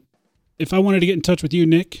interested. If I wanted to get in touch with you,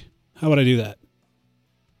 Nick, how would I do that?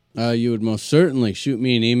 You would most certainly shoot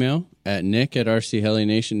me an email at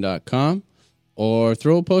nick@rchellynation.com or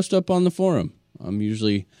throw a post up on the forum. I'm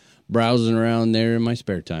usually browsing around there in my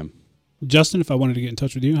spare time. Justin, if I wanted to get in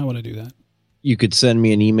touch with you, how would I do that? You could send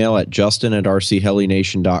me an email at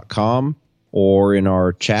justin@rchellynation.com or in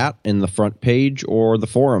our chat in the front page or the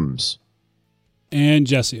forums. And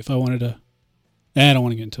Jesse, if I wanted to... I don't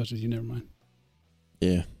want to get in touch with you, never mind.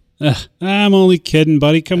 Yeah. I'm only kidding,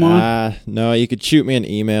 buddy. Come on. No, you could shoot me an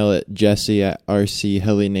email at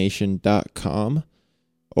jesse@rchellynation.com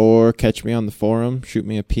or catch me on the forum. Shoot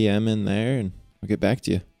me a PM in there, and I'll get back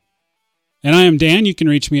to you. And I am Dan. You can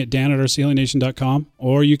reach me at dan@rchellynation.com,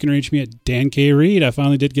 or you can reach me at Dan K. Reed. I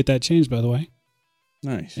finally did get that changed, by the way.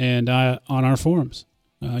 Nice. And on our forums.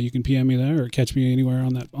 You can PM me there or catch me anywhere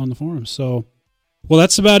on the forums. So... well,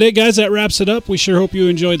 that's about it, guys. That wraps it up. We sure hope you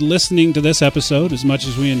enjoyed listening to this episode as much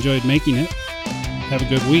as we enjoyed making it. Have a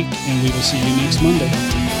good week, and we will see you next Monday.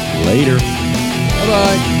 Later.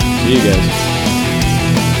 Bye-bye. See you guys.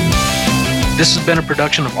 This has been a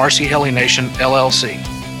production of RC Heli Nation, LLC.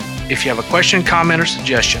 If you have a question, comment, or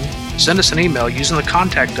suggestion, send us an email using the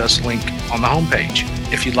Contact Us link on the homepage.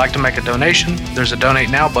 If you'd like to make a donation, there's a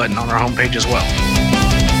Donate Now button on our homepage as well.